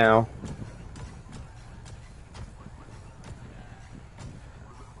okay now.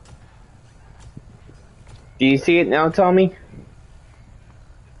 Do you see it now, Tommy?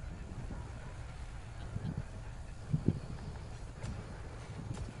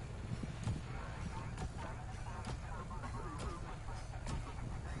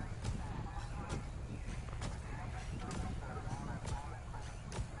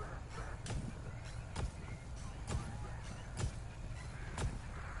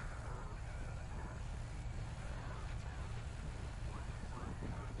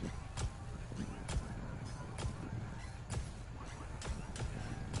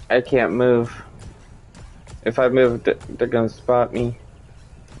 I can't move. If I move, they're gonna spot me.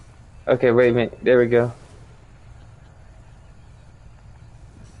 Okay, wait a minute. There we go.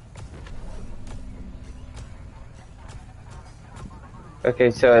 Okay,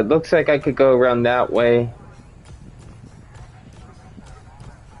 so it looks like I could go around that way.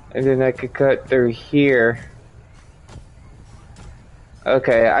 And then I could cut through here.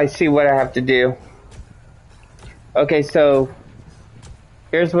 Okay, I see what I have to do. Okay, so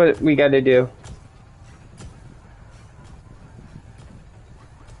here's what we gotta do.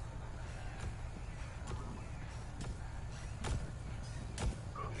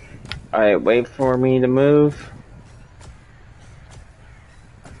 Alright, wait for me to move.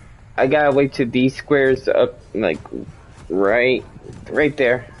 I gotta wait till these squares up, like, right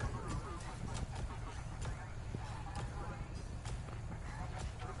there.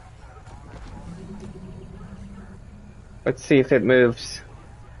 Let's see if it moves.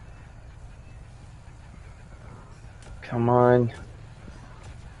 Come on.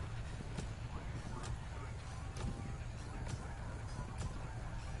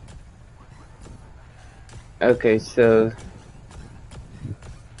 Okay, so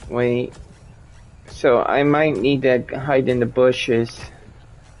wait. So I might need to hide in the bushes.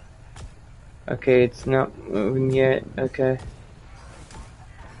 Okay, it's not moving yet. Okay.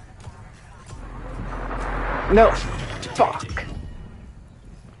 No! Fuck!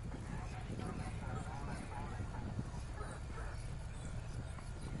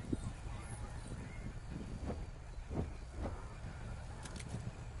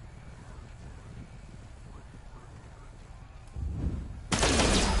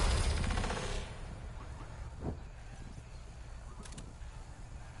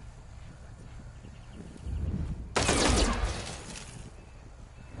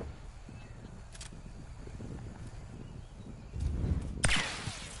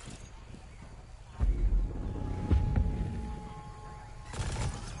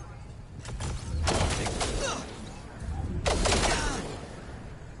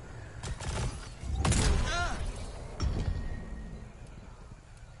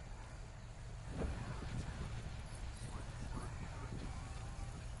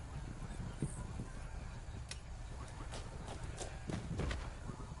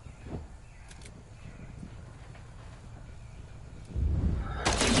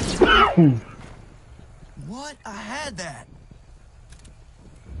 What? I had that.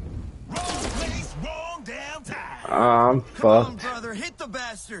 Wrong place, wrong damn time. I'm Come on, fucked. brother, hit the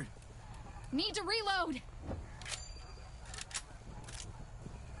bastard. Need to reload.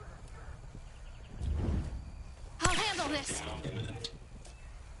 I'll handle this.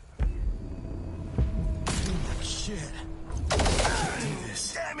 Shit. Can't do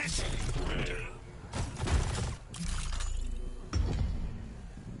this. Damn it.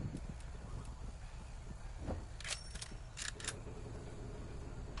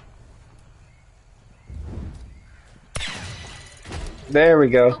 There we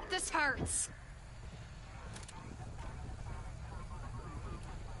go. Hope this hurts.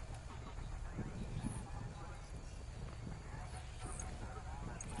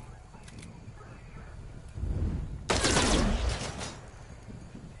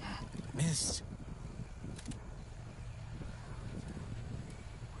 Missed.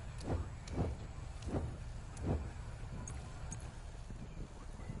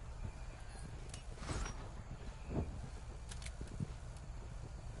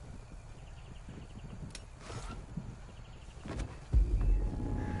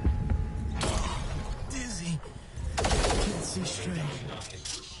 Dizzy. Can't see straight.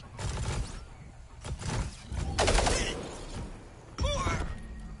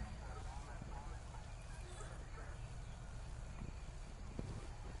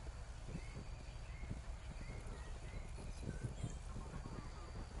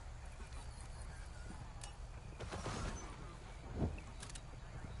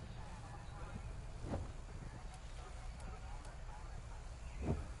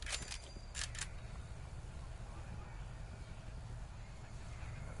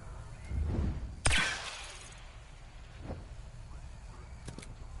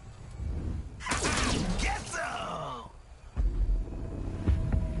 Get some!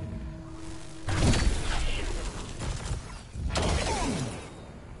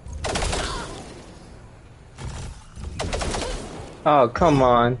 Oh, come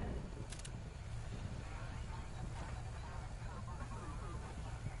on.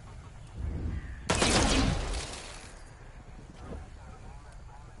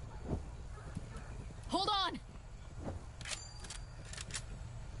 Hold on.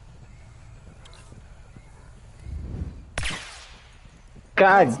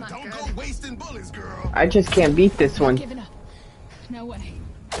 God, Not Don't good. go wasting bullets, girl. I just can't beat this one. Give it up. No way.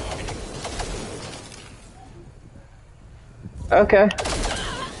 Okay.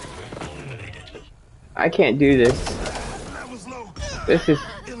 I can't do this. That was low.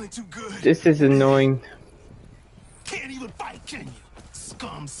 Feeling too good. This is annoying. Can't even fight, can you?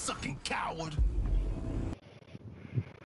 Scum-sucking coward.